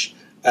 which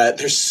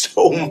there's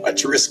so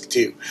much risk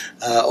to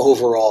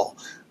overall.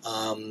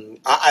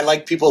 I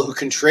like people who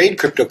can trade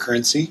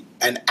cryptocurrency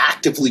and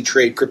actively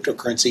trade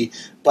cryptocurrency,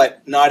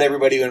 but not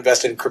everybody who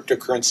invested in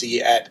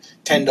cryptocurrency at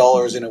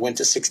 $10 and it went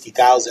to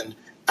 60,000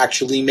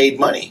 actually made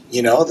money.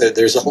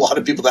 There's a lot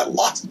of people that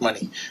lost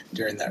money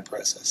during that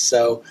process.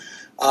 So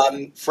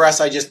for us,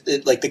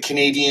 like the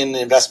Canadian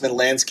investment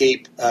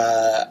landscape,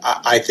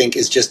 I think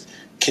is just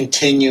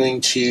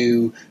continuing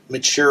to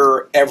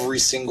mature every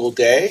single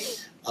day.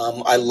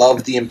 I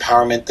love the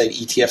empowerment that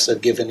ETFs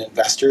have given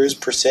investors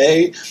per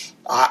se.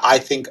 I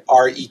think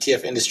our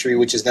ETF industry,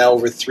 which is now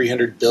over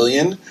 $300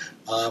 billion,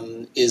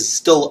 is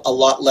still a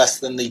lot less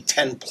than the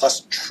 10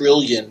 plus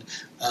trillion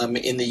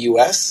in the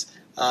US.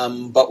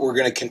 But we're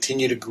going to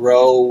continue to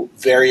grow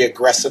very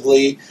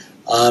aggressively.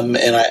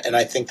 And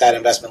I think that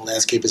investment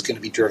landscape is going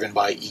to be driven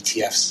by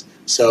ETFs.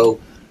 So,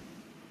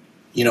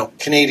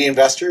 Canadian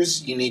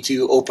investors, you need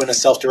to open a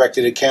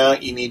self-directed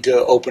account. You need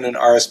to open an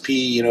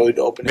RSP,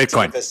 to open a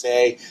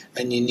TFSA,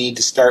 and you need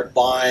to start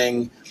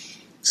buying.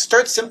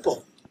 Start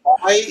simple.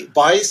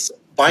 Buy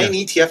an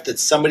ETF that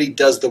somebody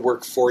does the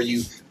work for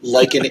you,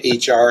 like an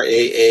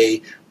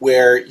HRAA,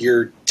 where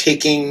you're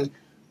taking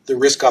the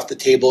risk off the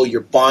table.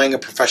 You're buying a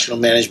professional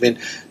management.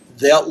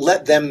 They'll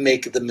let them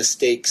make the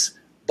mistakes,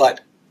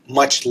 but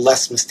much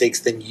less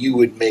mistakes than you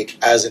would make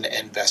as an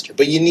investor.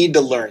 But you need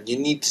to learn. You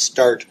need to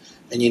start,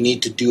 and you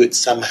need to do it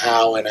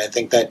somehow. And I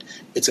think that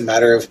it's a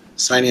matter of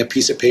signing a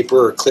piece of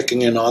paper or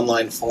clicking an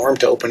online form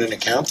to open an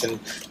account and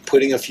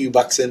putting a few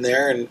bucks in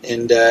there and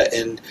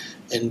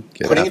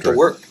putting it to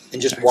work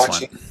and just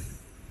watching,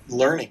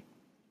 learning.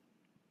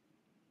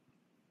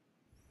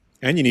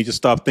 And you need to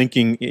stop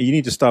thinking. You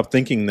need to stop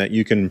thinking that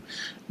you can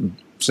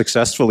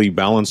successfully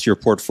balance your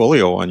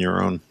portfolio on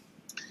your own.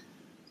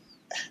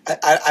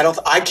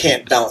 I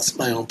can't balance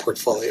my own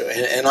portfolio,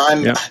 and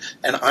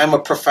I'm a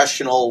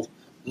professional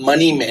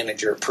money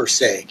manager per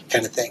se,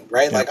 kind of thing,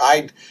 right? Yeah.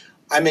 Like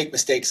I make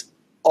mistakes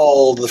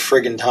all the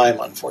friggin' time,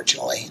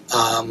 unfortunately,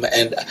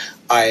 and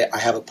I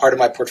have a part of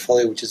my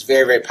portfolio which is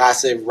very, very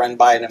passive, run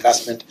by an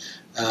investment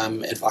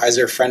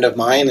advisor, friend of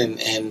mine,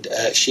 and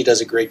she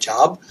does a great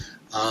job.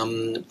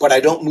 But I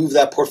don't move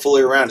that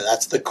portfolio around.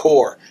 That's the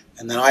core.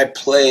 And then I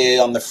play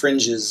on the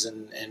fringes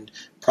and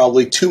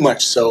probably too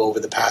much so over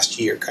the past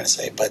year, kind of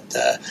say. But,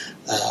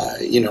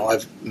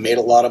 I've made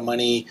a lot of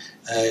money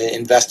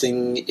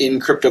investing in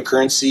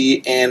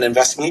cryptocurrency and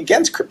investing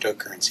against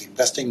cryptocurrency,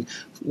 investing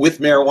with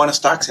marijuana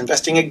stocks,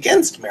 investing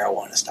against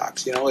marijuana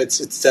stocks.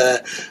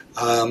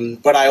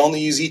 But I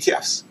only use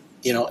ETFs,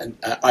 and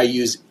I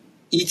use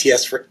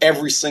ETFs for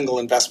every single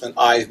investment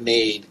I've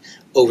made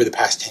over the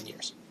past 10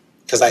 years.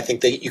 Because I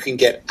think that you can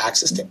get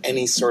access to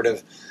any sort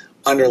of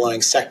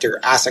underlying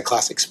sector, asset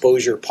class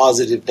exposure,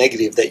 positive,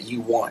 negative, that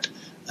you want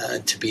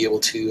to be able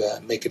to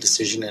make a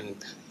decision and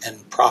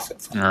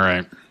profit from. All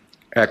right.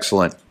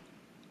 Excellent.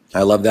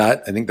 I love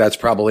that. I think that's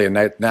probably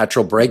a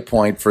natural break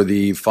point for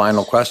the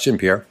final question,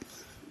 Pierre.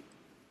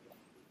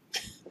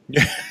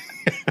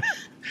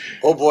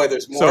 Oh boy,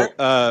 there's more.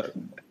 So,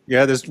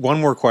 there's one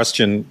more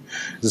question.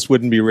 This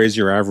wouldn't be Raise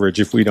Your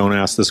Average if we don't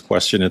ask this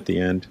question at the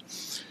end.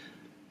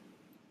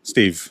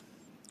 Steve,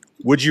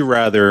 would you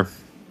rather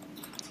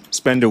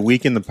spend a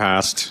week in the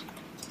past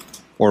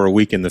or a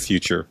week in the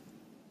future,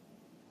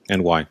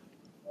 and why?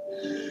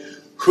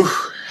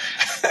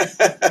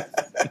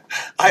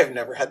 I've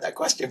never had that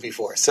question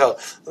before, so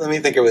let me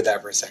think about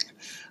that for a second.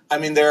 I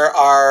mean, there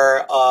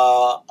are.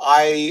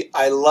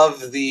 I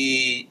love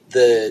the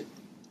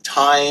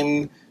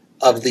time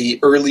of the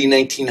early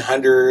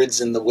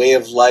 1900s and the way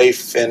of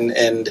life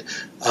and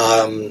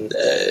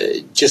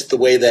just the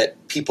way that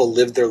people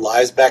lived their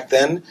lives back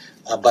then,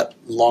 but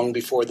long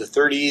before the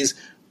 30s.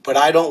 But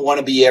I don't want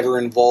to be ever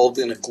involved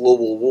in a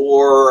global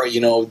war,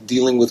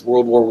 dealing with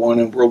World War I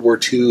and World War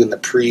II and the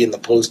pre and the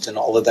post and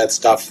all of that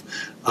stuff.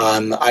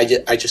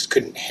 I just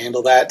couldn't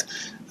handle that.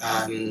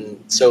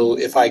 So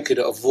if I could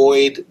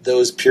avoid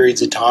those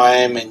periods of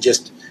time and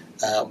just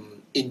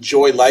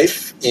enjoy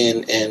life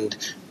and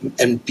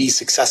be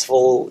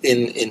successful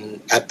in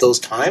at those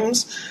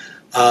times,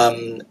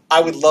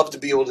 I would love to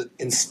be able to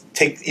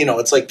take.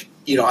 It's like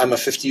I'm a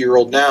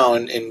 50-year-old now,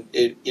 and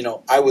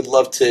I would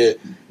love to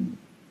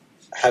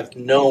have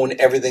known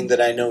everything that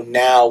I know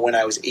now when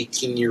I was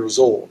 18 years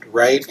old,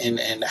 right?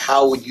 And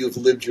how would you have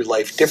lived your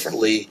life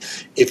differently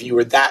if you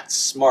were that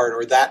smart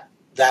or that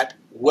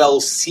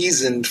well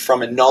seasoned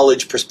from a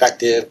knowledge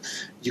perspective?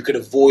 You could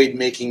avoid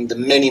making the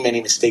many,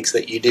 many mistakes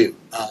that you do.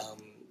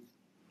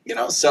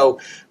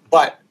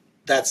 But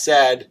that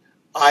said,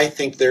 I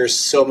think there's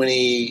so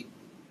many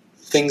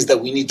things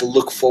that we need to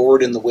look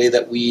forward in the way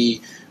that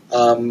we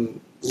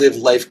live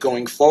life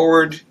going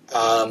forward.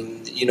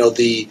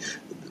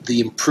 The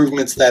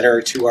improvements that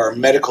are to our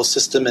medical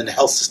system and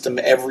health system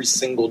every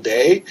single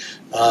day.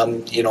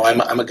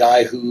 I'm a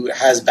guy who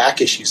has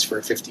back issues for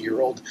a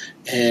 50-year-old,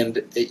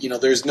 and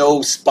there's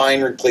no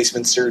spine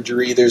replacement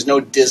surgery, there's no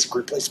disc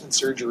replacement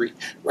surgery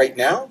right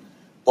now.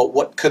 But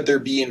what could there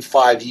be in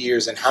 5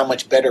 years, and how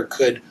much better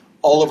could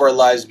all of our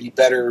lives be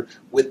better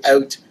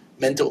without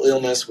mental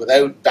illness,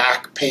 without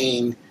back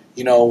pain?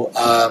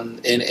 And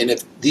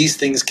if these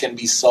things can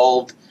be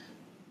solved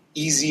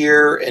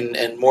easier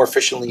and more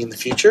efficiently in the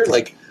future,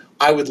 like,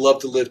 I would love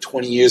to live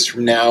 20 years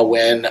from now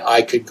when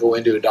I could go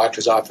into a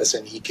doctor's office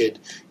and he could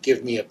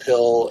give me a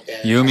pill.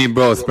 And you and me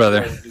both,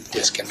 brother.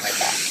 Disc in my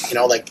back.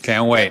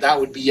 Can't wait. That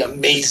would be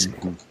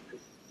amazing.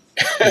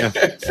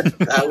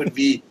 That would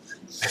be.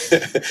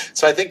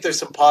 So I think there's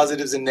some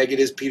positives and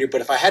negatives, Peter. But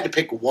if I had to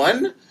pick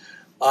one,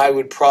 I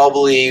would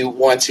probably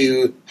want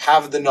to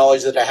have the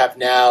knowledge that I have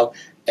now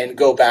and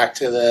go back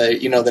to the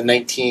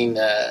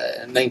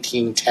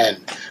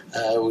 1910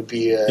 would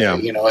be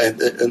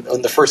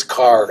on the first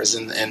cars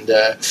and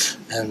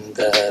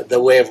the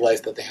way of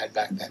life that they had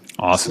back then.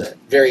 Awesome,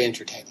 very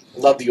entertaining.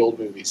 Love the old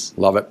movies.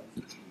 Love it.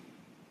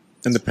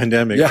 And the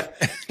pandemic. Yeah,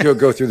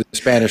 go through the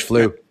Spanish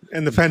flu.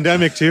 And the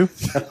pandemic too.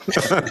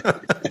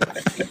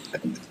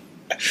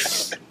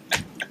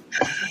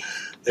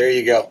 There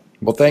you go.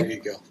 Well, there you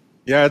go.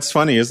 Yeah, it's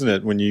funny, isn't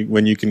it? When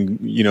you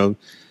can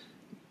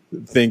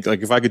think,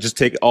 like, if I could just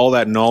take all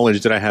that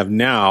knowledge that I have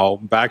now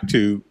back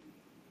to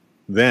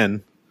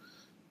then,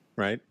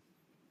 right?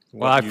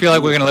 Well, I feel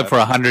like we're going to live for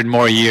 100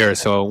 more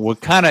years, so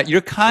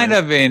you're kind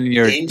of in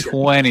your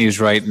 20s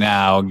right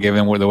now,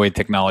 given where the way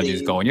technology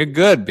is going. You're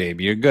good,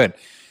 baby. You're good.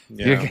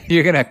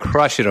 You're going to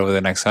crush it over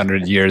the next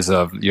 100 years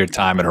of your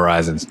time at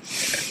Horizons.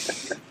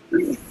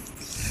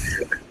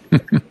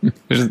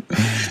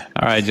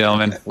 All right,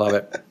 gentlemen. Love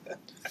it.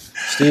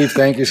 Steve,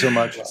 thank you so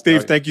much.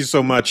 Steve, thank you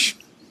so much.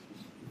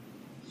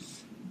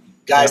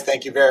 Guys,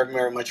 thank you very,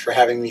 very much for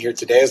having me here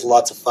today. It was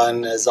lots of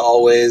fun as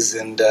always,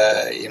 and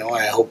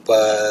I hope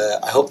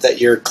that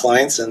your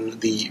clients and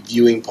the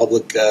viewing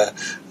public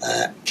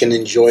can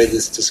enjoy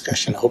this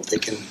discussion. I hope they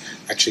can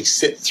actually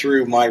sit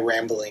through my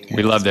rambling.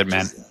 We loved it,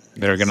 man.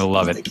 They're going to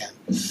love it. They can.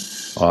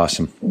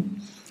 Awesome.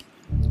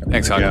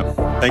 Thanks, Hawk.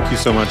 Yeah. Thank you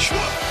so much.